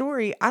fun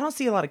story. I don't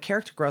see a lot of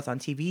character growth on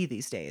TV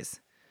these days.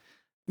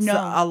 No. So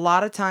a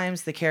lot of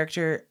times the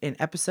character in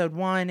episode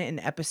 1 and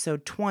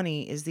episode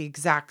 20 is the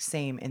exact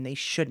same, and they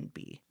shouldn't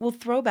be. Well,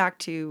 throwback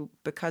to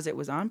because it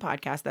was on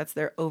podcast, that's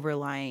their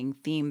overlying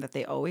theme that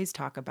they always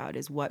talk about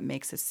is what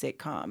makes a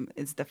sitcom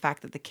is the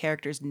fact that the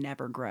characters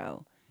never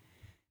grow.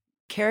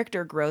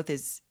 Character growth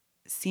is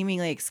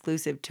seemingly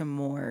exclusive to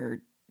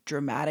more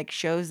dramatic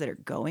shows that are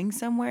going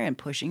somewhere and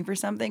pushing for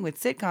something.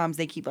 With sitcoms,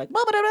 they keep like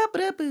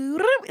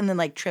and then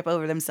like trip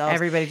over themselves.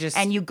 Everybody just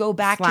and you go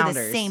back flounders.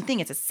 to the same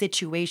thing. It's a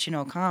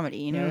situational comedy,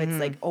 you know. It's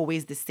like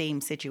always the same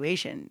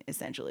situation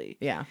essentially.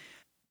 Yeah.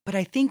 But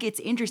I think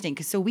it's interesting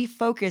because so we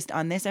focused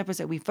on this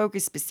episode. We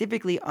focused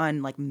specifically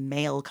on like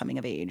male coming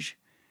of age.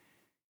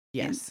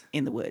 Yes.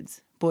 In the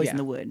woods, boys Yeah. in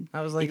the wood.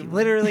 I was like,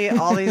 literally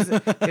all these,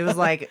 it was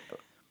like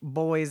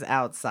boys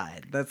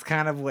outside. That's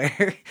kind of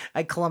where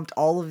I clumped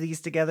all of these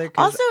together.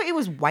 Also, it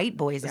was white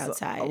boys there's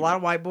outside. A lot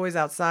of white boys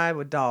outside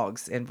with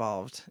dogs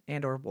involved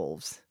and or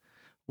wolves.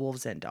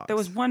 Wolves and dogs. There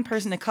was one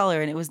person of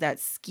color, and it was that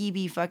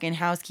skeevy fucking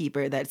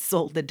housekeeper that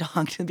sold the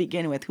dog to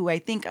begin with, who I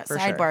think,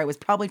 sidebar, was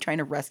probably trying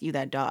to rescue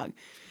that dog.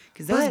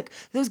 Because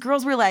those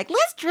girls were like,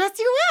 let's dress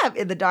you up.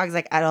 And the dog's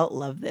like, I don't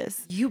love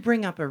this. You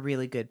bring up a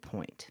really good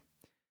point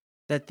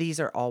that these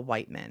are all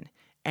white men.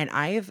 And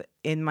I have,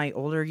 in my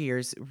older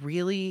years,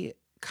 really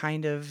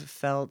kind of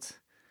felt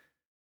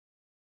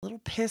a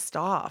little pissed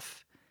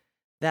off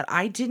that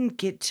I didn't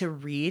get to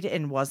read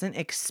and wasn't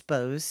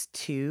exposed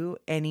to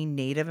any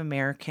Native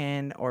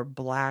American or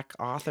Black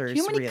authors. You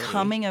know how many really.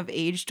 coming of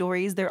age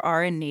stories there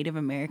are in Native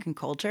American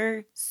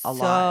culture? A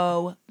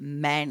lot. So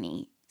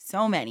many.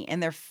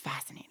 And they're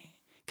fascinating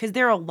because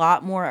they're a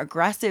lot more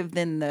aggressive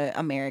than the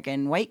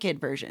American white kid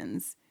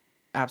versions.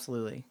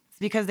 Absolutely. It's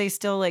because they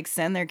still like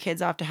send their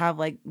kids off to have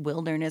like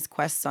wilderness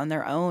quests on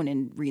their own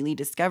and really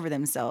discover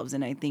themselves.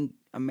 And I think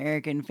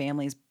American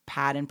families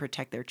pat and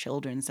protect their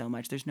children so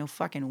much. There's no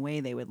fucking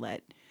way they would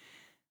let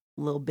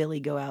little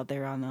Billy go out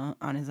there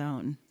on his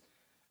own.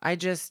 I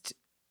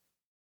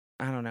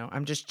don't know.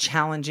 I'm just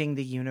challenging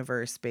the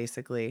universe,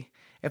 basically.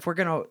 If we're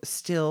going to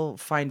still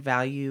find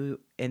value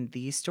in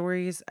these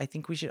stories, I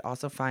think we should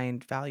also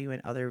find value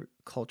in other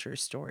culture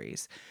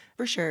stories.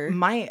 For sure.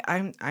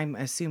 I'm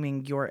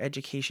assuming your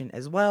education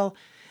as well,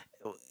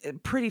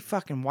 pretty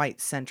fucking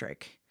white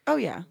centric. Oh,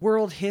 yeah.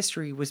 World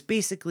history was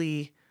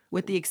basically,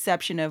 with the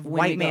exception of when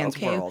white we go, man's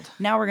okay, world.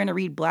 Now we're going to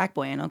read Black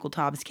Boy in Uncle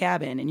Tom's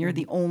Cabin, and you're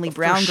the only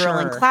brown girl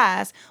in sure.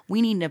 class.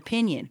 We need an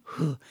opinion.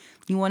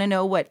 You want to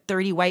know what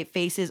 30 white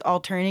faces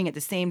all turning at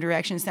the same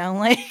direction sound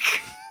like?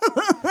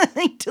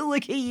 To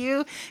look at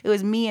you, it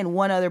was me and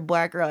one other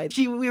Black girl.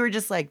 We were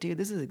just like, dude,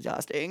 this is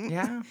exhausting.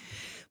 Yeah.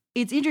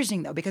 It's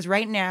interesting, though, because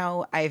right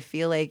now I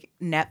feel like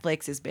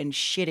Netflix has been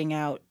shitting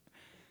out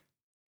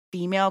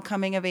female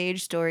coming of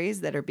age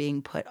stories that are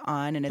being put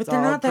on, and it's But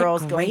they're all not that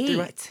girls going through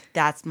great. it.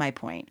 That's my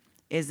point.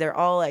 Is they're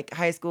all like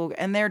high school,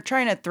 and they're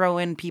trying to throw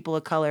in people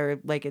of color,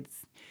 like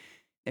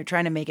they're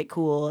trying to make it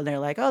cool, and they're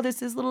like, oh,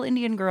 this is little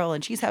Indian girl,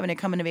 and she's having a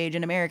coming of age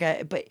in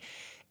America, but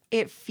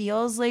it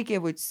feels like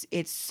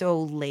it's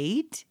so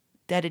late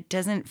that it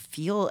doesn't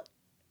feel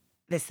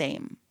the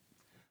same.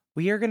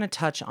 We are going to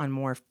touch on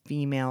more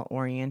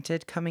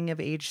female-oriented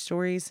coming-of-age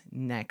stories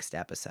next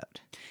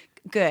episode.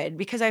 Good,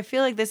 because I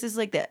feel like this is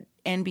like the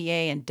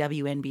NBA and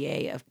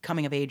WNBA of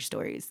coming-of-age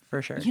stories.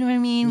 For sure. You know what I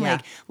mean? Yeah.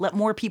 Like,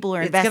 more people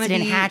are It's gonna invested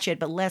in be- Hatchet,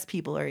 but less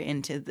people are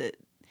into the...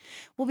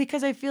 Well,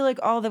 because I feel like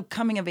all the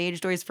coming-of-age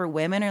stories for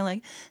women are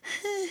like,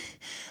 oh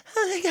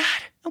my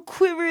God, I'm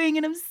quivering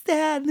and I'm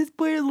sad and this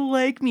boy doesn't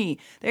like me.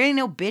 There ain't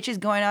no bitches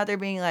going out there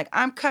being like,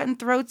 I'm cutting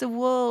throats of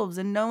wolves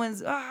and no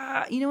one's...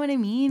 You know what I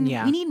mean?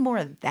 Yeah. We need more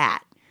of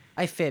that.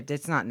 I fibbed.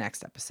 It's not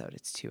next episode.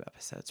 It's 2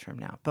 episodes from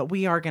now. But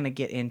we are going to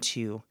get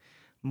into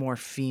more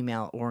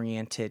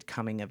female-oriented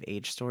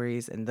coming-of-age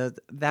stories. And that's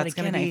going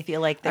to again, be I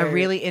feel like a they're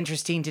really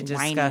interesting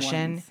whiny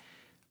discussion.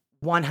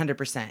 ones.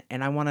 100%.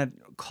 And I want to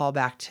call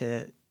back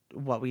to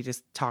what we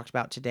just talked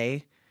about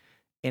today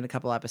in a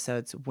couple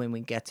episodes when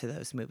we get to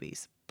those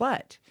movies.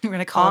 But We're going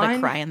to call it a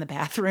cry in the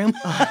bathroom.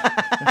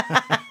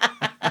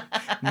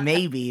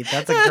 maybe.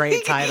 That's a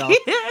great title.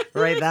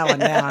 Write that one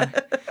down.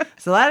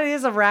 So that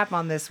is a wrap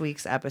on this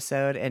week's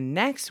episode. And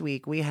next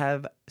week, we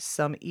have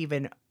some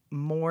even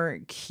more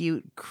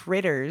cute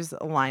critters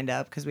lined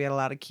up because we had a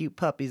lot of cute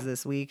puppies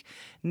this week.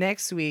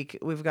 Next week,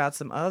 we've got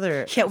some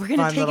other Yeah, we're going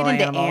to fun take it little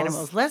into animals.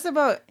 animals. Less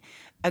about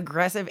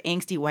aggressive,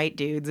 angsty white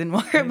dudes and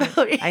more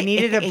about I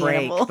needed a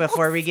break animals.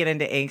 before we get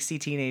into angsty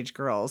teenage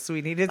girls. So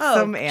we needed Oh,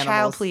 some animals.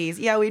 child, please.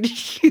 Yeah, we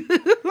do.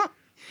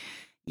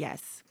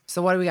 Yes.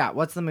 So what do we got?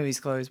 What's the movies,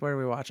 Chloe? What are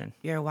we watching?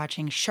 You're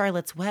watching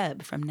Charlotte's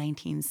Web from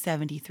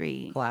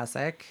 1973.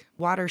 Classic.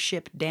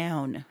 Watership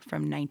Down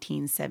from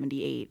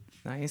 1978.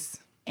 Nice.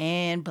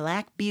 And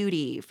Black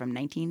Beauty from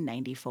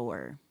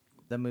 1994.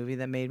 The movie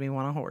that made me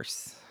want a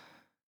horse.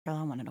 Girl,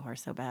 I wanted a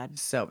horse so bad.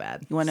 So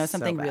bad. You want to know So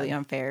something bad. really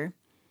unfair?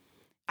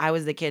 I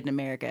was the kid in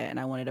America and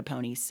I wanted a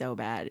pony so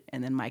bad.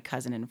 And then my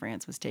cousin in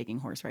France was taking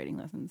horse riding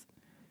lessons.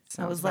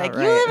 I was like,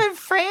 about you right. live in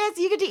France,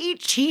 you get to eat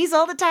cheese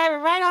all the time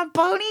and ride on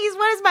ponies?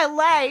 What is my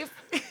life?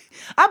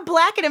 I'm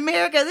black in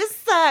America. This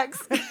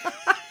sucks.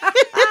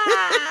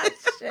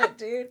 Shit,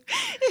 dude.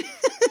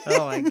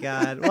 Oh my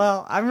God.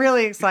 Well, I'm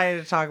really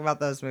excited to talk about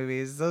those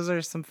movies. Those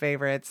are some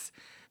favorites.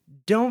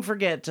 Don't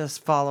forget to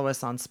follow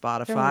us on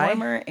Spotify. They're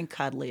warmer and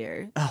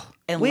cuddlier. Oh,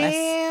 and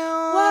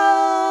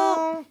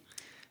well,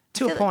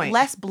 to a point.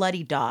 Less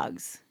bloody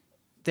dogs.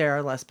 There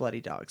are less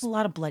bloody dogs. A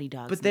lot of bloody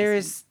dogs. But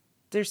there's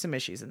some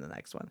issues in the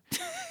next one.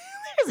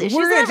 There's issues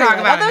We're going to talk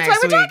about it That's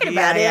next why we're week. talking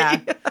about it.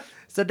 Yeah.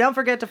 So don't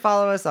forget to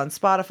follow us on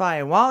Spotify.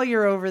 And while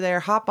you're over there,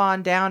 hop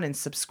on down and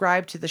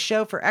subscribe to the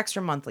show for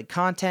extra monthly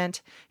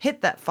content. Hit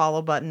that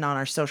follow button on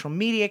our social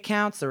media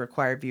accounts, the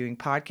Required Viewing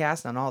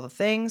Podcast, on all the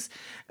things.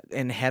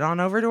 And head on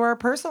over to our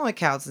personal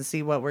accounts and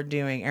see what we're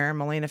doing. Erin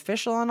Mullane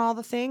Official on all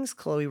the things.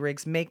 Chloe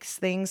Riggs Makes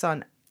Things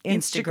on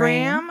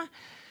Instagram.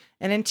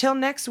 And until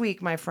next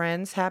week, my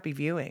friends, happy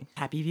viewing.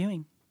 Happy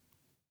viewing.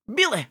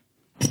 Billy.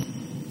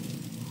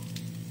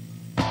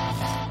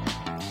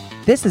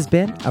 This has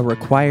been a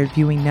Required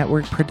Viewing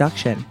Network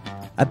production.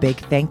 A big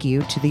thank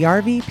you to the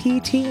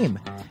RVP team.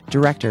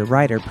 Director,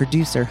 writer,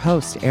 producer,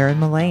 host, Erin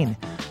Mullane.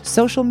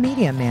 Social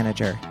media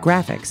manager,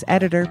 graphics,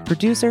 editor,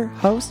 producer,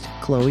 host,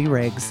 Chloe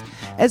Riggs.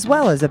 As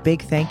well as a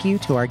big thank you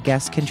to our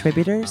guest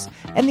contributors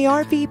and the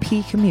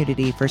RVP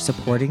community for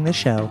supporting the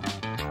show.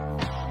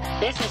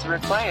 This is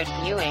Required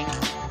Viewing.